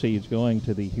proceeds going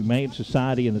to the Humane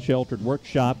Society and the Sheltered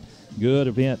Workshop. Good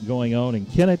event going on in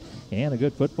Kennett and a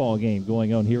good football game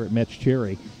going on here at Metz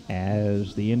Cherry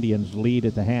as the Indians lead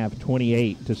at the half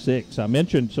 28-6. I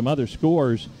mentioned some other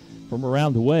scores from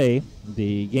around the way,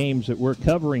 the games that we're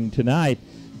covering tonight.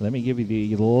 Let me give you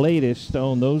the latest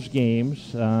on those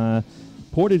games.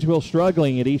 Portageville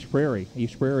struggling at East Prairie.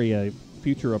 East Prairie, a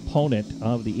future opponent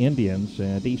of the Indians,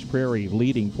 and East Prairie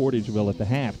leading Portageville at the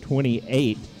half,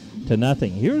 28-0.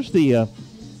 Here's the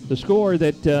score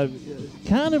that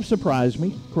kind of surprised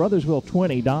me. Caruthersville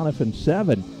 20, Doniphan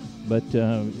 7, but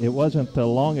it wasn't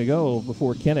long ago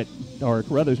before Kennett or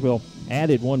Caruthersville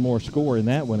added one more score in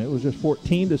that one. It was just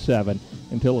 14-7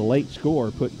 until a late score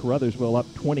put Caruthersville up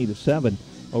 20-7.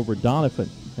 Over Doniphan,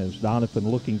 as Doniphan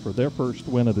looking for their first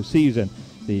win of the season.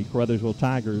 The Caruthersville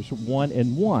Tigers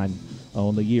 1-1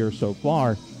 on the year so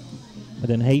far. And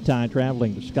then Hayti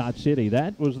traveling to Scott City.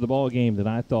 That was the ball game that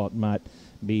I thought might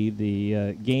be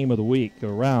the game of the week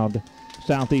around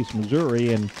Southeast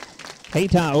Missouri. And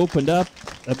Hayti opened up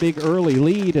a big early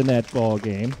lead in that ball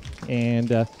game.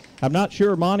 And I'm not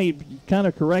sure, Monty, kind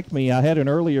of correct me. I had an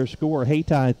earlier score,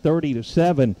 Hayti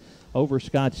 30-7. Over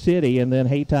Scott City, and then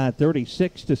Hayti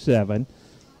 36-7,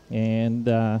 and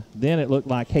then it looked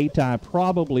like Hayti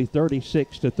probably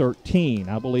 36-13.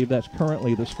 I believe that's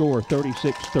currently the score,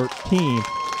 36-13,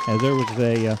 as there was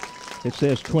it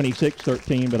says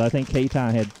 26-13, but I think Hayti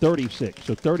had 36,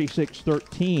 so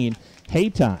 36-13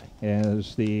 Hayti,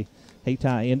 as the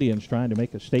Hayti Indians trying to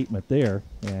make a statement there,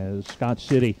 as Scott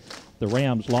City, the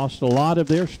Rams lost a lot of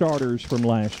their starters from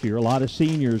last year, a lot of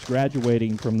seniors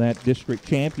graduating from that district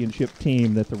championship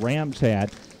team that the Rams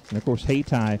had. And, of course,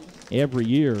 Hayti every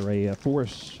year a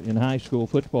force in high school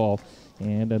football,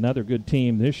 and another good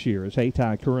team this year as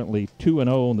Hayti currently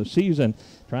 2-0 on the season,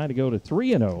 trying to go to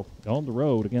 3-0 on the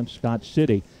road against Scott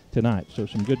City tonight. So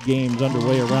some good games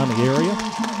underway around the area.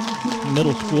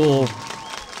 Middle school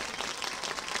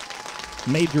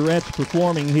majorettes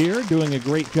performing here, doing a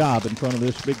great job in front of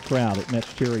this big crowd at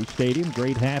Metz Cherry Stadium.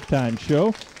 Great halftime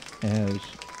show as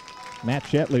Matt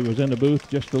Shetley was in the booth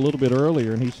just a little bit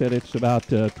earlier, and he said it's about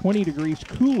 20 degrees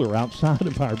cooler outside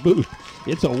of our booth.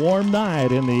 It's a warm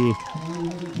night in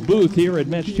the booth here at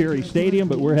Metz Cherry Stadium,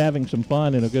 but we're having some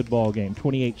fun in a good ball game.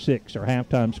 28-6 our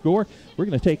halftime score. We're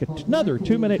going to take another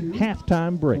 2-minute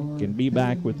halftime break and be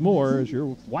back with more as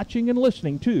you're watching and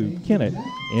listening to Kennett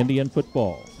Indian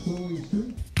football.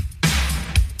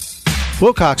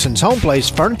 Wilcoxon's Home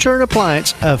Place Furniture and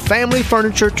Appliance, a family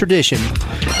furniture tradition.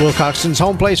 Wilcoxon's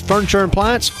Home Place Furniture and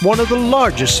Appliance, one of the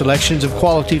largest selections of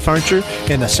quality furniture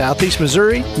in the southeast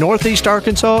Missouri, northeast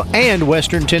Arkansas, and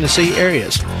western Tennessee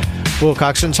areas.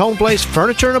 Wilcoxon's Home Place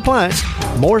Furniture and Appliance,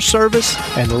 more service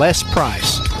and less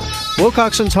price.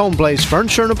 Wilcoxon's Home Place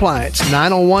Furniture and Appliance,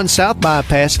 901 South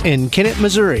Bypass in Kennett,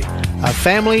 Missouri, a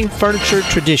family furniture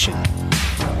tradition.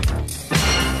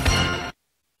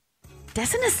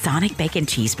 Doesn't a Sonic Bacon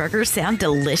Cheeseburger sound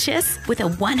delicious? With a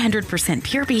 100%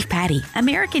 pure beef patty,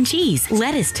 American cheese,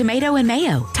 lettuce, tomato, and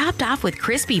mayo, topped off with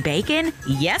crispy bacon?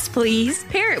 Yes, please.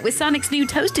 Pair it with Sonic's new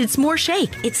Toasted S'more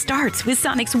Shake. It starts with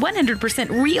Sonic's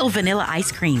 100% real vanilla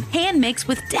ice cream, hand mixed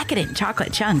with decadent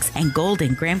chocolate chunks and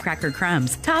golden graham cracker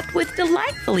crumbs, topped with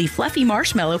delightfully fluffy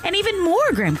marshmallow and even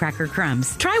more graham cracker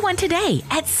crumbs. Try one today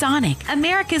at Sonic,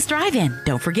 America's Drive-In.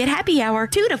 Don't forget happy hour,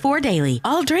 2 to 4 daily.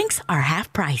 All drinks are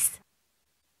half price.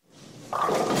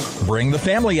 Bring the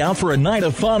family out for a night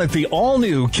of fun at the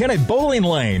all-new Kennett Bowling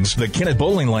Lanes. The Kennett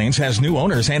Bowling Lanes has new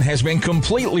owners and has been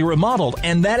completely remodeled,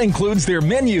 and that includes their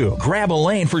menu. Grab a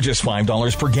lane for just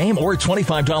 $5 per game or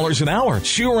 $25 an hour.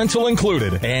 Shoe rental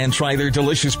included. And try their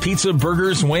delicious pizza,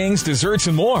 burgers, wings, desserts,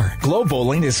 and more. Glow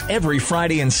Bowling is every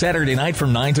Friday and Saturday night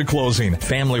from 9 to closing.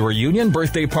 Family reunion,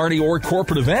 birthday party, or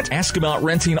corporate event? Ask about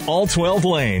renting all 12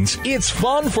 lanes. It's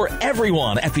fun for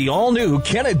everyone at the all-new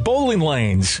Kennett Bowling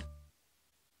Lanes.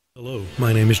 Hello,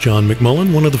 my name is John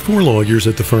McMullen, one of the 4 lawyers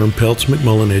at the firm Peltz,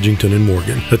 McMullen, Edgington, and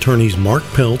Morgan. Attorneys Mark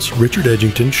Peltz, Richard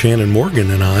Edgington, Shannon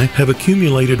Morgan, and I have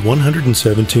accumulated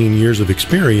 117 years of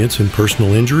experience in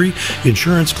personal injury,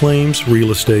 insurance claims,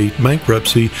 real estate,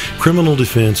 bankruptcy, criminal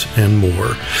defense, and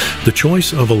more. The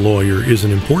choice of a lawyer is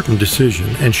an important decision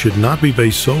and should not be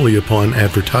based solely upon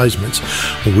advertisements.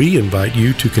 We invite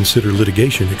you to consider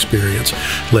litigation experience.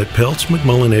 Let Peltz,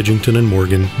 McMullen, Edgington, and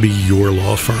Morgan be your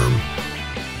law firm.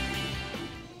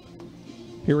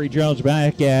 Perry Jones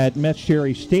back at Metz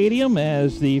Cherry Stadium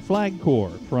as the flag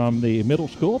corps from the middle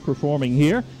school performing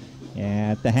here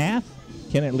at the half.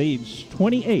 Kennett leads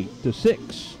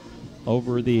 28-6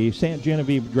 over the St.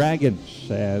 Genevieve Dragons.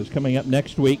 As coming up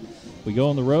next week, we go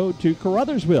on the road to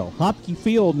Caruthersville. Hopke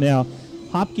Field now.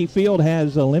 Hopke Field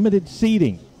has a limited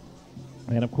seating.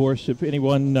 And, of course, if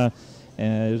anyone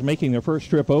is making their first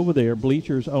trip over there,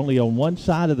 bleachers only on one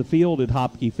side of the field at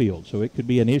Hopke Field. So it could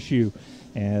be an issue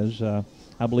as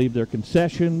I believe their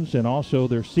concessions and also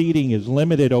their seating is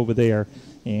limited over there,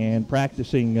 and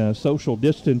practicing social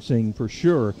distancing for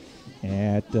sure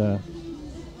at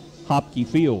Hopke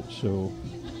Field. So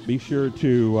be sure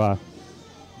to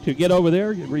get over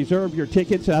there, reserve your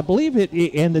tickets. I believe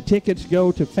and the tickets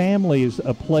go to families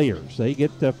of players. They get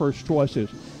first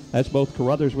choices. That's both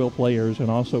Caruthersville players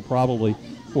and also probably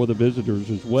for the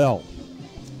visitors as well.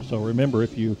 So remember,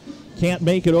 if you can't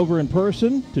make it over in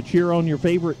person to cheer on your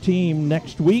favorite team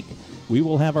next week, we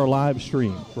will have our live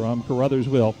stream from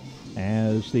Caruthersville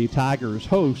as the Tigers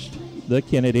host the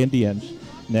Kennett Indians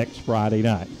next Friday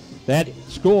night. That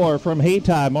score from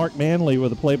Hayti, Mark Manley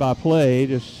with a play-by-play,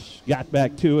 just got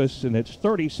back to us, and it's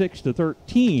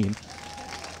 36-13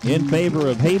 in favor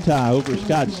of Hayti over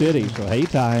Scott City. So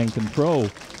Hayti in control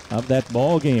of that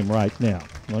ball game right now.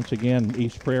 Once again,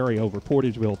 East Prairie over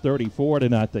Portageville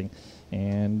 34-0.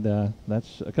 And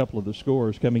that's a couple of the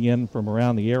scores coming in from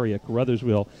around the area.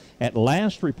 Caruthersville, at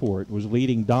last report, was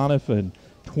leading Doniphan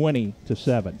 20-7.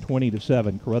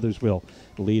 20-7, Caruthersville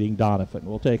leading Doniphan.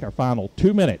 We'll take our final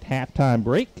 2-minute halftime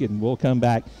break, and we'll come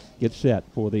back, get set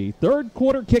for the third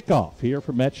quarter kickoff here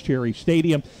from Metz Cherry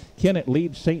Stadium. Kennett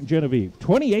leads St. Genevieve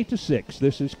 28-6.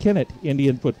 This is Kennett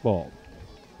Indian football.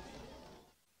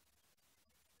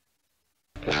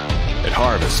 At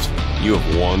Harvest, you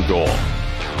have one goal: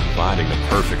 finding the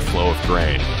perfect flow of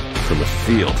grain from the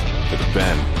field to the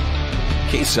bin.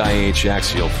 Case IH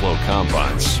axial flow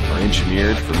combines are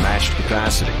engineered for matched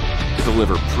capacity to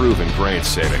deliver proven grain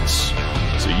savings,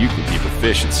 so you can keep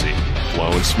efficiency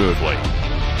flowing smoothly.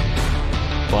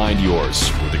 Find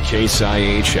yours with the Case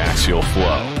IH axial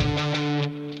flow.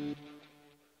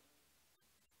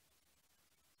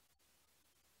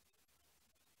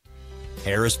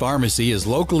 Harris Pharmacy is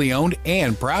locally owned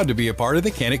and proud to be a part of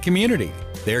the Kennett community.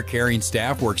 Their caring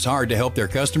staff works hard to help their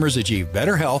customers achieve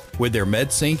better health with their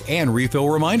MedSync and refill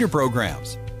reminder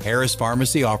programs. Harris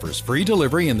Pharmacy offers free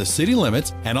delivery in the city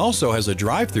limits and also has a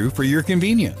drive-through for your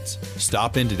convenience.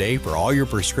 Stop in today for all your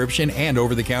prescription and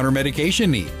over-the-counter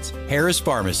medication needs. Harris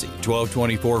Pharmacy,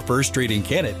 1224 1st Street in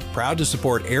Kennett, proud to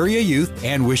support area youth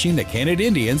and wishing the Kennett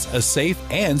Indians a safe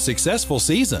and successful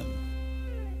season.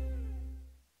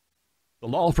 The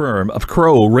law firm of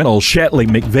Crow, Reynolds, Shatley,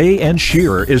 McVeigh, and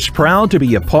Shearer is proud to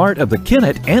be a part of the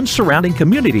Kennett and surrounding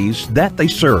communities that they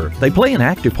serve. They play an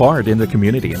active part in the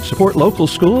community and support local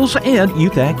schools and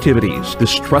youth activities.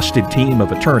 This trusted team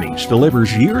of attorneys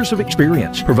delivers years of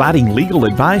experience, providing legal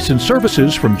advice and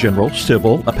services from general,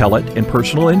 civil, appellate, and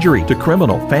personal injury to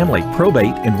criminal, family,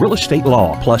 probate, and real estate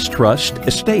law, plus trust,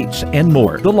 estates, and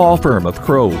more. The law firm of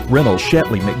Crow, Reynolds,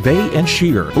 Shatley, McVeigh, and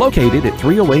Shearer, located at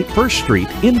 308 1st Street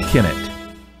in Kennett.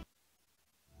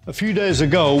 A few days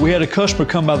ago, we had a customer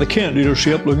come by the Kennett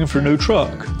dealership looking for a new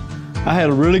truck. I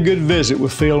had a really good visit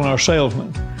with Phil and our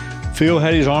salesman. Phil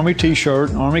had his Army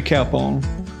t-shirt and Army cap on,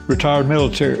 retired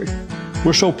military.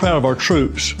 We're so proud of our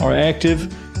troops, our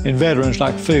active and veterans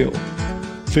like Phil.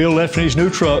 Phil left in his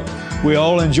new truck. We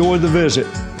all enjoyed the visit.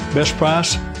 Best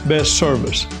price, best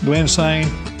service. Glenn saying,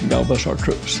 God bless our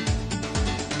troops.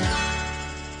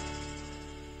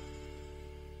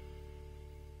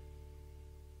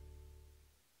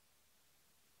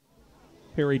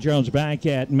 Perry Jones back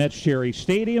at Metz Cherry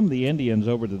Stadium. The Indians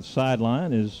over to the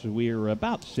sideline as we're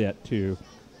about set to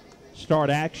start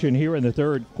action here in the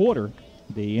third quarter.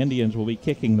 The Indians will be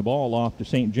kicking the ball off to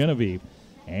St. Genevieve,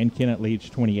 and Kennett leads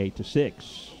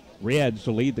 28-6. Reds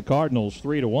to lead the Cardinals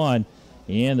 3-1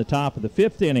 in the top of the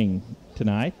fifth inning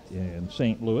tonight in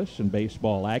St. Louis in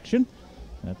baseball action.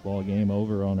 That ball game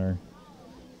over on our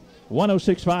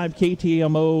 106.5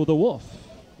 KTMO The Wolf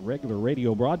regular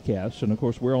radio broadcasts. And, of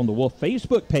course, we're on the Wolf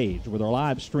Facebook page with our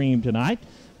live stream tonight.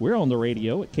 We're on the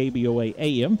radio at KBOA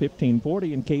AM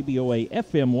 1540 and KBOA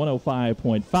FM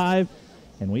 105.5.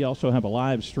 And we also have a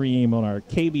live stream on our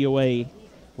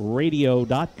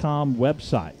KBOAradio.com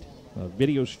website, a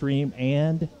video stream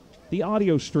and the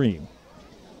audio stream.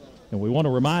 And we want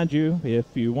to remind you, if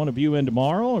you want to view in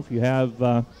tomorrow, if you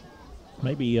have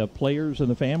maybe players in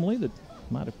the family that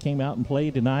might have came out and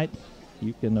played tonight,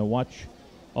 you can watch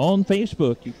on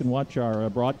Facebook. You can watch our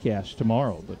broadcast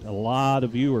tomorrow. But a lot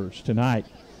of viewers tonight,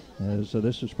 as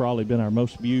this has probably been our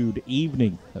most viewed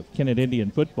evening of Kennett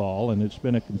Indian football, and it's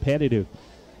been a competitive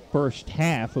first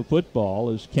half of football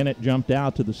as Kennett jumped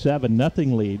out to the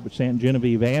 7-0 lead, but St.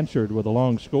 Genevieve answered with a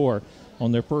long score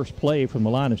on their first play from the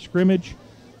line of scrimmage.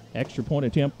 Extra point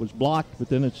attempt was blocked, but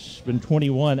then it's been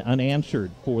 21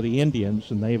 unanswered for the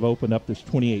Indians, and they've opened up this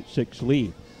 28-6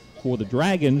 lead. For the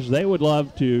Dragons, they would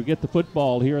love to get the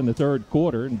football here in the third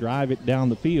quarter and drive it down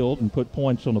the field and put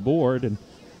points on the board and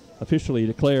officially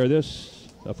declare this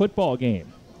a football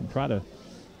game and try to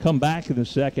come back in the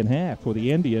second half. For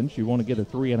the Indians, you want to get a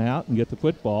 3-and-out and get the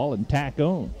football and tack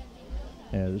on,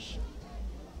 as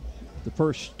the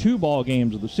first two ball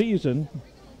games of the season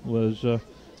was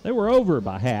they were over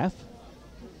by half,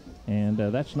 and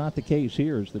that's not the case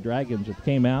here, as the Dragons have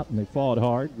came out and they fought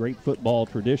hard. Great football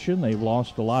tradition. They've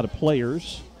lost a lot of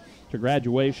players to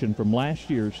graduation from last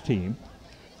year's team,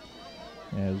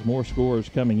 as more scores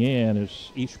coming in, as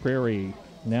East Prairie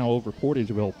now over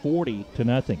Portageville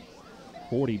 40-0.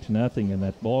 40-0 in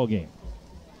that ball game,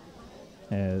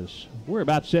 as we're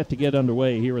about set to get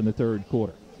underway here in the third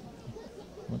quarter.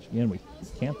 Once again, we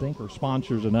can't thank our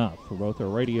sponsors enough for both our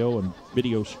radio and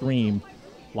video stream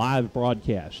live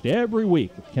broadcast every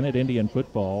week of Kennett Indian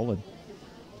football. And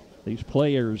these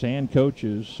players and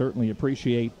coaches certainly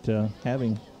appreciate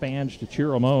having fans to cheer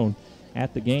them on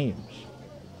at the games.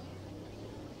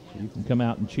 So you can come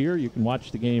out and cheer. You can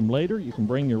watch the game later. You can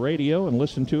bring your radio and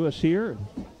listen to us here.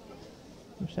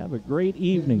 Just have a great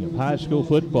evening of high school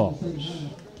football.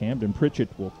 Camden Pritchett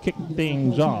will kick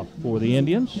things off for the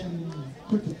Indians.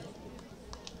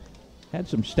 Had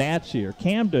some stats here.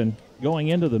 Camden, going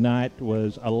into the night,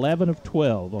 was 11 of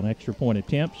 12 on extra point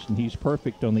attempts, and he's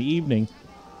perfect on the evening,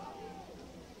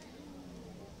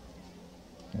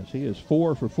 as he is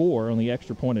 4 for 4 on the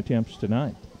extra point attempts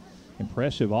tonight.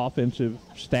 Impressive offensive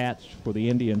stats for the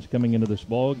Indians coming into this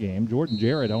ball game. Jordan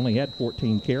Jarrett only had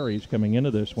 14 carries coming into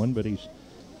this one, but he's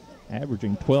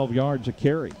averaging 12 yards a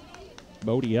carry.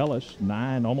 Bodie Ellis,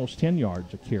 9, almost 10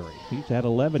 yards a carry. He's had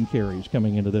 11 carries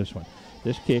coming into this one.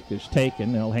 This kick is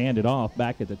taken. They'll hand it off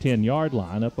back at the 10-yard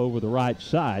line up over the right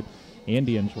side.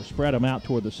 Indians will spread them out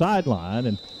toward the sideline,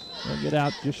 and they'll get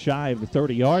out just shy of the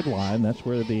 30-yard line. That's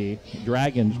where the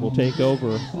Dragons will take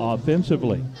over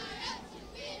offensively.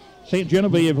 St.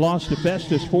 Genevieve lost to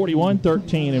Festus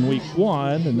 41-13 in week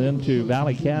 1, and then to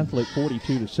Valley Catholic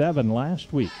 42-7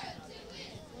 last week.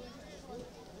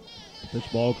 This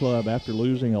ball club, after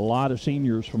losing a lot of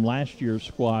seniors from last year's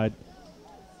squad,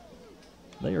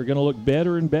 they are going to look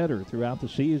better and better throughout the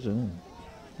season.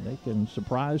 They can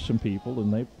surprise some people,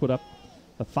 and they've put up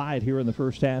a fight here in the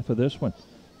first half of this one.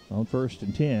 On 1st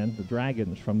and 10, the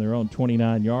Dragons from their own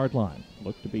 29-yard line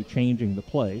look to be changing the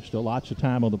play. Still lots of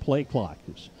time on the play clock.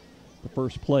 It's the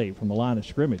first play from the line of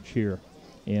scrimmage here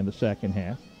in the second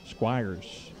half.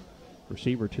 Squires,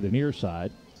 receiver to the near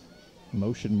side.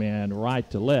 Motion man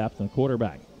right to left, and the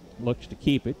quarterback looks to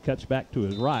keep it, cuts back to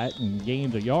his right, and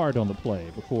gains a yard on the play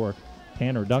before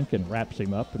Tanner Duncan wraps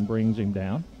him up and brings him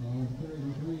down.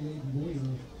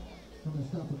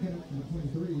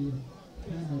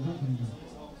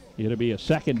 It'll be a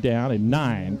 2nd down and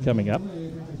 9 coming up.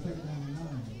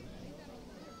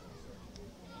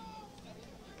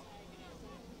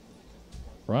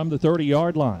 From the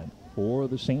 30-yard line for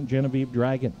the St. Genevieve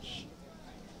Dragons.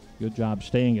 Good job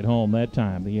staying at home that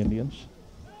time, the Indians.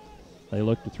 They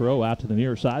look to throw out to the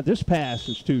near side. This pass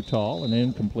is too tall and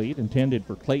incomplete, intended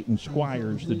for Clayton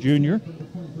Squires, the junior.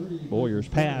 Boyer's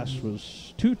pass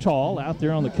was too tall out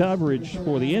there on the coverage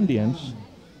for the Indians.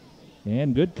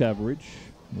 And good coverage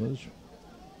was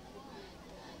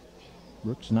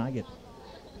Brooks Niggett.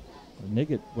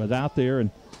 Niggett was out there and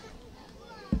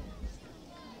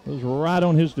was right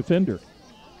on his defender.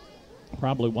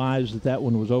 Probably wise that that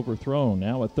one was overthrown.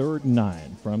 Now a 3rd and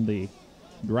 9 from the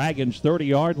Dragons'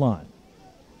 30-yard line.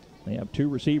 They have 2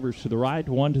 receivers to the right,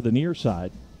 1 to the near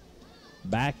side.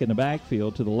 Back in the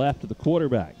backfield to the left of the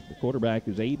quarterback. The quarterback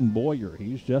is Aiden Boyer.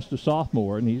 He's just a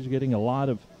sophomore, and he's getting a lot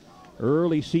of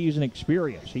early season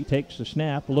experience. He takes the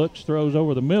snap, looks, throws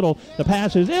over the middle. The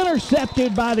pass is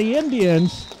intercepted by the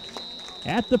Indians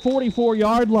at the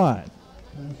 44-yard line.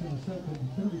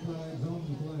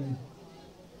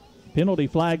 Penalty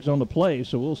flags on the play,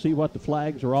 so we'll see what the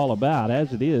flags are all about.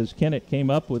 As it is, Kennett came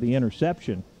up with the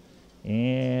interception.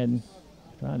 And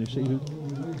trying to see who.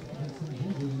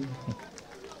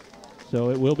 So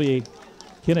it will be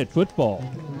Kennett football.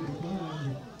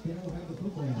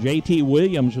 J.T.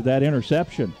 Williams with that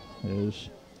interception.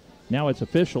 Now it's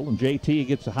official, and J.T.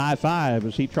 gets a high five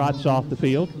as he trots off the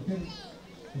field.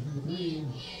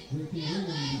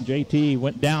 J.T.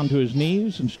 went down to his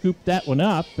knees and scooped that one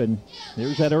up, and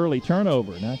there's that early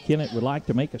turnover. Now Kennett would like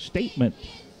to make a statement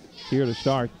here to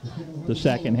start the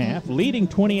second half, leading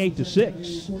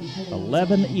 28-6.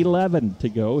 11-11 to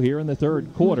go here in the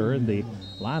third quarter, and the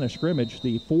line of scrimmage,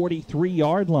 the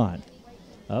 43-yard line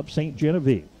of St.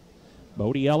 Genevieve.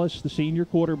 Bodie Ellis, the senior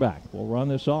quarterback, will run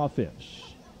this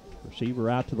offense. Receiver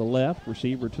out to the left,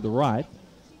 receiver to the right.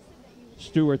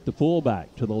 Stewart, the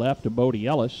fullback, to the left of Bodie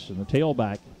Ellis, and the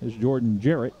tailback is Jordan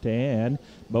Jarrett, and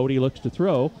Bodie looks to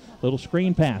throw. Little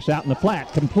screen pass out in the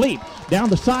flat, complete, down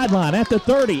the sideline, at the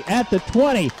 30, at the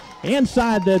 20,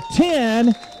 inside the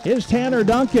 10 is Tanner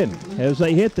Duncan as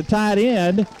they hit the tight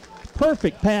end.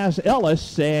 Perfect pass,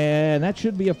 Ellis, and that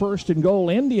should be a 1st and goal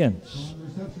Indians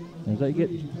as they get,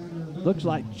 looks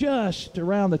like just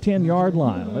around the 10-yard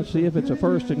line. Let's see if it's a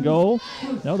 1st and goal.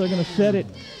 No, they're going to set it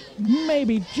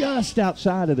maybe just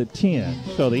outside of the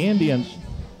 10. So the Indians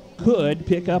could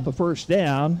pick up a 1st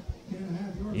down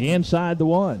inside the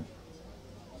 1.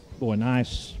 Boy,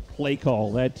 nice play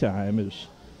call that time as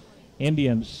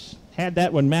Indians had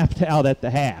that one mapped out at the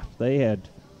half. They had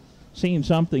seen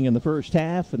something in the first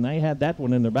half, and they had that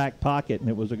one in their back pocket, and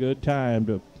it was a good time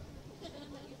to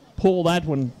pull that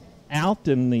one out,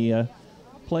 and the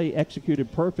play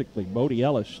executed perfectly. Bodie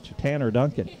Ellis to Tanner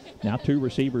Duncan. Now 2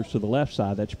 receivers to the left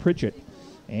side. That's Pritchett.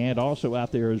 And also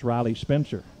out there is Riley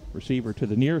Spencer. Receiver to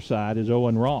the near side is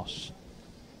Owen Ross.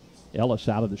 Ellis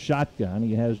out of the shotgun.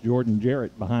 He has Jordan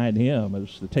Jarrett behind him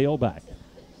as the tailback.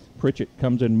 Pritchett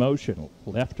comes in motion,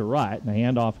 left to right, and the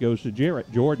handoff goes to Jarrett.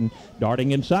 Jordan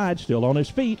darting inside, still on his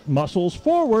feet, muscles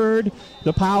forward.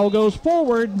 The Powell goes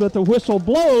forward, but the whistle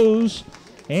blows.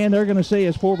 And they're going to say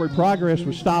his forward progress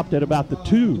was stopped at about the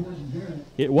 2.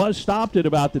 It was stopped at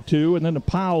about the 2, and then the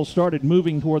Powell started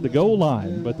moving toward the goal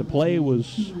line, but the play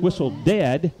was whistled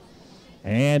dead,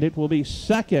 and it will be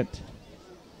 2nd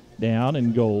down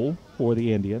and goal for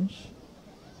the Indians.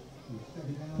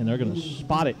 And they're going to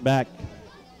spot it back,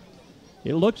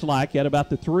 it looks like, at about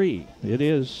the 3. It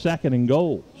is 2nd and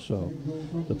goal, so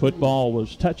the football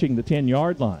was touching the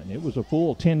 10-yard line. It was a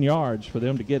full 10 yards for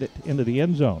them to get it into the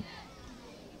end zone.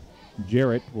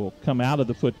 Jarrett will come out of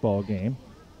the football game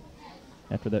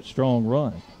after that strong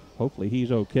run. Hopefully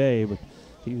he's okay, but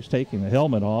he was taking the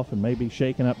helmet off and maybe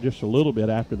shaken up just a little bit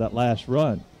after that last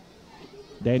run.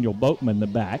 Daniel Boatman, the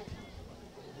back.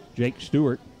 Jake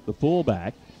Stewart, the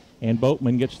fullback. And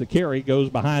Boatman gets the carry, goes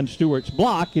behind Stewart's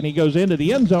block, and he goes into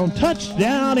the end zone.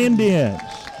 Touchdown, Indians.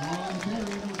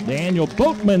 Daniel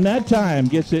Boatman that time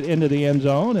gets it into the end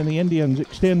zone, and the Indians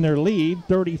extend their lead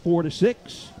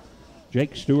 34-6.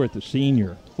 Jake Stewart, the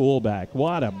senior fullback.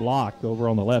 What a block over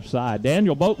on the left side.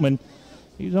 Daniel Boatman,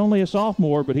 he's only a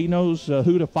sophomore, but he knows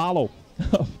who to follow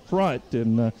up front.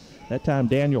 And that time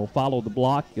Daniel followed the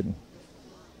block and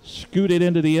scooted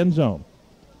into the end zone.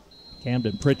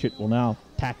 Camden Pritchett will now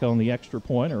tack on the extra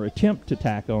point, or attempt to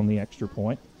tack on the extra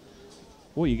point.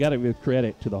 Boy, you got to give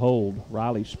credit to the hold.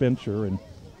 Riley Spencer and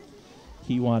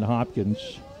Kewan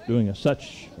Hopkins doing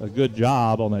such a good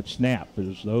job on that snap,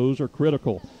 as those are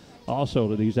critical also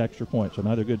to these extra points.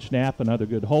 Another good snap, another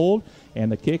good hold,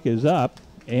 and the kick is up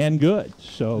and good.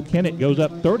 So Kennett goes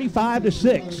up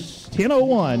 35-6,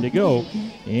 10:01 to go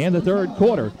in the third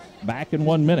quarter. Back in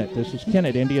 1 minute. This is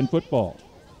Kennett Indian football.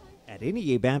 At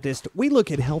NEA Baptist, we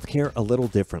look at healthcare a little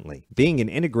differently. Being an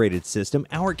integrated system,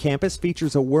 our campus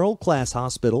features a world-class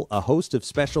hospital, a host of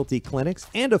specialty clinics,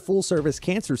 and a full-service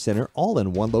cancer center all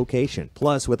in one location.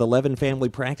 Plus, with 11 family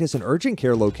practice and urgent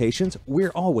care locations, we're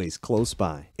always close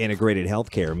by. Integrated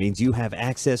healthcare means you have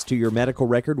access to your medical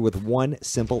record with one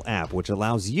simple app, which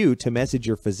allows you to message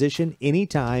your physician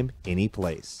anytime, any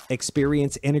place.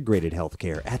 Experience integrated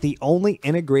healthcare at the only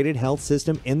integrated health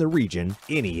system in the region,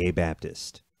 NEA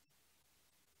Baptist.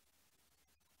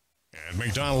 At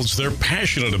McDonald's, they're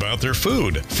passionate about their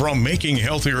food. From making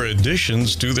healthier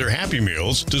additions to their Happy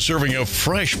Meals to serving up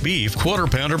fresh beef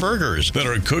quarter-pounder burgers that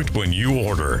are cooked when you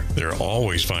order. They're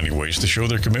always finding ways to show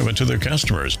their commitment to their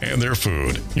customers and their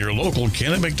food. Your local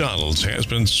Kennett McDonald's has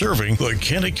been serving the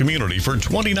Kennett community for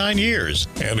 29 years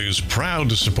and is proud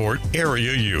to support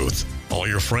area youth. All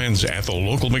your friends at the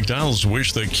local McDonald's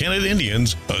wish the Kennett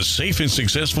Indians a safe and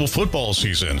successful football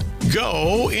season.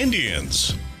 Go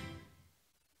Indians!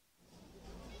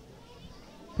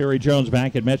 Perry Jones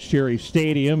back at Metz Cherry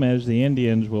Stadium as the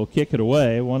Indians will kick it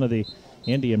away. One of the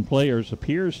Indian players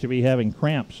appears to be having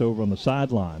cramps over on the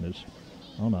sideline. As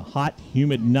on a hot,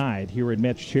 humid night here at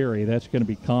Metz Cherry, that's going to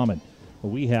be common.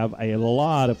 We have a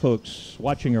lot of folks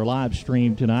watching our live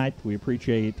stream tonight. We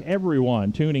appreciate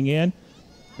everyone tuning in.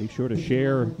 Be sure to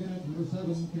share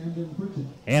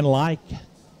and like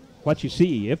what you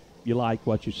see, if you like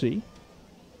what you see.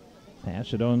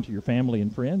 Pass it on to your family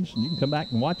and friends, and you can come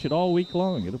back and watch it all week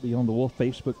long. It'll be on the Wolf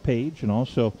Facebook page and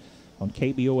also on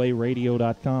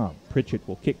KBOAradio.com. Pritchett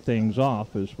will kick things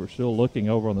off as we're still looking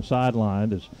over on the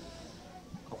sideline as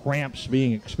cramps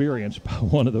being experienced by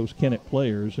one of those Kennett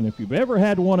players. And if you've ever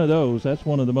had one of those, that's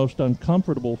one of the most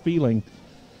uncomfortable feeling.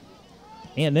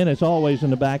 And then it's always in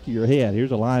the back of your head.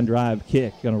 Here's a line drive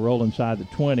kick, going to roll inside the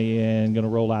 20 and going to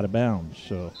roll out of bounds.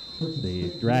 So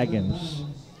the Dragons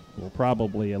will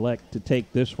probably elect to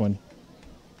take this one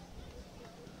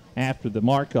after the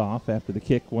mark-off, after the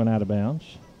kick went out of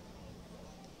bounds.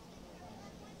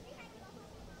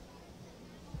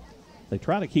 They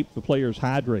try to keep the players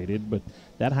hydrated, but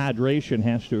that hydration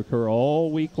has to occur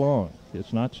all week long.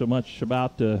 It's not so much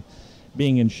about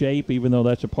being in shape, even though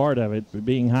that's a part of it, but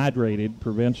being hydrated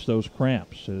prevents those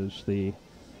cramps. As the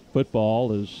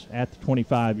football is at the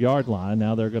 25-yard line,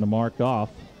 now they're going to mark off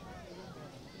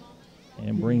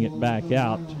and bring it back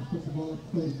out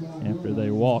after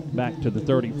they walk back to the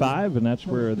 35, and that's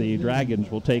where the Dragons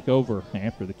will take over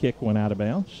after the kick went out of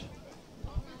bounds.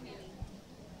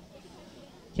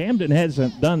 Camden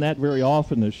hasn't done that very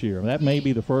often this year. That may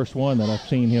be the first one that I've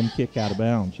seen him kick out of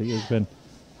bounds. He has been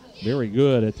very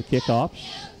good at the kickoffs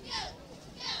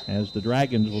as the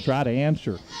Dragons will try to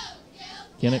answer.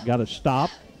 Kennett got a stop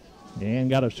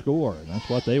and got a score, and that's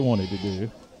what they wanted to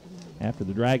do after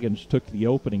the Dragons took the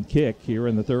opening kick here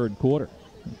in the third quarter.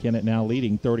 Kennett now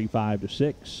leading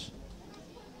 35-6.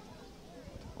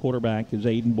 Quarterback is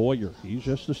Aiden Boyer. He's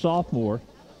just a sophomore.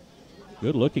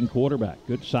 Good-looking quarterback,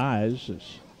 good size. As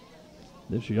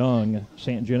this young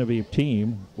St. Genevieve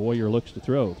team, Boyer looks to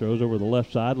throw. Throws over the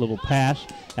left side, little pass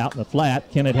out in the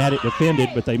flat. Kennett had it defended,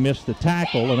 but they missed the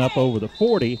tackle, and up over the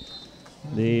 40.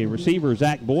 The receiver,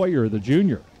 Zach Boyer, the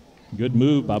junior. Good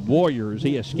move by Boyer as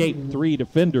he escaped three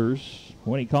defenders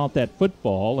when he caught that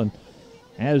football. And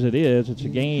as it is, it's a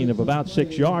gain of about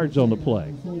 6 yards on the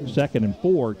play. 2nd and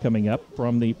 4 coming up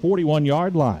from the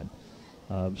 41-yard line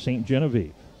of St.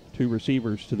 Genevieve. Two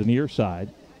receivers to the near side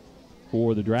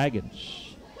for the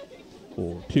Dragons.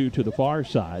 Or two to the far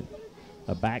side.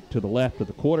 A back to the left of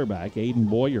the quarterback, Aiden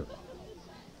Boyer.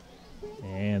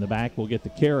 And the back will get the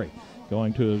carry.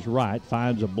 Going to his right,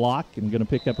 finds a block and going to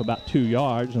pick up about 2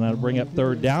 yards, and that'll bring up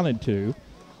 3rd down and 2,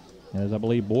 as I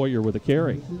believe Boyer with a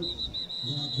carry.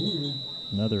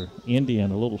 Another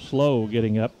Indian a little slow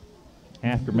getting up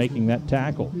after making that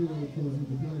tackle.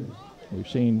 We've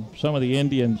seen some of the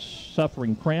Indians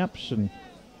suffering cramps, and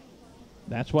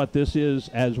That's what this is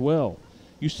as well.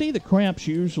 You see the cramps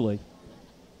usually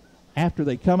after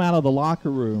they come out of the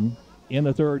locker room in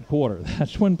the third quarter.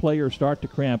 That's when players start to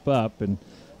cramp up, and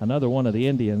another one of the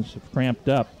Indians have cramped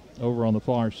up over on the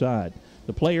far side.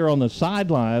 The player on the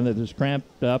sideline that is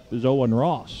cramped up is Owen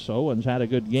Ross. Owen's had a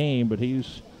good game, but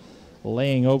he's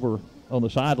laying over on the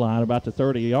sideline about the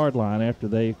 30-yard line after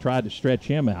they tried to stretch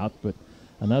him out. But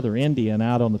another Indian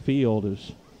out on the field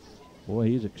is, boy,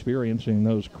 he's experiencing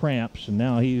those cramps, and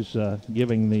now he's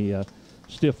giving the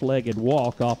stiff-legged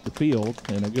walk off the field,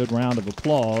 and a good round of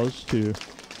applause to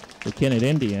the Kennett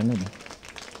Indian. And,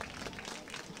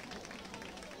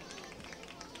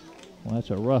 well, that's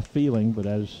a rough feeling, but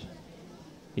as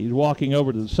he's walking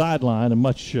over to the sideline, a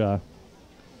much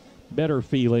better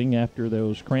feeling after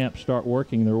those cramps start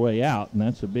working their way out, and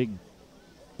that's a big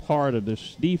part of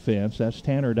this defense. That's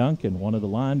Tanner Duncan, one of the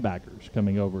linebackers,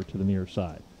 coming over to the near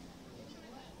side.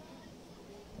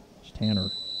 It's Tanner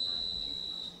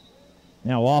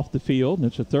now off the field, and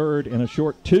it's a 3rd and a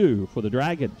short 2 for the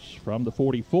Dragons from the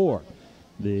 44.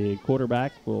 The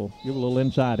quarterback will give a little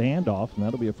inside handoff, and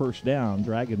that'll be a first down.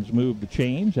 Dragons move the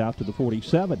chains out to the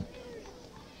 47.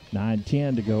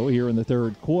 9:10 to go here in the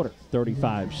third quarter.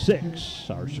 35-6.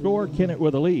 Our score, Kennett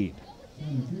with a lead.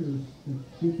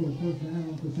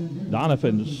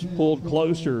 Doniphan's pulled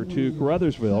closer to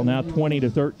Caruthersville, now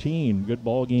 20-13. Good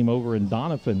ball game over in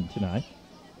Doniphan tonight.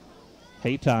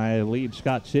 Hayti leads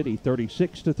Scott City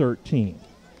 36-13.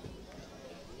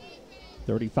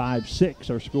 35-6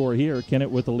 our score here.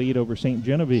 Kennett with the lead over St.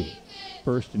 Genevieve.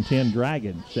 1st and 10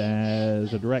 Dragons.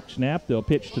 As a direct snap, they'll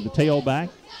pitch to the tailback.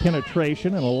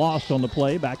 Penetration and a loss on the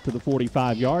play back to the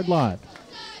 45-yard line.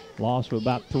 Loss of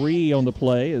about 3 on the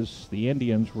play as the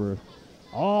Indians were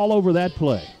all over that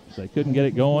play. They couldn't get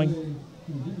it going.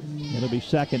 It'll be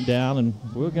 2nd down, and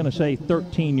we're going to say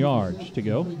 13 yards to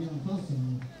go.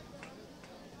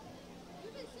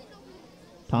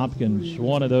 Tompkins,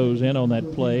 one of those in on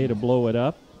that play to blow it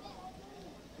up.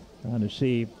 Trying to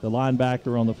see the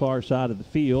linebacker on the far side of the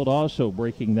field also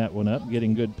breaking that one up,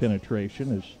 getting good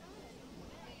penetration as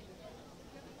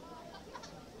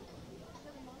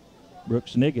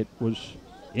Brooks Niggett was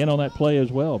in on that play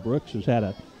as well. Brooks has had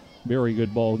a very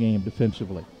good ball game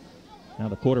defensively. Now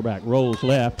the quarterback rolls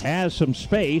left, has some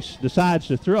space, decides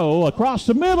to throw across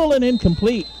the middle and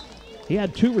incomplete. He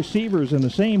had 2 receivers in the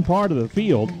same part of the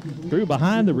field, threw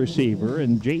behind the receiver,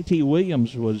 and J.T.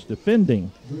 Williams was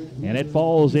defending, and it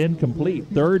falls incomplete.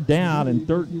 3rd down and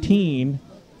 13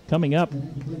 coming up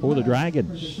for the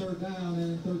Dragons.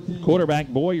 Quarterback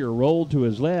Boyer rolled to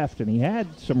his left, and he had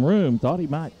some room, thought he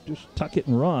might just tuck it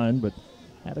and run, but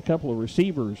had a couple of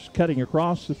receivers cutting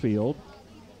across the field.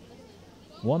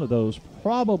 One of those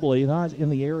probably not in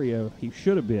the area he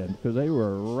should have been because they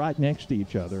were right next to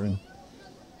each other, and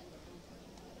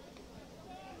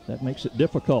that makes it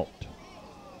difficult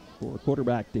for a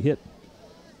quarterback to hit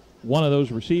one of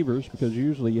those receivers because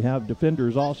usually you have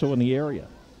defenders also in the area.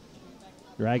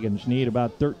 Dragons need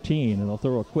about 13, and they'll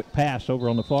throw a quick pass over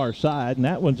on the far side, and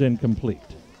that one's incomplete.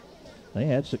 They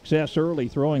had success early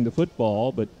throwing the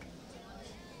football, but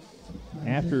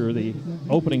after the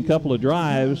opening couple of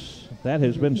drives, that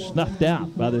has been snuffed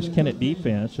out by this Kennett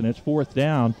defense, and it's 4th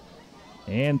down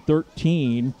and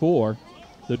 13 for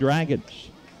the Dragons.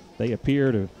 They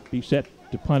appear to be set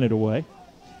to punt it away.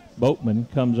 Boatman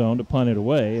comes on to punt it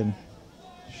away, and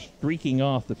streaking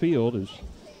off the field is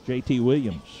J.T.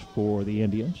 Williams for the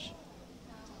Indians.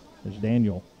 As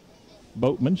Daniel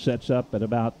Boatman sets up at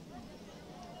about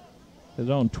his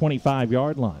own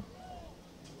 25-yard line.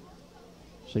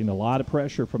 Seen a lot of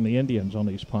pressure from the Indians on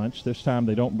these punts. This time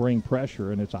they don't bring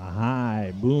pressure, and it's a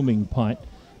high, booming punt.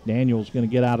 Daniel's going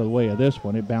to get out of the way of this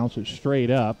one. It bounces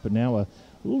straight up, and now a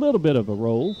little bit of a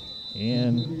roll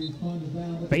in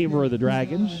favor of the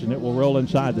Dragons, and it will roll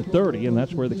inside the 30, and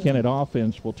that's where the Kennett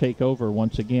offense will take over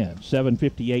once again.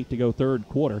 7:58 to go third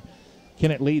quarter.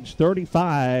 Kennett leads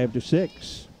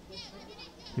 35-6.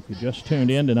 If you just tuned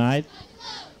in tonight,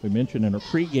 we mentioned in our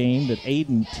pregame that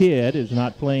Aiden Tidd is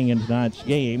not playing in tonight's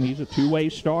game. He's a two-way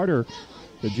starter.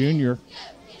 The junior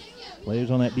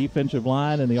plays on that defensive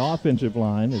line and the offensive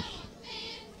line as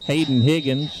Hayden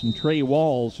Higgins and Trey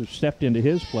Walls have stepped into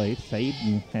his place.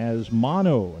 Hayden has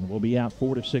mono and will be out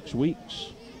 4 to 6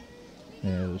 weeks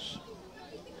as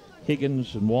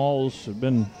Higgins and Walls have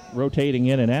been rotating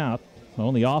in and out.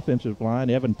 On the offensive line,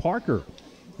 Evan Parker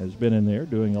has been in there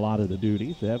doing a lot of the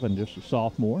duties. Evan just a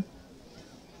sophomore.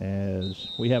 As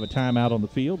we have a timeout on the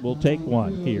field, we'll take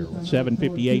one here with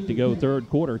 7:58 to go third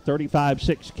quarter.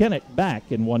 35-6 Kennett,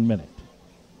 back in 1 minute.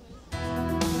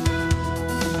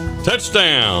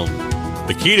 Touchdown!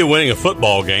 The key to winning a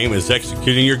football game is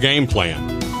executing your game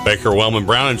plan. Baker Wellman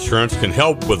Brown Insurance can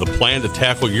help with a plan to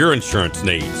tackle your insurance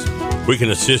needs. We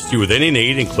can assist you with any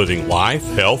need, including life,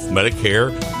 health,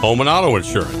 Medicare, home and auto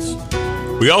insurance.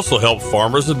 We also help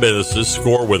farmers and businesses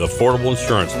score with affordable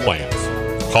insurance plans.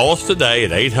 Call us today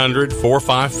at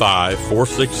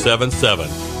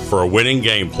 800-455-4677 for a winning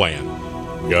game plan.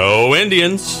 Go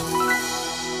Indians!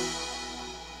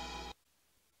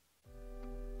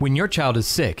 When your child is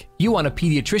sick, you want a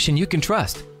pediatrician you can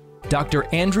trust. Dr.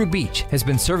 Andrew Beach has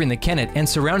been serving the Kennett and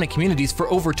surrounding communities for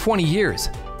over 20 years.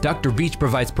 Dr. Beach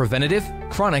provides preventative,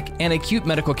 chronic, and acute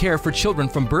medical care for children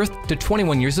from birth to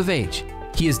 21 years of age.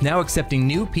 He is now accepting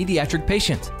new pediatric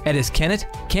patients at his Kennett,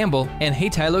 Campbell, and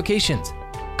Hayti locations.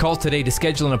 Call today to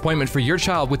schedule an appointment for your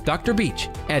child with Dr. Beach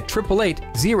at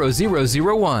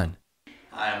 888-0001.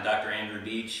 Hi, I'm Dr. Andrew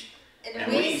Beach. And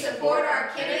we support our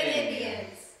Kennett Indians.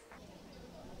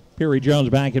 Perry Jones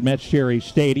back at Metz Cherry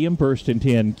Stadium. First and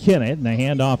 10, Kennett, and the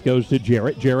handoff goes to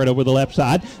Jarrett. Jarrett over the left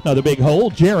side. Another big hole.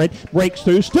 Jarrett breaks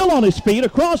through, still on his feet,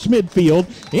 across midfield,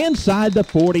 inside the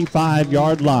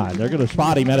 45-yard line. They're going to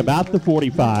spot him at about the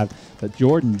 45. But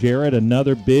Jordan Jarrett,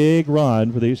 another big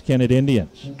run for these Kennett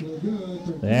Indians.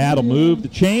 That'll move the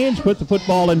chains, put the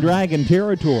football in Dragon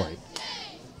territory.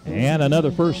 And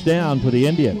another first down for the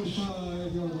Indians.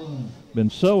 Been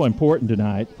so important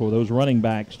tonight for those running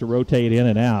backs to rotate in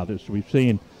and out. As we've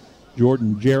seen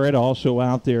Jordan Jarrett also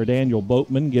out there, Daniel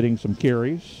Boatman getting some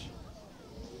carries.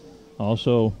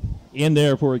 Also in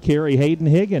there for a carry, Hayden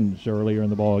Higgins earlier in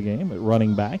the ball game at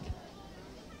running back.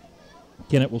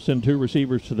 Kennett will send two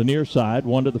receivers to the near side,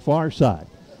 one to the far side.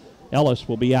 Ellis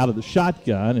will be out of the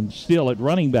shotgun, and still at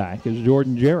running back is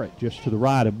Jordan Jarrett, just to the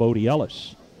right of Bodie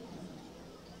Ellis.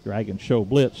 Dragons show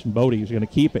blitz, and Bodie is going to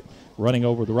keep it. Running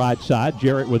over the right side,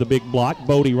 Jarrett with a big block.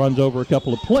 Bodie runs over a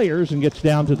couple of players and gets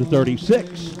down to the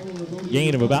 36.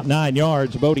 Gain of about 9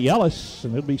 yards, Bodie Ellis,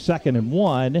 and it'll be 2nd and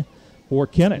 1 for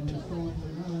Kennett.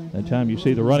 That time you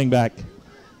see the running back,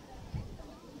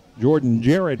 Jordan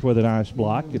Jarrett, with a nice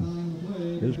block,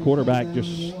 and his quarterback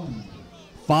just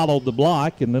followed the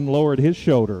block and then lowered his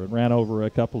shoulder and ran over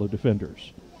a couple of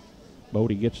defenders.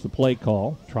 Bodie gets the play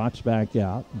call, trots back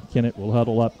out, and Kennett will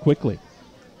huddle up quickly.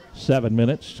 7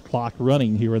 minutes, clock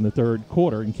running here in the third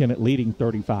quarter, and Kennett leading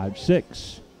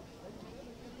 35-6.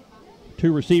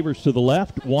 Two receivers to the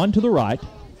left, one to the right.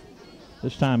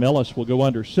 This time Ellis will go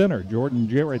under center. Jordan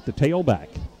Jarrett, the tailback.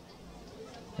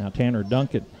 Now Tanner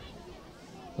Duncan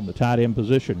from the tight end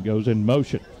position goes in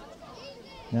motion.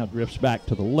 Now drifts back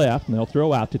to the left, and they'll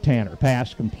throw out to Tanner.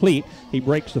 Pass complete. He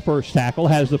breaks the first tackle,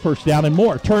 has the first down and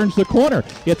more. Turns the corner.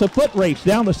 It's a foot race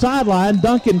down the sideline.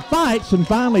 Duncan fights and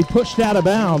finally pushed out of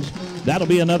bounds. That'll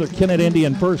be another Kennett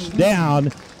Indian first down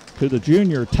to the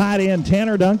junior tight end,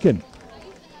 Tanner Duncan.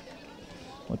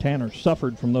 Well, Tanner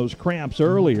suffered from those cramps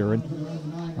earlier, and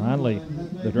finally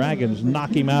the Dragons knock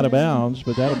him out of bounds,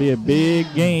 but that'll be a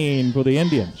big gain for the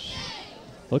Indians.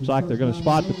 Looks like they're going to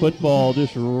spot the football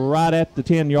just right at the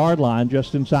 10-yard line,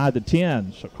 just inside the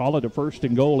 10. So call it a 1st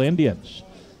and goal Indians.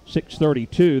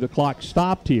 6:32, the clock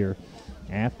stopped here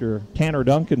after Tanner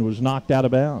Duncan was knocked out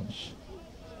of bounds.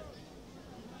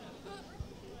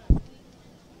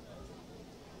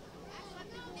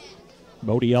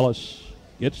 Bodie Ellis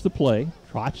gets the play,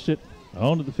 trots it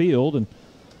onto the field, and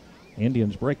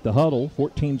Indians break the huddle.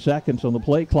 14 seconds on the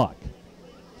play clock.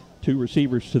 Two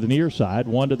receivers to the near side,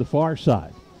 one to the far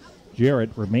side. Jarrett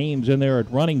remains in there at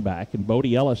running back, and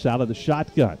Bodie Ellis out of the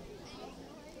shotgun.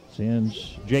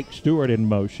 Sends Jake Stewart in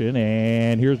motion,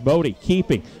 and here's Bodie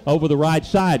keeping over the right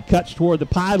side, cuts toward the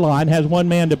pylon, has one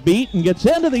man to beat, and gets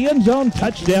into the end zone.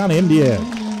 Touchdown, Indians.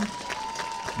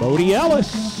 Bodie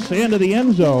Ellis into the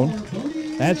end zone.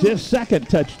 That's his second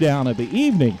touchdown of the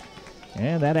evening,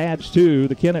 and that adds to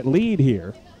the Kennett lead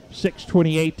here.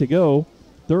 6:28 to go,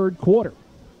 third quarter.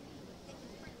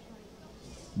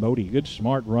 Bodie, good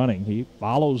smart running. He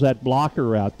follows that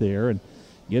blocker out there and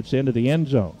gets into the end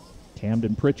zone.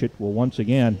 Camden Pritchett will once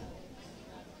again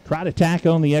try to tack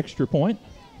on the extra point.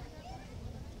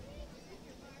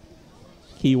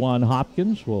 Kewan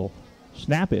Hopkins will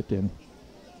snap it, and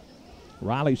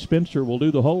Riley Spencer will do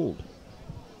the hold.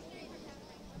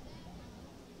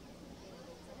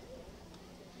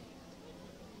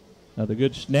 Another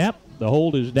good snap. The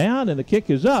hold is down, and the kick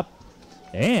is up.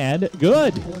 And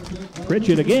good.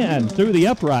 Pritchett again through the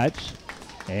uprights.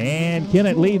 And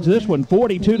Kennett leads this one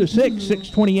 42-6,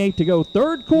 6:28 to go.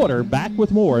 Third quarter, back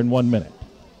with more in 1 minute.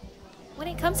 When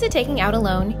it comes to taking out a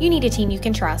loan, you need a team you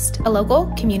can trust, a local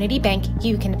community bank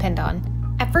you can depend on.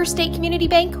 At First State Community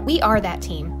Bank, we are that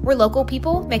team. We're local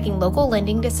people making local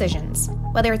lending decisions.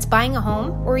 Whether it's buying a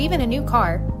home or even a new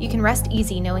car, you can rest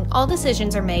easy knowing all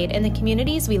decisions are made in the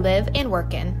communities we live and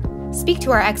work in. Speak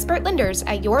to our expert lenders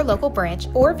at your local branch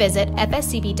or visit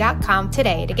fscb.com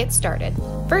today to get started.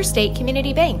 First State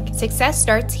Community Bank. Success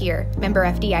starts here. Member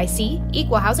FDIC,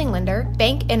 Equal Housing Lender,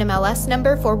 Bank NMLS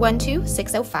number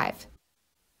 412605.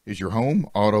 Is your home,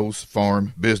 autos,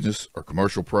 farm, business, or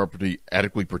commercial property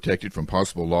adequately protected from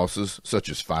possible losses such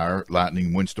as fire,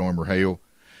 lightning, windstorm, or hail?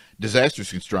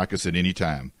 Disasters can strike us at any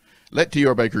time. Let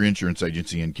T.R. Baker Insurance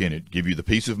Agency in Kennett give you the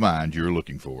peace of mind you're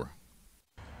looking for.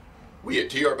 We at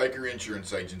T.R. Baker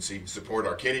Insurance Agency support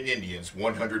our Kennett Indians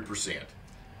 100%.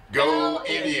 Go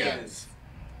Indians!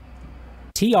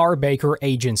 T.R. Baker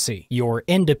Agency, your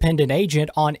independent agent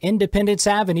on Independence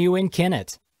Avenue in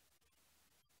Kennett.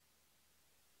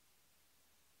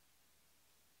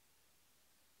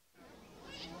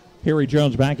 Perry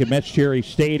Jones back at Metz Cherry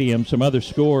Stadium. Some other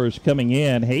scores coming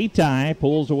in. Hayti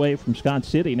pulls away from Scott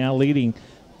City, now leading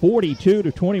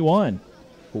 42-21.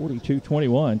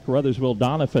 42-21. Caruthersville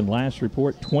Doniphan, last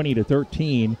report,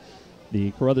 20-13.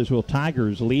 The Caruthersville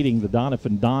Tigers leading the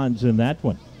Doniphan Dons in that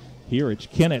one. Here it's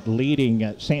Kennett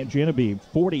leading St. Genevieve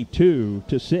 42-6.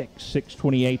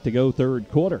 6:28 to go, third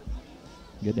quarter.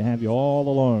 Good to have you all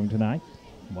along tonight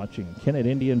watching Kennett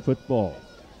Indian football.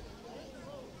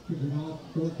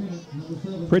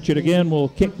 Pritchett again will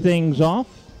kick things off.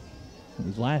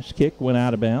 His last kick went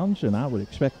out of bounds, and I would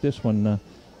expect this one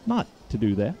not to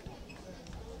do that.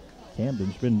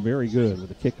 Camden's been very good with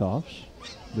the kickoffs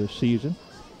this season.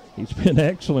 He's been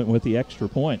excellent with the extra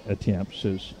point attempts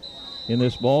in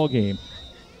this ball game.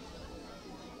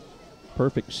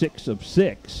 Perfect 6 of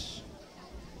 6.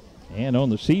 And on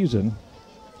the season,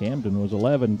 Camden was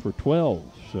 11 for 12,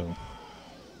 so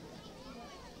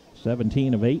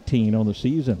 17 of 18 on the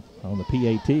season on the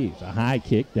PATs. A high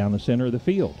kick down the center of the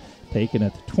field. Taken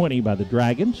at the 20 by the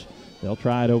Dragons. They'll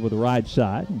try it over the right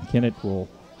side, and Kennett will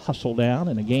hustle down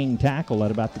and a gain tackle at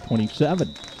about the 27.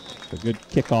 A good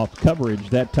kickoff coverage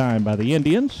that time by the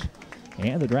Indians.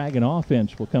 And the Dragon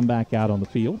offense will come back out on the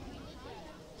field.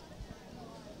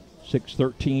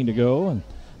 6:13 to go, and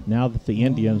now that the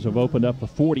Indians have opened up a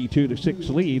 42-6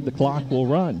 lead, the clock will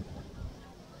run.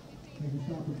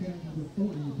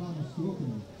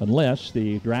 Unless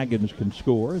the Dragons can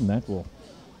score, and that will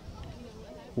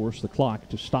force the clock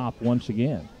to stop once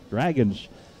again. Dragons,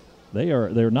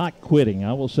 they're not quitting.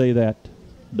 I will say that.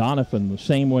 Doniphan the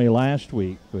same way last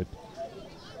week, but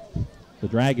the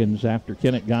Dragons, after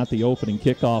Kennett got the opening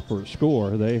kickoff for a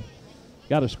score, they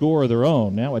got a score of their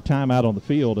own. Now a timeout on the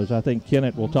field, as I think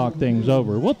Kennett will talk things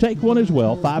over. We'll take one as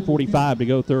well. 5:45 to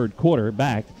go, third quarter.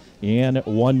 Back in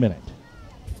 1 minute.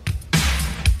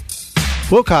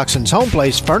 Wilcoxon's Home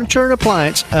Place Furniture and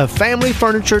Appliance, a family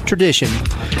furniture tradition.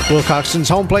 Wilcoxon's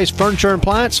Home Place Furniture and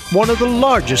Appliance, one of the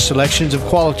largest selections of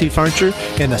quality furniture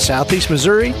in the southeast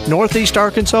Missouri, northeast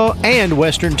Arkansas, and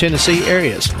western Tennessee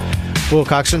areas.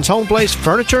 Wilcoxon's Home Place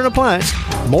Furniture and Appliance,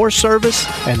 more service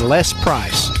and less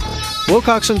price.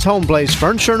 Wilcoxon's Home Place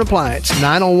Furniture and Appliance,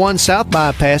 901 South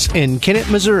Bypass in Kennett,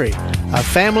 Missouri, a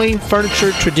family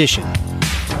furniture tradition.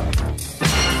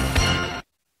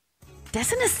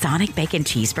 Doesn't a Sonic Bacon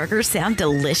Cheeseburger sound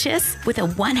delicious? With a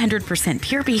 100%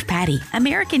 pure beef patty,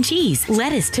 American cheese,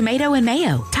 lettuce, tomato, and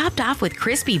mayo, topped off with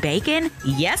crispy bacon?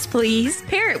 Yes, please.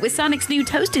 Pair it with Sonic's new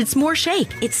Toasted S'more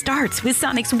Shake. It starts with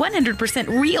Sonic's 100%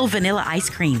 real vanilla ice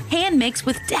cream, hand mixed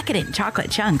with decadent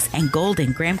chocolate chunks and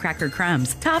golden graham cracker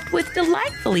crumbs, topped with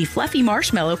delightfully fluffy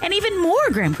marshmallow and even more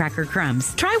graham cracker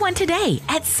crumbs. Try one today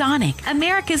at Sonic,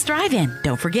 America's Drive-In.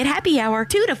 Don't forget happy hour,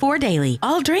 2 to 4 daily.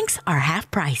 All drinks are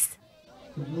half price.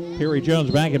 Perry Jones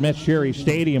back at Metz Cherry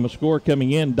Stadium. A score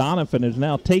coming in. Doniphan has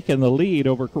now taken the lead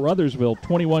over Caruthersville,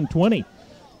 21-20.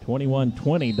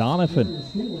 21-20.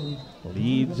 Doniphan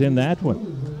leads in that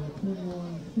one.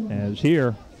 As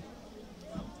here,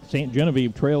 St.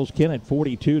 Genevieve trails Kennett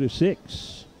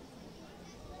 42-6.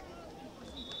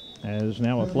 As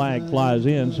now a flag flies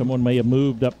in, someone may have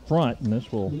moved up front, and this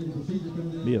will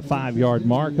be a 5-yard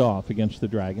mark off against the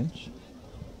Dragons.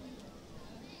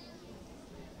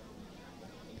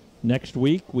 Next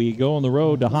week, we go on the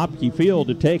road to Hopkey Field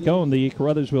to take on the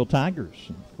Caruthersville Tigers.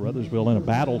 Caruthersville in a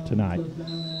battle tonight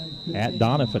at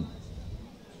Doniphan.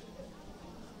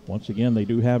 Once again, they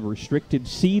do have restricted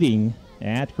seating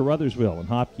at Caruthersville and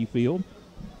Hopkey Field.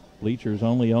 Bleachers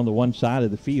only on the one side of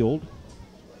the field,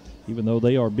 even though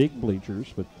they are big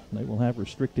bleachers, but they will have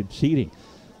restricted seating.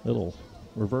 Little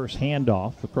reverse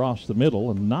handoff across the middle,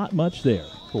 and not much there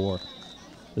for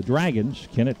the Dragons.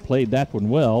 Kennett played that one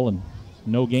well, and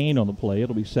no gain on the play.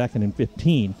 It'll be 2nd and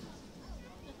 15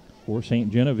 for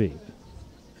St. Genevieve.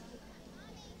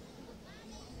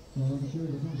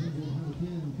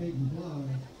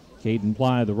 Caden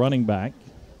Ply, the running back.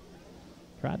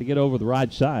 Tried to get over the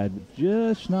right side, but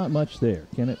just not much there.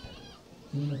 Kennett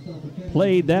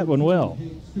played that one well.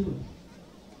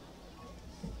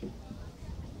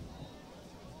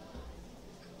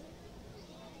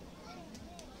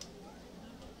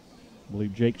 I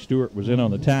believe Jake Stewart was in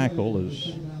on the tackle.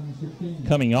 As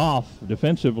coming off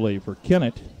defensively for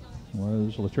Kennett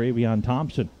was LaTravion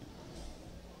Thompson.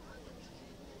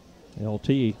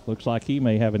 LT looks like he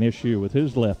may have an issue with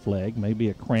his left leg, maybe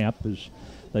a cramp as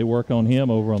they work on him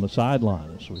over on the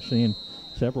sidelines. We're seeing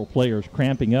several players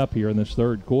cramping up here in this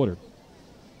third quarter.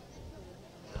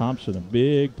 Thompson, a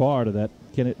big part of that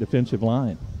Kennett defensive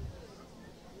line.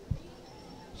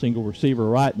 Single receiver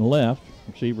right and left.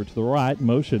 Receiver to the right,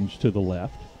 motions to the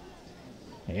left.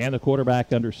 And the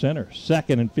quarterback under center.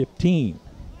 2nd and 15.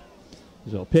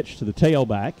 They'll pitch to the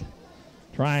tailback.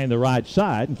 Trying the right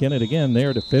side, and Kennett again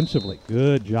there defensively.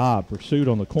 Good job. Pursuit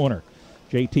on the corner.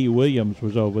 J.T. Williams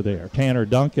was over there. Tanner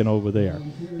Duncan over there.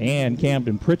 And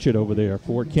Camden Pritchett over there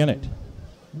for Kennett.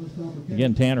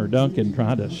 Again, Tanner Duncan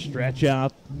trying to stretch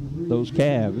out those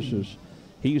calves as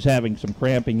he's having some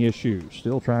cramping issues.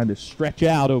 Still trying to stretch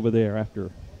out over there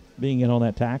after being in on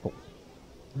that tackle.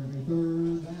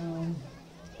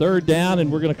 Third down,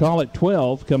 and we're going to call it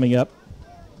 12 coming up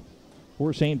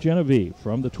for St. Genevieve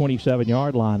from the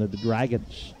 27-yard line of the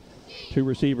Dragons. 2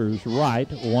 receivers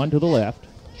right, 1 to the left.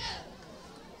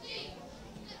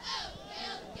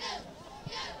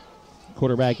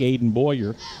 Quarterback Aiden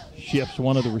Boyer shifts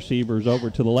one of the receivers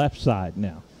over to the left side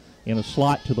now in a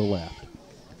slot to the left.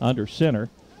 Under center,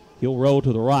 he'll roll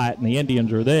to the right, and the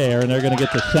Indians are there, and they're going to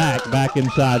get the sack back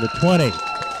inside the 20.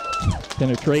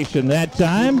 Penetration that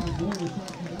time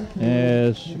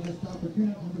as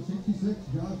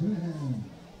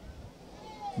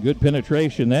good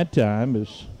penetration that time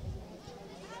as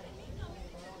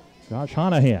Josh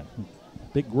Honahan.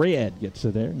 Big Red gets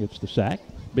it there, gets the sack.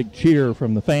 Big cheer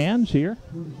from the fans here.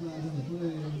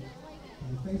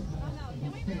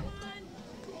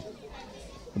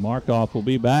 The Markoff will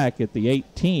be back at the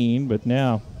 18, but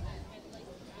now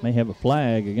may have a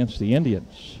flag against the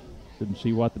Indians. Didn't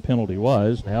see what the penalty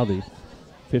was. Now the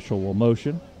official will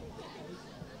motion.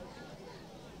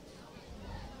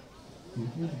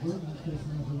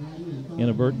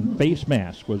 Inadvertent face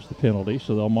mask was the penalty,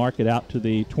 so they'll mark it out to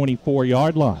the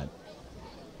 24-yard line.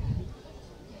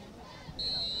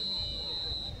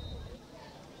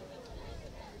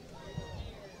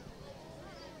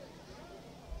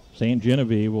 St.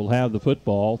 Genevieve will have the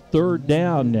football. Third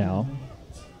down now.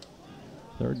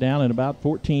 Third down and about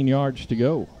 14 yards to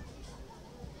go.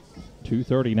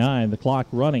 2:39, the clock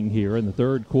running here in the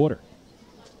third quarter.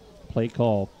 Play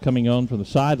call coming on from the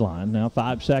sideline. Now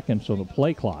 5 seconds on the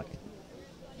play clock.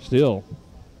 Still,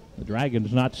 the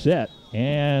Dragons not set,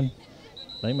 and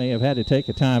they may have had to take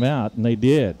a timeout, and they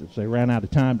did as they ran out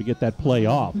of time to get that play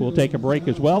off. We'll take a break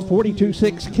as well.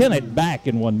 42-6 Kennett back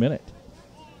in 1 minute.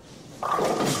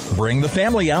 Bring the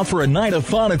family out for a night of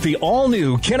fun at the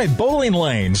all-new Kennett Bowling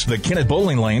Lanes. The Kennett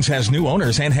Bowling Lanes has new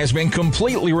owners and has been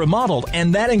completely remodeled,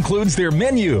 and that includes their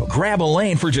menu. Grab a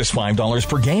lane for just $5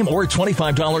 per game or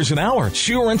 $25 an hour.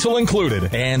 Shoe rental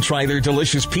included. And try their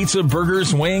delicious pizza,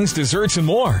 burgers, wings, desserts, and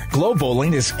more. Glow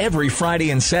Bowling is every Friday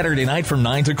and Saturday night from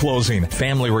 9 to closing.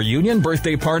 Family reunion,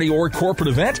 birthday party, or corporate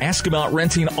event? Ask about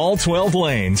renting all 12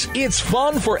 lanes. It's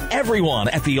fun for everyone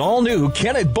at the all-new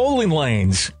Kennett Bowling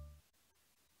Lanes.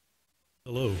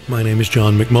 Hello, my name is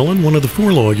John McMullen, one of the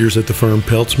 4 lawyers at the firm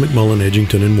Peltz, McMullen,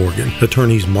 Edgington, and Morgan.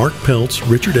 Attorneys Mark Peltz,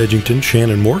 Richard Edgington,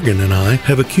 Shannon Morgan, and I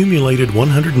have accumulated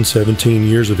 117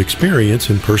 years of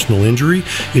experience in personal injury,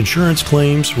 insurance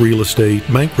claims, real estate,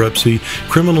 bankruptcy,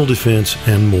 criminal defense,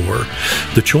 and more.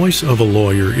 The choice of a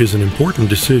lawyer is an important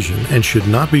decision and should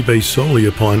not be based solely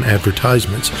upon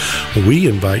advertisements. We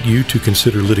invite you to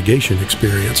consider litigation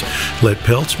experience. Let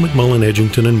Peltz, McMullen,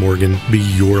 Edgington, and Morgan be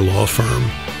your law firm.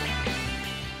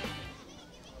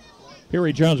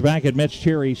 Perry Jones back at Metz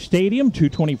Cherry Stadium.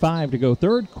 2:25 to go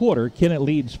third quarter. Kennett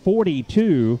leads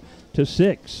 42-6.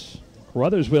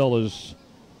 Crothersville is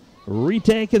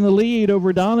retaking the lead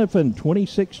over Doniphan,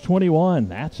 26-21.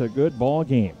 That's a good ball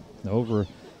game over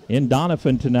in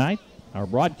Doniphan tonight. Our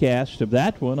broadcast of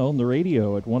that one on the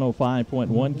radio at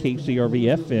 105.1 KCRV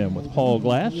FM with Paul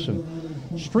Glass, and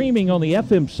streaming on the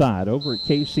FM side over at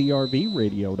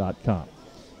kcrvradio.com.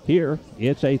 Here,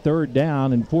 it's a third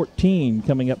down and 14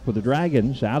 coming up for the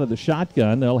Dragons. Out of the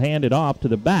shotgun, they'll hand it off to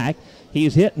the back.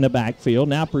 He's hit in the backfield.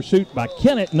 Now pursuit by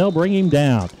Kennett, and they'll bring him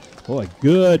down. Boy,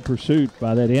 good pursuit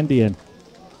by that Indian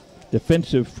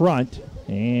defensive front.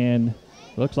 And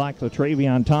looks like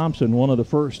LaTravion Thompson, one of the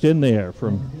first in there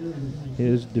from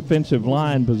his defensive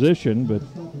line position. But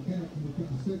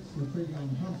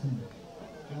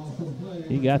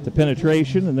he got the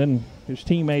penetration, and then his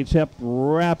teammates helped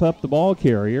wrap up the ball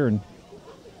carrier, and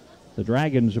the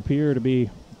Dragons appear to be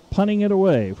punting it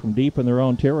away from deep in their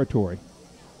own territory.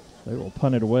 They will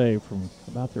punt it away from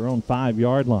about their own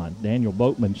 5-yard line. Daniel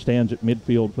Boatman stands at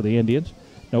midfield for the Indians.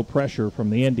 No pressure from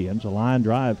the Indians. A line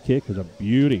drive kick is a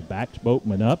beauty. Backs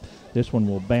Boatman up. This one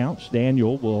will bounce.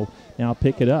 Daniel will now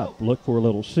pick it up. Look for a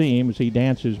little seam as he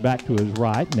dances back to his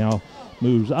right. Now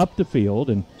moves up the field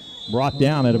and brought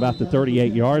down at about the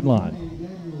 38-yard line.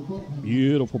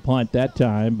 Beautiful punt that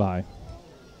time by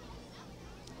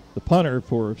the punter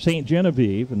for St.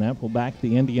 Genevieve, and that will back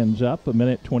the Indians up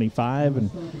 1:25, and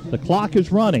the clock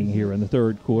is running here in the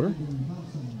third quarter,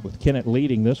 with Kennett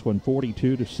leading this one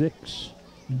 42-6.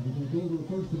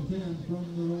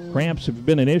 Cramps have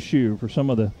been an issue for some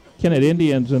of the Kennett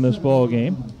Indians in this ball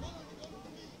game,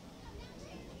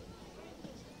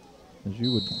 as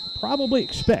you would probably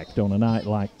expect on a night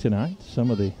like tonight.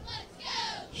 Some of the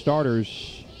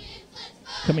starters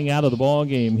coming out of the ball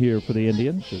game here for the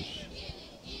Indians is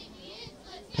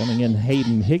coming in.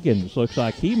 Hayden Higgins looks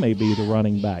like he may be the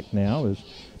running back now, as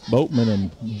Boatman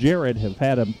and Jarrett have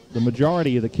had the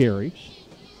majority of the carries.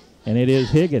 And it is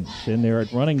Higgins in there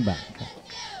at running back.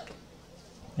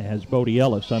 As Bodie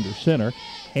Ellis under center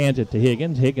hands it to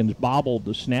Higgins. Higgins bobbled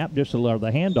the snap, the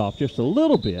handoff just a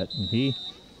little bit, and he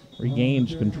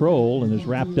regains control and is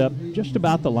wrapped up just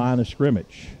about the line of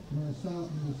scrimmage.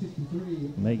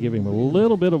 And they give him a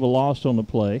little bit of a loss on the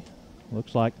play.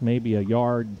 Looks like maybe a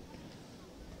yard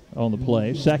on the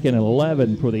play. 2nd and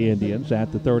 11 for the Indians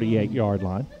at the 38-yard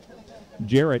line.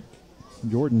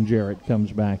 Jordan Jarrett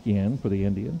comes back in for the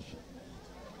Indians.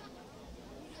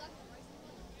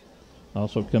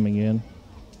 Also coming in,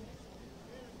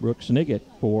 Brooks Niggett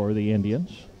for the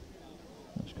Indians,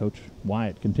 as Coach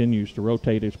Wyatt continues to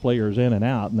rotate his players in and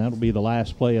out, and that'll be the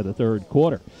last play of the third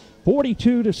quarter.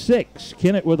 42-6,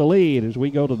 Kennett with a lead as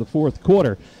we go to the fourth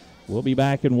quarter. We'll be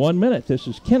back in 1 minute. This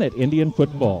is Kennett Indian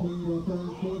football.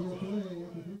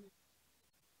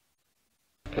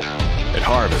 At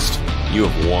Harvest, you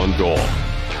have one goal: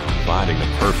 finding the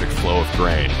perfect flow of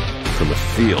grain from the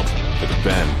field to the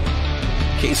bin.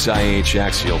 Case IH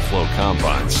axial flow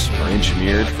combines are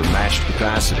engineered for matched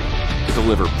capacity to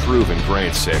deliver proven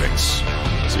grain savings,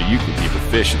 so you can keep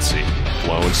efficiency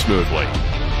flowing smoothly.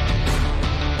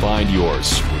 Find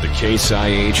yours with the Case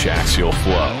IH axial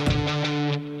flow.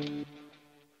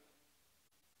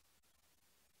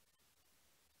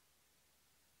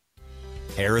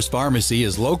 Harris Pharmacy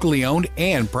is locally owned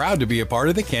and proud to be a part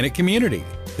of the Kennett community.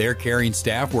 Their caring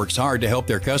staff works hard to help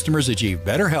their customers achieve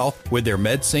better health with their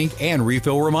MedSync and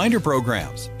refill reminder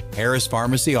programs. Harris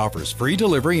Pharmacy offers free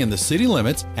delivery in the city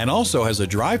limits and also has a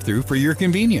drive-through for your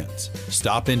convenience.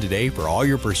 Stop in today for all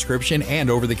your prescription and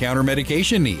over-the-counter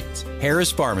medication needs.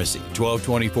 Harris Pharmacy,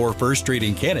 1224 1st Street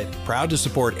in Kennett, proud to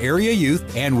support area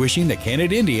youth and wishing the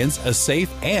Kennett Indians a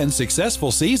safe and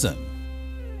successful season.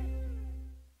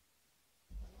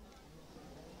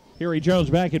 Harry Jones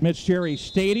back at Metz Cherry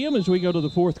Stadium as we go to the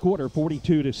fourth quarter.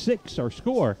 42-6 our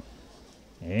score.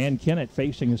 And Kennett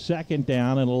facing a 2nd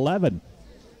down and 11.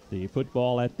 The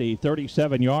football at the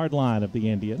 37-yard line of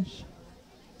the Indians,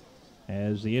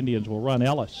 as the Indians will run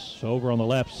Ellis over on the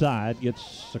left side,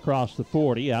 gets across the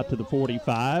 40, out to the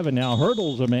 45, and now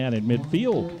hurdles a man in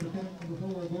midfield.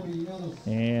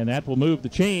 And that will move the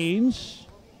chains.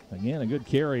 Again, a good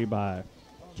carry by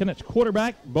Kennett's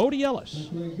quarterback, Bodie Ellis.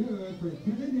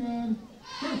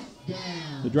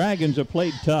 The Dragons have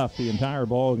played tough the entire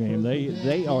ball game.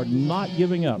 They are not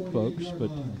giving up, folks, but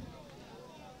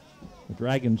the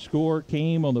Dragons score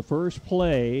came on the first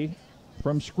play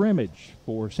from scrimmage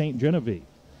for St. Genevieve.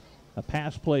 A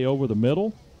pass play over the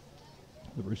middle.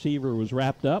 The receiver was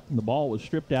wrapped up and the ball was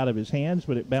stripped out of his hands,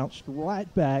 but it bounced right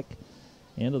back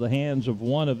into the hands of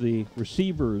one of the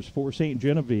receivers for St.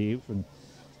 Genevieve, and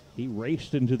he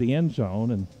raced into the end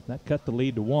zone, and that cut the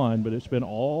lead to 1, but it's been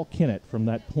all Kennett from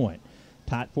that point.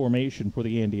 Tight formation for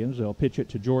the Indians. They'll pitch it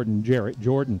to Jordan Jarrett.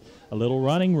 Jordan, a little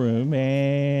running room,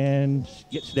 and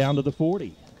gets down to the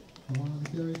 40.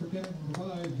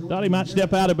 Thought he might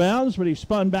step out of bounds, but he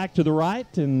spun back to the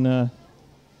right and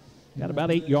got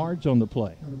about 8 yards on the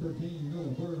play.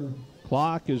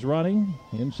 Clock is running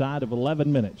inside of 11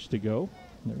 minutes to go.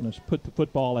 They're going to put the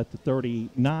football at the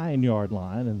 39-yard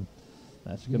line, and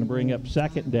that's going to bring up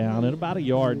 2nd down and about a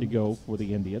yard to go for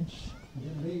the Indians.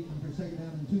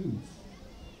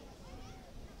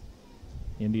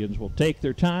 Indians will take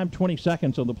their time, 20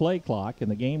 seconds on the play clock, and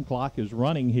the game clock is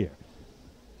running here.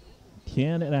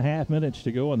 10 and a half minutes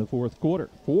to go in the fourth quarter.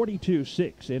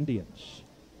 42-6 Indians.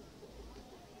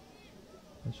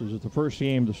 This is the first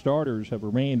game the starters have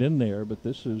remained in there, but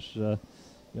this is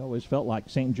You always felt like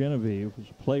St. Genevieve was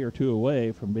a play or two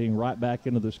away from being right back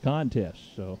into this contest.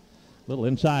 So little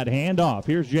inside handoff.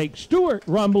 Here's Jake Stewart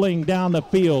rumbling down the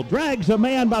field. Drags a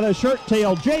man by the shirt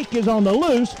tail. Jake is on the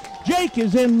loose. Jake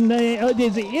is in.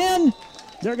 Is he in?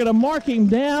 They're going to mark him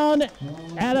down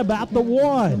at about the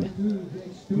 1.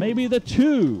 Maybe the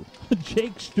 2.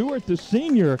 Jake Stewart, the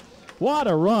senior. What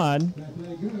a run.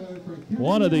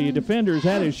 One of the defenders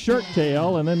had his shirt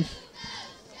tail, and then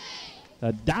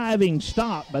a diving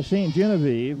stop by St.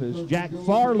 Genevieve as Jack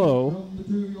Farlow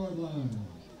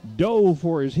dove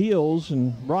for his heels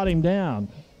and brought him down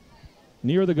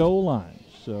near the goal line.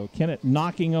 So Kennett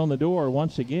knocking on the door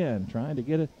once again, trying to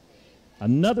get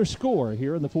another score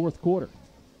here in the fourth quarter.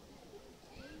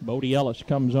 Bodie Ellis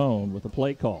comes on with a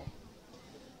play call.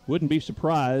 Wouldn't be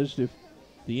surprised if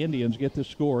the Indians get the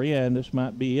score in. This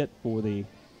might be it for the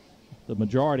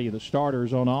majority of the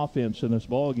starters on offense in this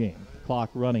ball game. Clock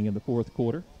running in the fourth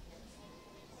quarter.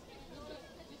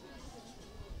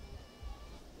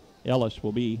 Ellis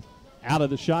will be out of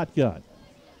the shotgun.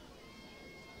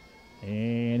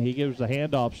 And he gives the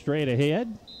handoff straight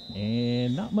ahead.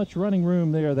 And not much running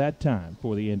room there that time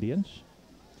for the Indians,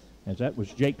 as that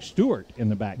was Jake Stewart in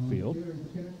the backfield.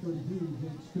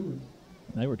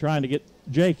 They were trying to get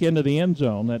Jake into the end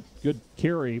zone. That good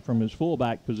carry from his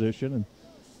fullback position, and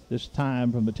this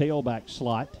time from the tailback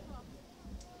slot.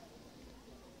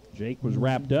 Jake was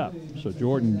wrapped up, so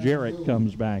Jordan Jarrett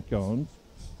comes back on.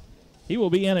 He will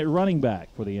be in at running back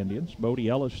for the Indians. Bodie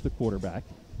Ellis, the quarterback.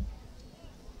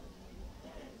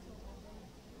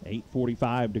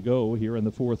 8:45 to go here in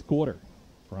the fourth quarter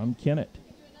from Kennett.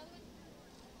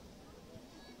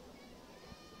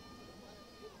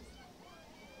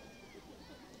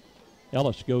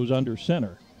 Ellis goes under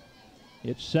center.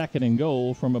 It's second and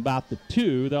goal from about the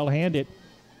 2. They'll hand it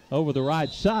over the right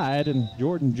side, and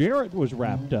Jordan Jarrett was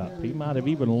wrapped up. He might have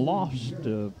even lost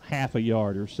half a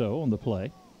yard or so on the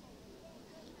play.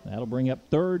 That'll bring up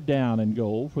third down and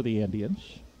goal for the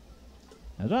Indians.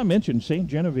 As I mentioned, St.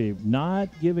 Genevieve not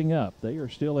giving up. They are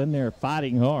still in there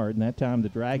fighting hard, and that time the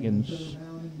Dragons,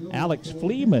 Alex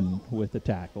Fleeman with the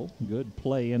tackle. Good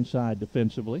play inside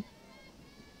defensively.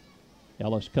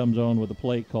 Ellis comes on with a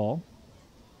play call.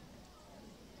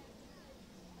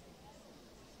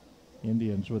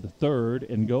 Indians with a third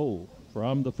and goal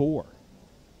from the 4.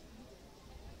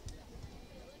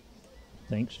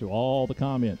 Thanks to all the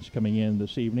comments coming in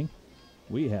this evening.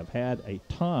 We have had a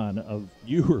ton of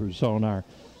viewers on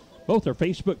both our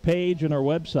Facebook page and our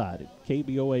website at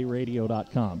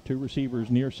kboaradio.com. 2 receivers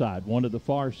near side, 1 to the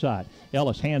far side.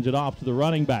 Ellis hands it off to the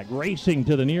running back, racing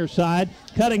to the near side,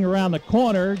 cutting around the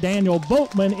corner. Daniel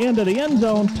Boatman into the end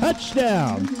zone.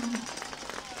 Touchdown.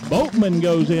 Boatman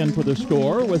goes in for the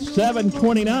score with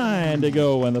 7:29 to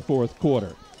go in the fourth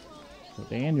quarter. So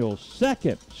Daniel's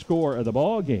second score of the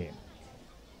ball game,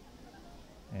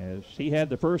 as he had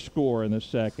the first score in the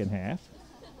second half.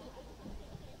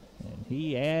 And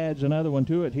he adds another one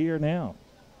to it here now.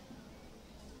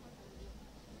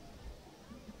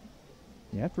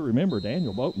 You have to remember,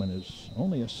 Daniel Boatman is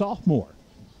only a sophomore.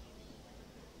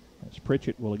 As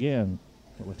Pritchett will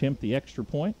attempt the extra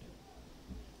point.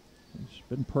 He's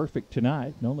been perfect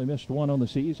tonight and only missed 1 on the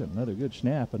season. Another good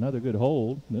snap, another good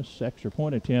hold. This extra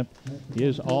point attempt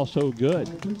is also good.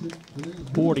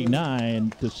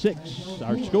 49-6,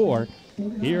 our score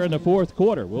here in the fourth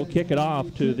quarter. We'll kick it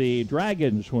off to the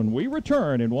Dragons when we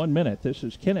return in 1 minute. This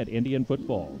is Kennett Indian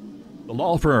football. The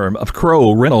law firm of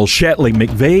Crow, Reynolds, Shatley,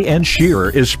 McVeigh, and Shearer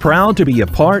is proud to be a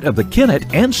part of the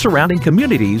Kennett and surrounding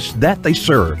communities that they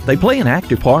serve. They play an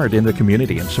active part in the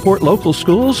community and support local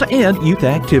schools and youth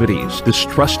activities. This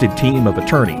trusted team of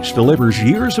attorneys delivers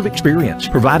years of experience,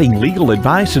 providing legal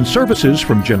advice and services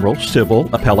from general, civil,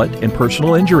 appellate, and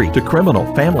personal injury to criminal,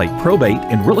 family, probate,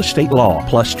 and real estate law,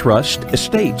 plus trust,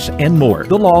 estates, and more.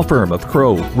 The law firm of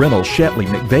Crow, Reynolds, Shatley,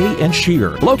 McVeigh, and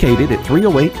Shearer, located at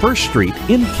 308 First Street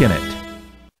in Kennett.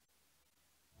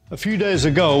 A few days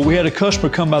ago, we had a customer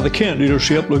come by the Kennett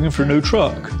dealership looking for a new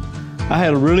truck. I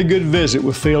had a really good visit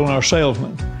with Phil and our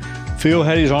salesman. Phil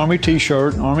had his Army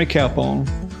t-shirt and Army cap on,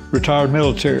 retired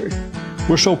military.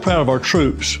 We're so proud of our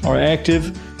troops, our active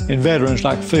and veterans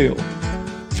like Phil.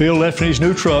 Phil left in his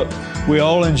new truck. We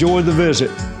all enjoyed the visit.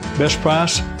 Best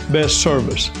price, best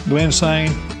service. Glenn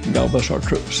Sane, and God bless our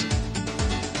troops.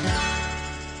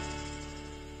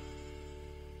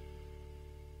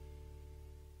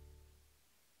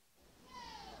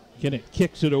 Kennett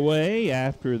kicks it away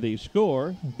after the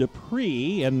score.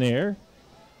 Dupree in there.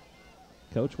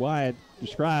 Coach Wyatt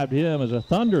described him as a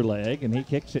thunder leg, and he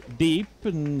kicks it deep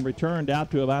and returned out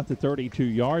to about the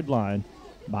 32-yard line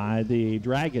by the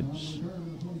Dragons.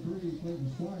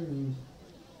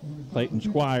 Clayton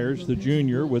Squires, the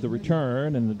junior, with a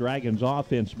return, and the Dragons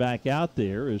offense back out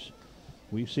there as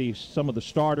we see some of the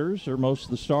starters, or most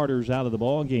of the starters, out of the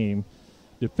ball game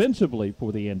defensively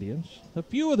for the Indians. A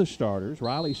few of the starters,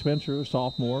 Riley Spencer, a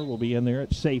sophomore, will be in there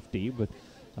at safety, but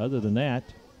other than that,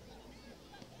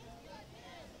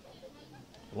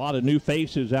 a lot of new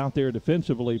faces out there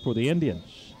defensively for the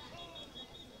Indians.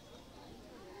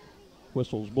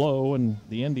 Whistles blow, and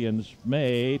the Indians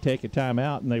may take a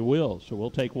timeout, and they will, so we'll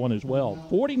take one as well.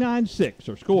 49-6,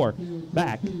 or score,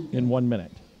 back in 1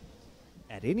 minute.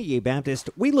 At NEA Baptist,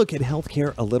 we look at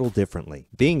healthcare a little differently.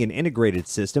 Being an integrated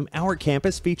system, our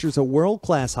campus features a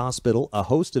world-class hospital, a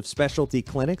host of specialty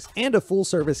clinics, and a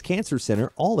full-service cancer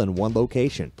center all in one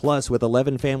location. Plus, with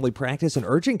 11 family practice and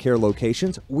urgent care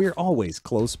locations, we're always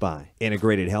close by.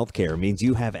 Integrated healthcare means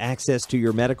you have access to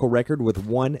your medical record with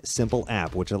one simple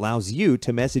app, which allows you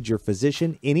to message your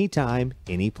physician anytime,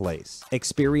 any place.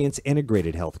 Experience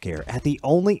integrated healthcare at the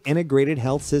only integrated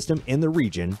health system in the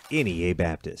region, NEA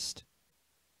Baptist.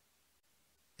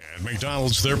 At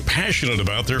McDonald's, they're passionate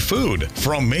about their food.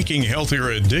 From making healthier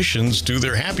additions to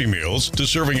their Happy Meals to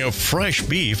serving up fresh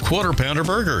beef quarter-pounder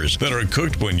burgers that are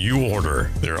cooked when you order.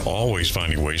 They're always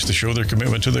finding ways to show their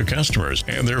commitment to their customers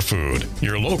and their food.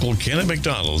 Your local Kennett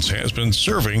McDonald's has been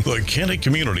serving the Kennett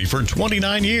community for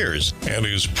 29 years and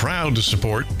is proud to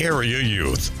support area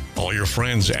youth. All your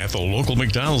friends at the local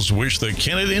McDonald's wish the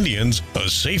Kennett Indians a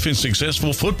safe and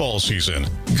successful football season.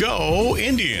 Go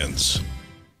Indians!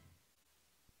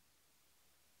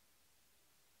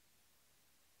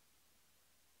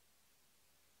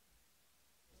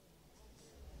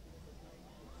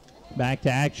 Back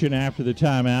to action after the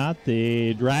timeout.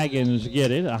 The Dragons get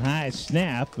it. A high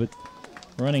snap, but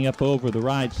running up over the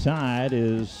right side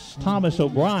is Thomas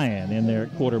O'Brien in there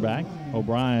at quarterback.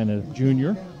 O'Brien, a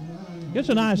junior. Gets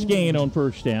a nice gain on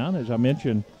first down. As I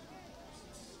mentioned,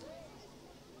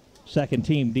 second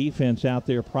team defense out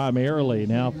there primarily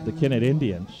now for the Kennett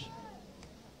Indians.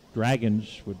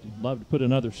 Dragons would love to put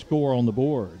another score on the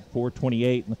board.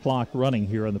 4:28 in the clock running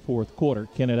here in the fourth quarter.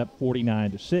 Kennett up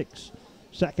 49-6.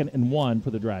 2nd and 1 for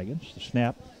the Dragons. The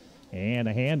snap and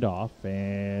a handoff,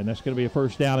 and that's going to be a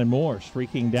first down and more.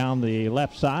 Streaking down the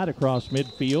left side across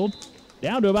midfield,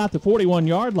 down to about the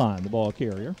 41-yard line, the ball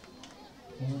carrier.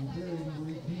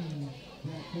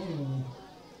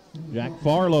 Jack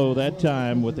Farlow that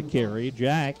time with the carry.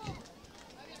 Jack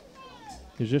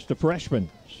is just a freshman,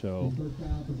 so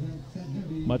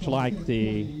much like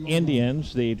the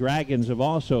Indians, the Dragons have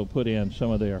also put in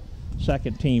some of their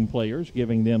second-team players,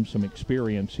 giving them some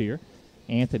experience here.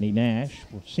 Anthony Nash,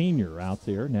 senior out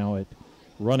there, now at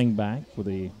running back for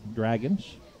the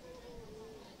Dragons.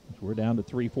 We're down to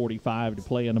 3:45 to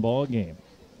play in the ball game.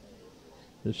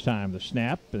 This time the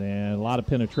snap and a lot of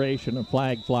penetration. A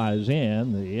flag flies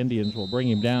in. The Indians will bring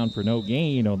him down for no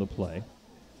gain on the play.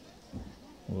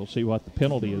 We'll see what the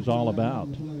penalty is all about.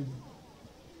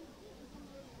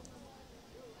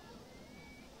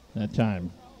 That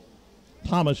time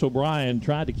Thomas O'Brien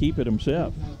tried to keep it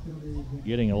himself,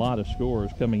 getting a lot of scores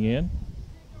coming in.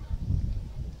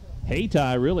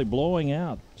 Hayti really blowing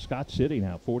out Scott City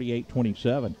now,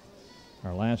 48-27.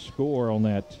 Our last score on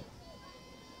that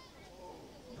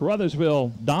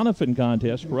Caruthersville-Doniphan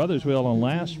contest. Caruthersville on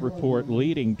last report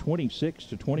leading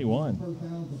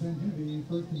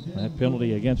 26-21. That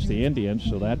penalty against the Indians,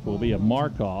 so that will be a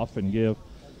mark-off and give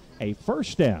a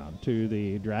first down to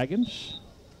the Dragons.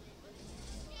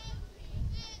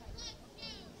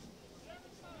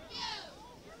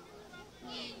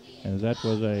 As that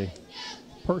was a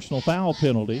personal foul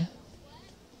penalty.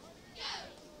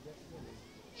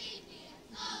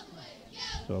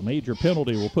 So a major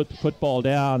penalty will put the football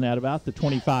down at about the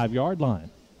 25-yard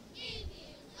line.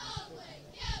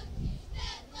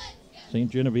 St.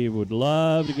 Genevieve would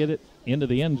love to get it into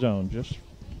the end zone just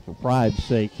for pride's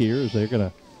sake here, as they're going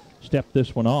to step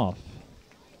this one off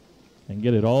and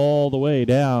get it all the way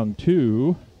down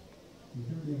to,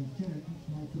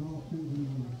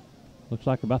 looks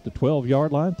like about the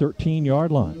 12-yard line,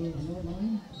 13-yard line.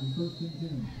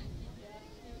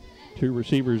 Two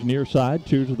receivers near side,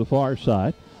 two to the far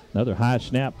side. Another high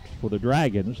snap for the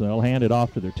Dragons. They'll hand it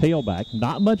off to their tailback.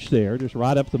 Not much there, just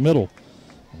right up the middle.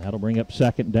 And that'll bring up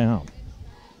second down.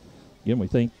 Again, we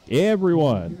thank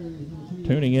everyone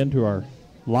tuning in to our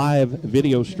live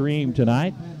video stream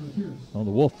tonight on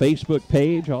the Wolf Facebook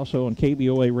page, also on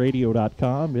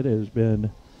KBOAradio.com. It has been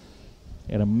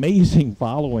an amazing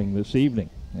following this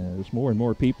evening, as more and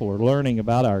more people are learning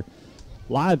about our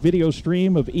live video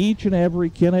stream of each and every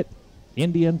Kennett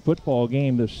Indian football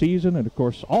game this season, and of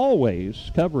course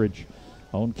always coverage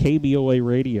on KBOA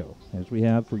Radio, as we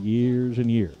have for years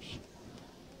and years.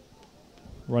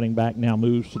 running back now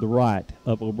moves to the right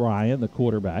of O'Brien, the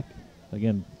quarterback.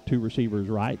 Again, 2 receivers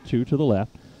right, 2 to the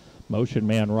left. Motion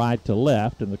man right to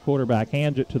left, and the quarterback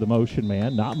hands it to the motion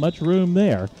man. Not much room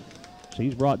there. So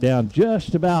he's brought down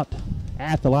just about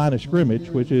at the line of scrimmage,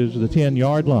 which is the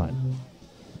 10-yard line.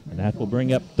 And that will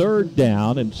bring up 3rd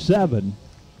down and 7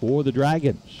 for the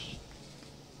Dragons.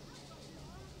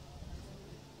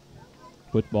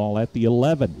 Football at the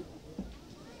 11.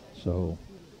 So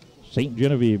St.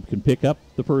 Genevieve can pick up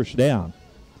the first down.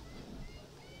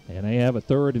 And they have a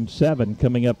 3rd and 7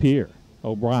 coming up here.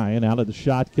 O'Brien out of the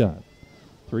shotgun.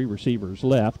 3 receivers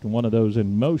left, and one of those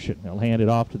in motion. They'll hand it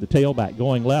off to the tailback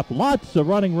going left. Lots of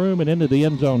running room and into the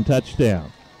end zone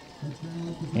touchdown.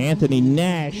 Anthony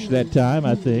Nash that time,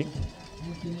 I think,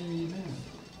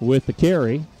 with the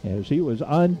carry as he was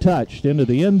untouched into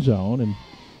the end zone, and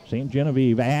St.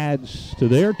 Genevieve adds to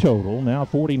their total, now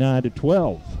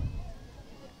 49-12.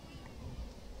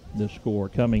 The score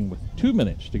coming with 2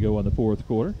 minutes to go in the 4th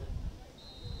quarter.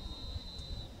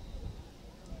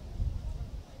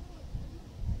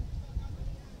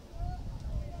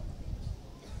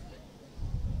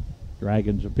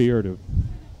 Dragons appear to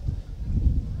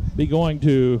be going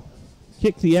to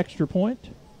kick the extra point.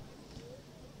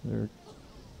 They're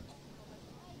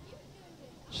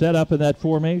set up in that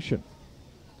formation.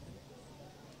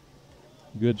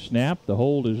 Good snap. The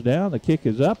hold is down. The kick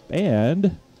is up,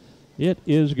 and it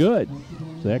is good.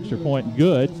 The extra point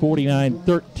good.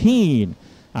 49-13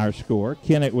 our score.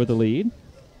 Kennett with the lead.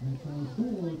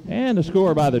 And the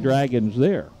score by the Dragons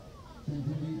there.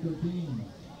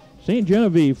 St.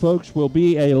 Genevieve, folks, will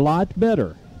be a lot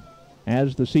better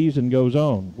as the season goes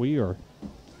on. We are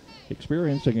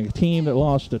experiencing a team that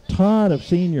lost a ton of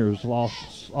seniors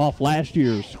off last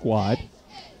year's squad.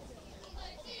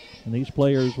 And these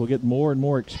players will get more and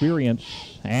more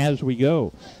experience as we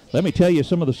go. Let me tell you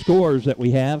some of the scores that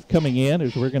we have coming in,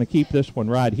 as we're going to keep this one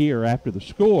right here after the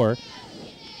score.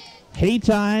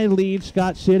 Hayti leads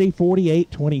Scott City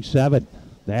 48-27.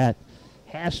 That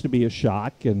has to be a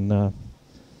shock, and a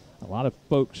lot of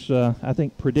folks, I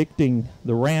think, predicting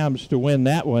the Rams to win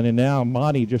that one. And now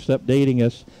Monty just updating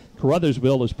us.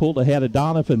 Caruthersville has pulled ahead of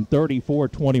Doniphan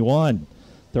 34-21.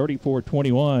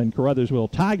 34-21,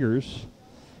 Caruthersville Tigers.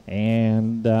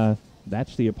 And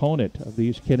that's the opponent of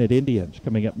these Kennett Indians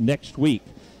coming up next week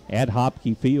at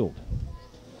Hopkey Field.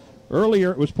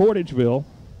 Earlier it was Portageville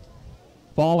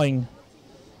falling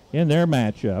in their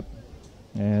matchup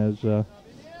as I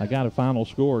got a final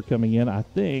score coming in, I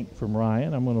think, from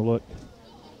Ryan. I'm going to look,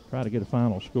 try to get a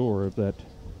final score of that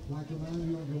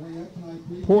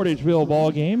Portageville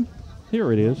ball game.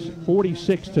 Here it is,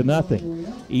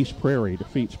 46-0. East Prairie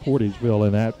defeats Portageville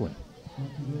in that one.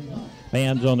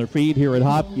 Fans on their feet here at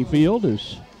Hopkey Field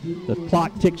as the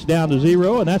clock ticks down to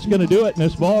 0, and that's going to do it in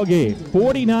this ball game.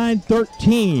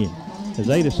 49-13 as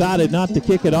they decided not to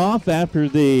kick it off after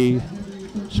the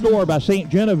score by St.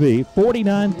 Genevieve.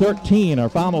 49-13 our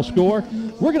final score.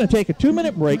 We're going to take a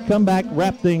 2-minute break, come back,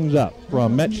 wrap things up.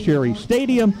 From Metz Cherry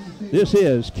Stadium, this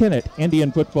is Kennett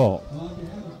Indian football.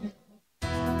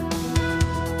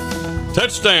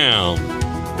 Touchdown!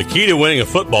 The key to winning a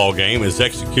football game is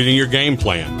executing your game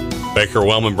plan. Baker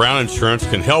Wellman Brown Insurance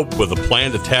can help with a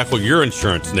plan to tackle your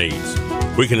insurance needs.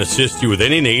 We can assist you with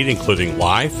any need, including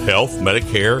life, health,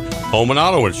 Medicare, home, and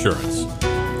auto insurance.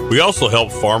 We also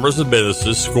help farmers and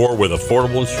businesses score with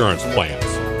affordable insurance plans.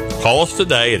 Call us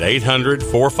today at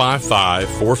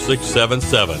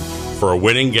 800-455-4677 for a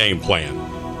winning game plan.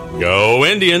 Go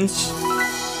Indians!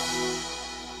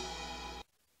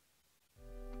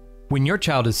 When your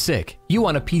child is sick, you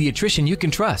want a pediatrician you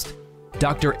can trust.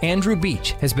 Dr. Andrew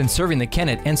Beach has been serving the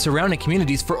Kennett and surrounding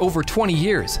communities for over 20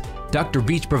 years. Dr.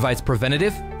 Beach provides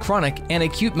preventative, chronic, and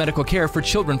acute medical care for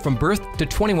children from birth to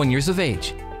 21 years of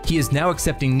age. He is now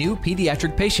accepting new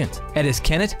pediatric patients at his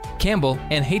Kennett, Campbell,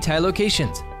 and Hayti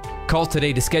locations. Call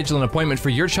today to schedule an appointment for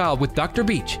your child with Dr.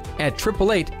 Beach at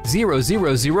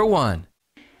 888-0001.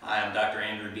 Hi, I'm Dr.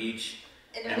 Andrew Beach.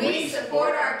 And we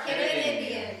support our Kennett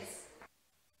Indians.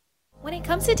 When it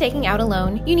comes to taking out a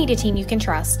loan, you need a team you can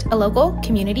trust, a local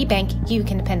community bank you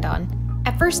can depend on.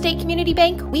 At First State Community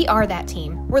Bank, we are that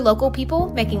team. We're local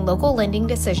people making local lending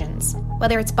decisions.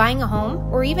 Whether it's buying a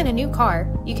home or even a new car,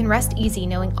 you can rest easy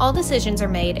knowing all decisions are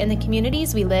made in the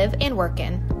communities we live and work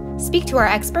in. Speak to our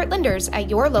expert lenders at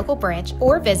your local branch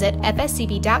or visit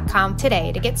fscb.com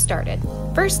today to get started.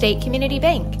 First State Community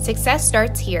Bank. Success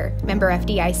starts here. Member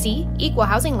FDIC, Equal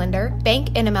Housing Lender, Bank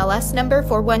NMLS number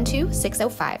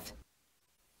 412605.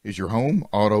 Is your home,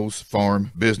 autos, farm,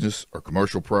 business, or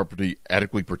commercial property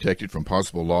adequately protected from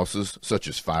possible losses such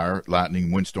as fire,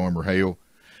 lightning, windstorm, or hail?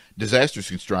 Disasters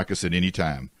can strike us at any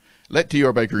time. Let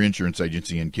T.R. Baker Insurance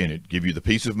Agency in Kennett give you the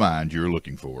peace of mind you're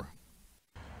looking for.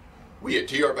 We at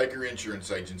T.R. Baker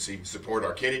Insurance Agency support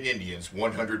our Kennett Indians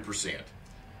 100%.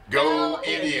 Go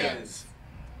Indians!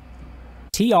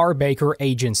 T.R. Baker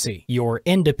Agency, your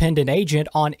independent agent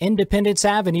on Independence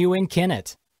Avenue in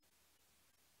Kennett.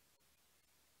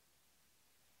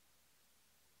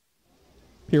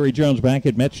 Perry Jones back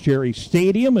at Metz Cherry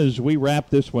Stadium as we wrap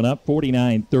this one up.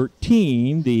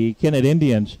 49-13, the Kennett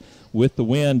Indians with the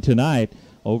win tonight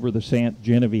over the St.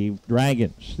 Genevieve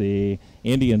Dragons. The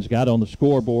Indians got on the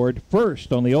scoreboard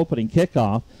first on the opening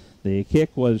kickoff. The kick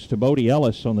was to Bodie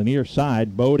Ellis on the near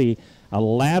side. Bodie, a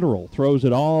lateral, throws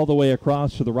it all the way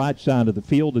across to the right side of the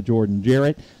field to Jordan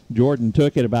Jarrett. Jordan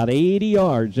took it about 80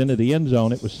 yards into the end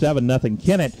zone. It was 7-0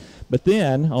 Kennett. But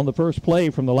then, on the first play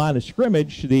from the line of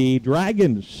scrimmage, the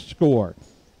Dragons score.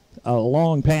 A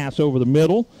long pass over the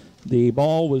middle. The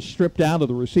ball was stripped out of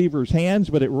the receiver's hands,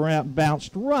 but it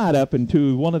bounced right up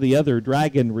into one of the other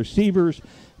Dragon receivers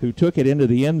who took it into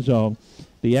the end zone.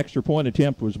 The extra point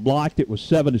attempt was blocked. It was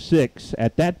 7-6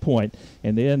 at that point,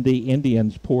 and then the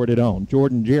Indians poured it on.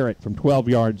 Jordan Jarrett from 12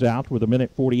 yards out with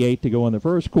 1:48 to go in the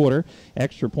first quarter.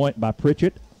 Extra point by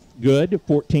Pritchett. Good,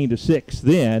 14-6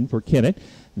 then for Kennett.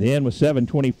 Then with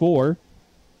 7:24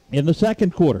 in the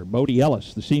second quarter, Bodie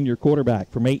Ellis, the senior quarterback,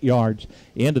 from 8 yards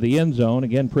into the end zone.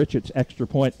 Again, Pritchett's extra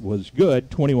point was good,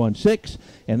 21-6.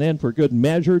 And then for good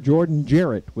measure, Jordan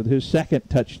Jarrett with his second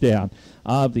touchdown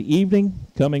of the evening,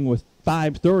 coming with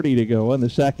 5:30 to go in the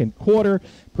second quarter.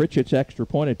 Pritchett's extra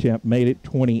point attempt made it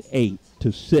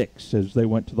 28-6 as they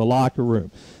went to the locker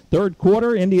room. Third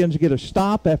quarter, Indians get a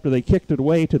stop after they kicked it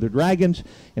away to the Dragons.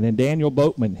 And then Daniel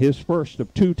Boatman, his first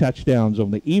of 2 touchdowns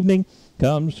on the evening,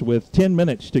 comes with 10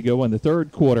 minutes to go in the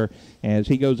third quarter as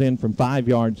he goes in from 5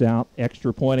 yards out.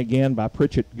 Extra point again by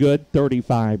Pritchett, good,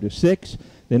 35-6.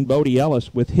 Then Bodie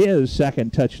Ellis with his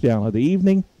second touchdown of the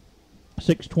evening.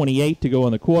 6:28 to go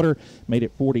in the quarter, made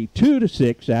it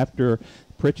 42-6 after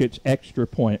Pritchett's extra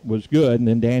point was good. And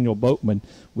then Daniel Boatman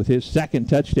with his second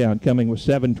touchdown coming with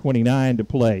 7:29 to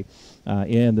play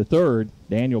in the third.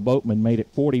 Daniel Boatman made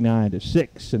it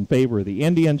 49-6 in favor of the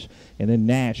Indians. And then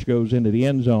Nash goes into the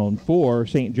end zone for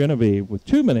St. Genevieve with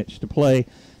 2 minutes to play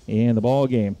in the ball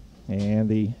game. And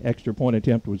the extra point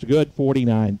attempt was good,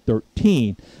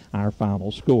 49-13, our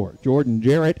final score. Jordan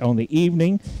Jarrett on the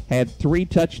evening had 3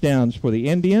 touchdowns for the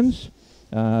Indians.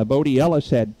 Bodie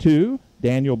Ellis had 2.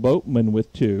 Daniel Boatman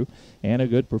with 2, and a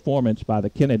good performance by the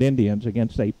Kennett Indians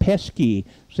against a pesky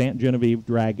St. Genevieve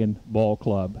Dragon ball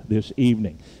club this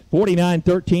evening.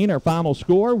 49-13, our final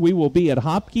score. We will be at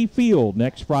Hopkey Field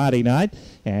next Friday night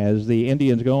as the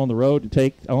Indians go on the road to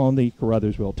take on the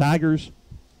Caruthersville Tigers.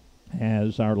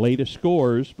 As our latest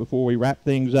scores before we wrap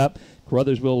things up,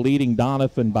 Caruthersville leading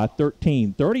Doniphan by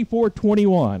 13,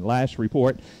 34-21. Last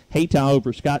report, Haytow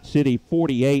over Scott City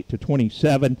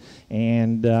 48-27,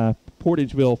 and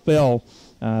Portageville fell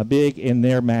big in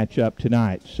their matchup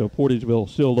tonight. So Portageville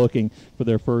still looking for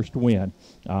their first win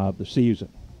of the season.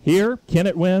 Here,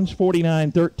 Kennett wins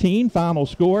 49-13, final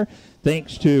score.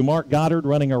 Thanks to Mark Goddard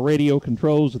running our radio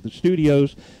controls at the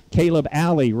studios, Caleb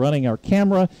Alley running our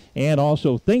camera, and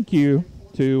also thank you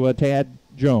to Tad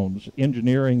Jones,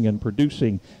 engineering and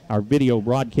producing our video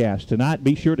broadcast tonight.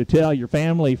 Be sure to tell your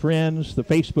family, friends. The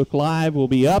Facebook Live will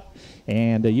be up,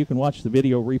 and you can watch the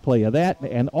video replay of that,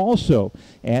 and also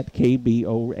at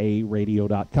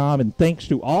kboaradio.com. And thanks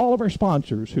to all of our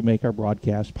sponsors who make our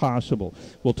broadcast possible.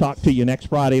 We'll talk to you next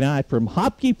Friday night from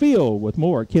Hopkey Field with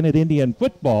more Kennett Indian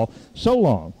football. So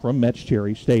long from Metz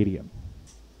Cherry Stadium.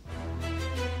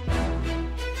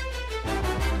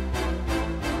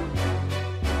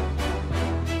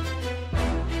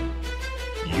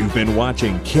 You've been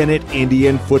watching Kennett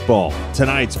Indian football.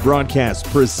 Tonight's broadcast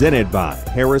presented by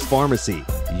Harris Pharmacy,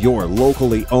 your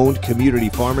locally owned community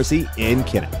pharmacy in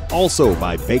Kennett. Also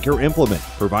by Baker Implement,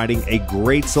 providing a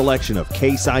great selection of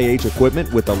Case IH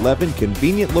equipment with 11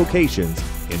 convenient locations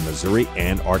in Missouri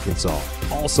and Arkansas.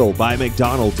 Also by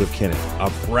McDonald's of Kennett, a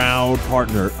proud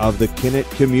partner of the Kennett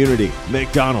community.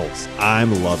 McDonald's,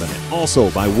 I'm loving it.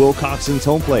 Also by Wilcoxon's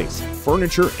Home Place,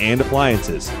 furniture and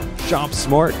appliances. Shop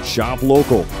smart, shop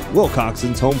local.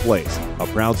 Wilcoxon's Home Place, a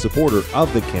proud supporter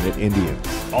of the Kennett Indians.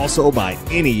 Also by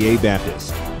NEA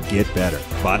Baptist. Get better.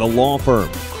 By the law firm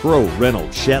Crow,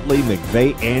 Reynolds, Shetley,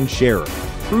 McVeigh, and Scherer.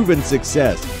 Proven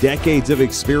success, decades of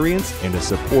experience, and a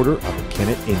supporter of the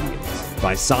Kennett Indians.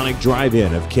 By Sonic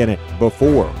Drive-In of Kennett.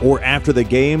 Before or after the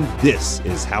game, this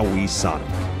is how we Sonic.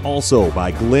 Also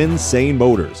by Glenn Sane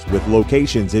Motors with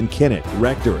locations in Kennett,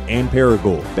 Rector, and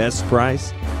Paragould. Best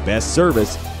price, best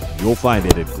service, you'll find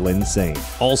it at Glen Saint.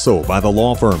 Also by the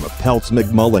law firm of Peltz,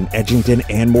 McMullen, Edgington,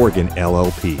 and Morgan,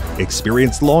 LLP.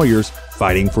 Experienced lawyers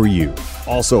fighting for you.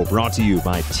 Also brought to you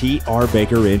by T.R.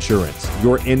 Baker Insurance,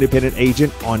 your independent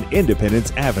agent on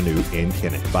Independence Avenue in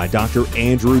Kennett. By Dr.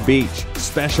 Andrew Beach,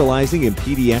 specializing in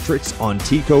pediatrics on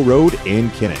Tico Road in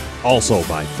Kennett. Also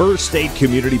by First State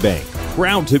Community Bank,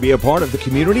 proud to be a part of the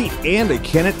community and a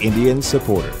Kennett Indian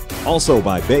supporter. Also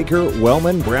by Baker,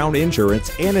 Wellman, Brown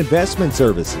Insurance and Investment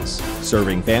Services,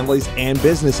 serving families and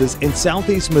businesses in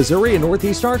Southeast Missouri and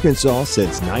Northeast Arkansas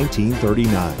since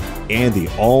 1939. And the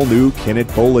all-new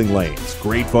Kennett Bowling Lanes.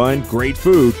 Great fun, great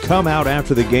food. Come out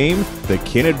after the game. The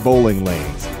Kennett Bowling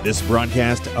Lanes. This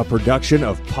broadcast, a production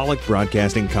of Pollock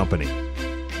Broadcasting Company.